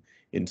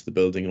into the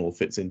building and all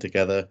fits in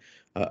together.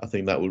 I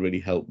think that will really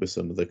help with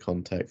some of the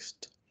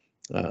context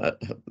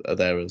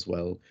there as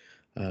well.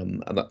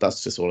 And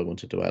that's just all I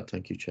wanted to add.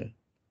 Thank you, Chair.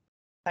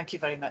 Thank you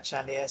very much,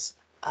 Elias.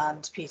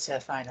 And Peter,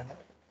 finally.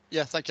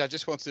 Yeah, thank you. I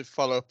just wanted to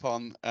follow up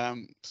on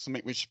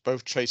something which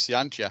both Tracy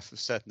and Jeff have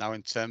said now,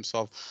 in terms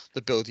of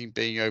the building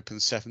being open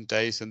 7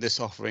 days and this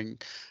offering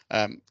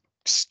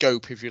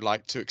scope, if you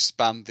like, to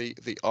expand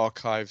the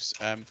archives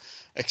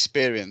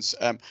experience.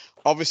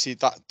 Obviously,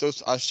 that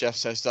does, as Jeff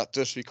says, that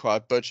does require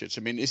budget.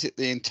 I mean, is it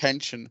the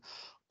intention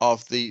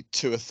of the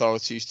two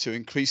authorities to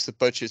increase the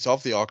budget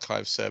of the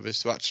archive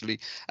service to actually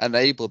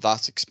enable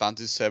that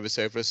expanded service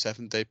over a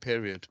 7-day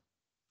period?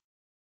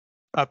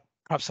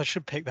 Perhaps I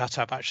should pick that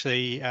up,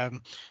 actually,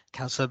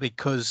 Councillor,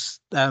 because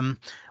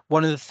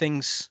one of the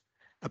things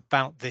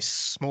about this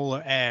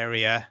smaller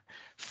area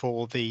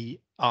for the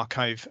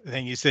archive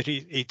thing is that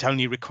it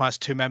only requires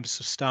 2 members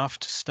of staff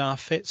to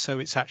staff it, so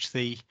it's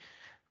actually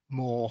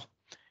more,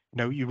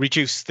 you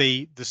reduce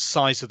the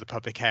size of the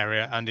public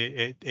area and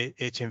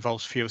it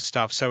involves fewer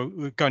staff. So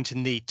we're going to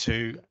need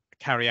to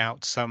carry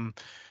out some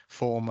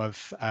form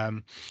of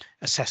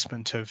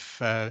assessment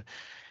of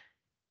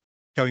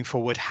going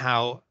forward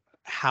how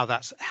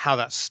that's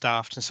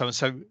staffed and so on.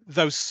 So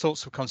those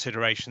sorts of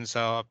considerations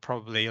are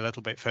probably a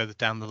little bit further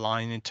down the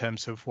line in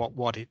terms of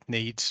what it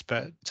needs,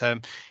 but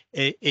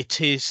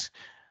it is.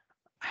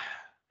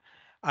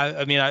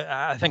 I mean,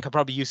 I think I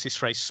probably use this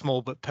phrase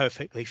 "small but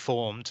perfectly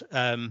formed."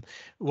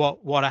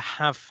 What I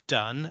have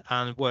done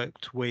and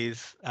worked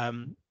with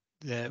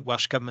the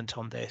Welsh Government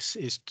on this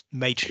is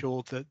made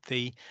sure that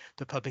the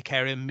public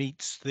area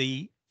meets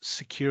the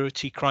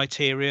security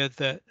criteria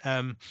that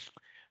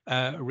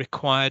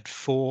required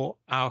for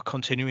our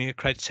continuing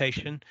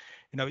accreditation.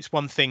 It's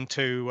one thing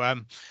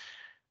to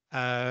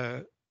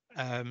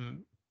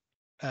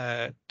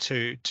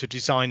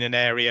design an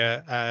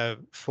area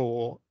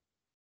for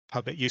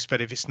public use,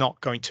 but if it's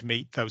not going to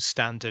meet those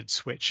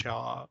standards which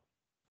are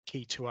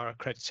key to our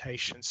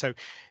accreditation, so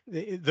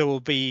there will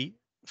be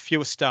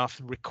fewer staff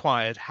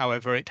required.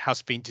 However, it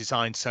has been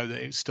designed so that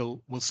it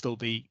will still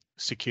be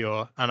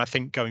secure, and I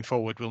think going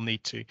forward we'll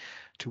need to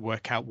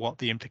work out what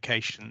the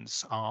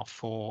implications are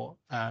for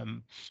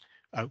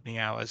opening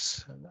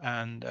hours,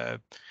 and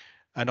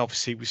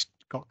obviously we've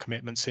got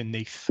commitments in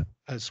Neath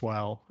as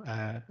well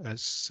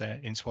as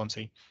in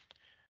Swansea.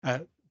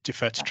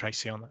 Defer to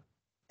Tracy on that.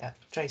 Yeah,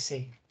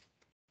 Tracy.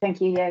 Thank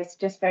you. Yes,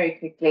 just very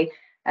quickly.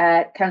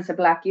 Councillor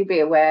Black, you'll be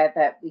aware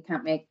that we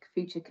can't make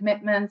future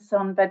commitments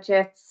on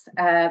budgets,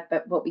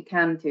 but what we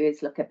can do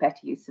is look at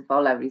better use of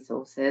all our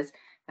resources.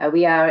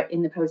 We are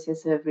in the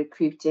process of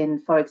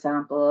recruiting, for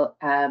example,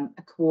 a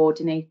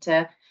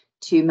coordinator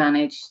to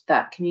manage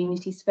that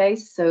community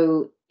space.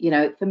 So,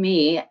 for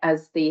me,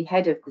 as the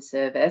head of the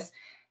service,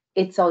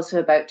 it's also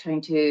about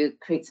trying to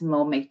create some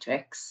more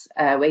matrix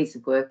ways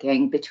of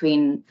working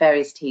between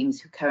various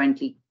teams who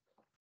currently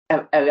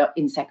are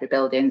in separate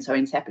buildings or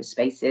in separate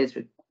spaces,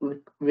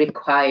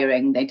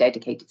 requiring their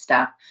dedicated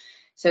staff.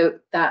 So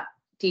that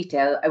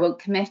detail, I won't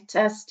commit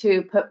us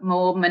to put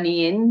more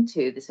money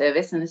into the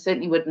service, and I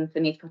certainly wouldn't for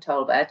Neath Port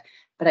Talbot,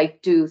 but I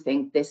do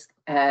think this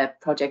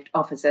project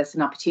offers us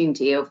an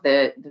opportunity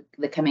over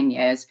the coming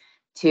years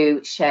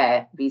to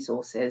share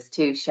resources,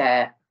 to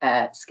share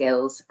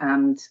skills,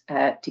 and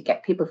to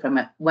get people from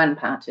one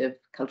part of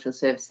cultural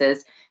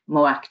services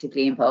more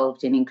actively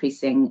involved in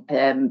increasing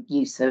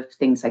use of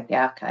things like the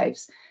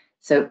archives.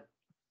 So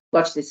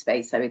watch this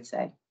space, I would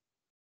say.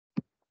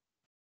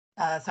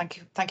 Thank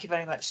you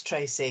very much,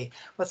 Tracy.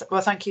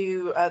 Well, thank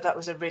you. That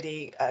was a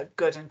really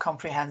good and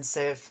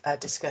comprehensive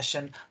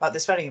discussion about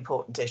this very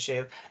important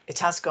issue. It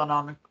has gone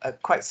on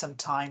quite some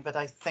time, but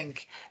I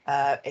think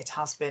it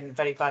has been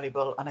very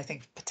valuable, and I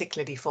think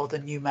particularly for the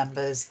new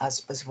members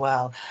as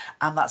well.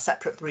 And that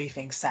separate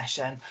briefing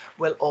session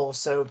will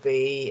also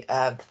be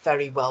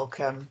very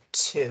welcome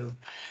too.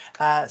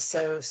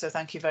 So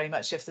thank you very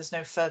much. If there's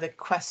no further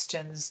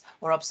questions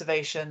or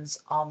observations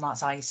on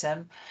that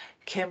item,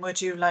 Kim,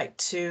 would you like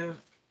to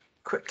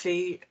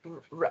quickly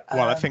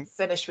I think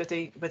finish with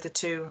the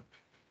two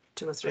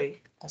or three?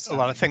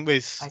 Well, I think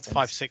with items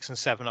 5, 6, and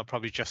 7, I'll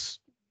probably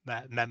just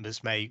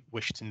members may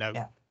wish to note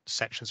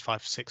sections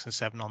 5, 6, and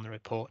 7 on the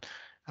report.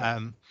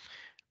 I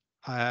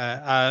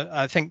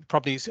think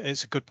probably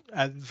it's a good.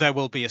 There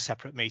will be a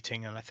separate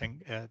meeting, and I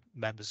think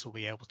members will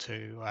be able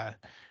to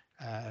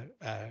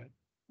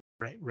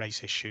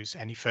raise issues,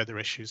 any further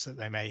issues that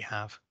they may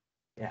have.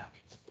 Yeah.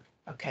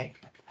 Okay.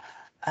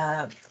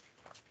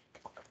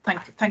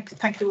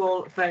 Thank you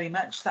all very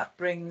much. That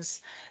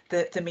brings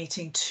the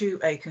meeting to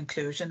a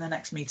conclusion. The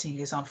next meeting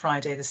is on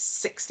Friday, the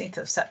 16th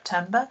of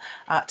September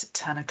at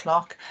 10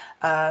 o'clock.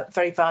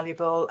 Very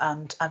valuable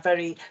and a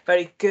very,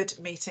 very good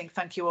meeting.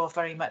 Thank you all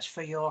very much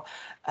for your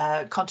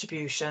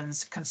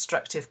contributions,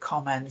 constructive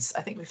comments.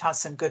 I think we've had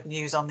some good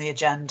news on the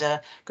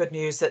agenda. Good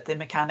news that the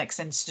Mechanics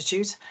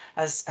Institute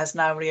has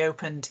now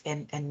reopened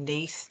in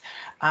Neath,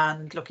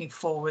 and looking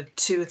forward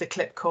to the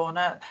Clip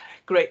Corner.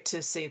 Great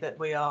to see that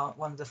we are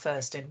one of the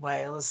first in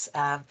Wales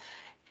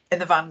in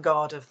the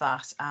vanguard of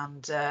that,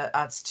 and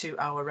adds to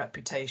our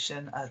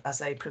reputation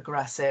as a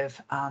progressive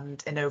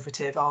and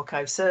innovative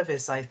archive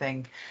service, I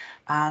think.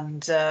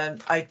 And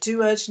I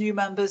do urge new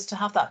members to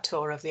have that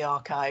tour of the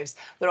archives.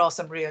 There are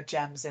some real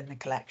gems in the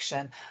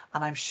collection,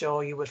 and I'm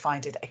sure you would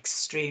find it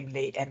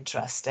extremely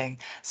interesting.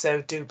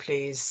 So do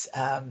please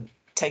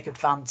take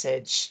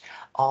advantage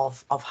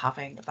of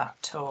having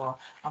that tour.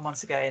 And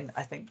once again,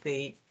 I think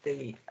the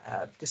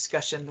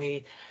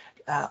discussion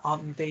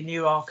on the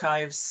new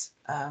archives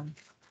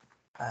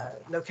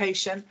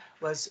location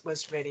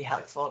was really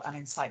helpful and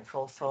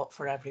insightful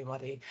for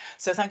everybody.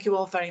 So thank you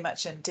all very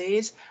much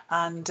indeed,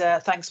 and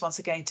thanks once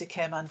again to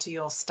Kim and to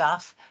your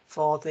staff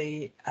for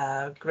the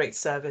great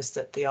service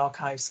that the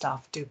archive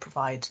staff do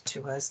provide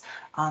to us,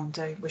 and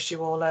I wish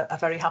you all a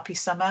very happy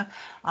summer,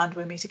 and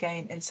we'll meet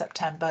again in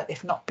September,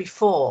 if not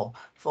before,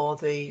 for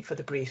the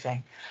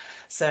briefing.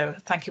 So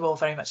thank you all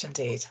very much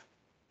indeed.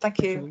 Thank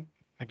you.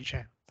 Thank you,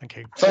 Chair. Thank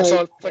you. Thanks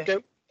all. Thank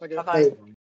you. Bye bye.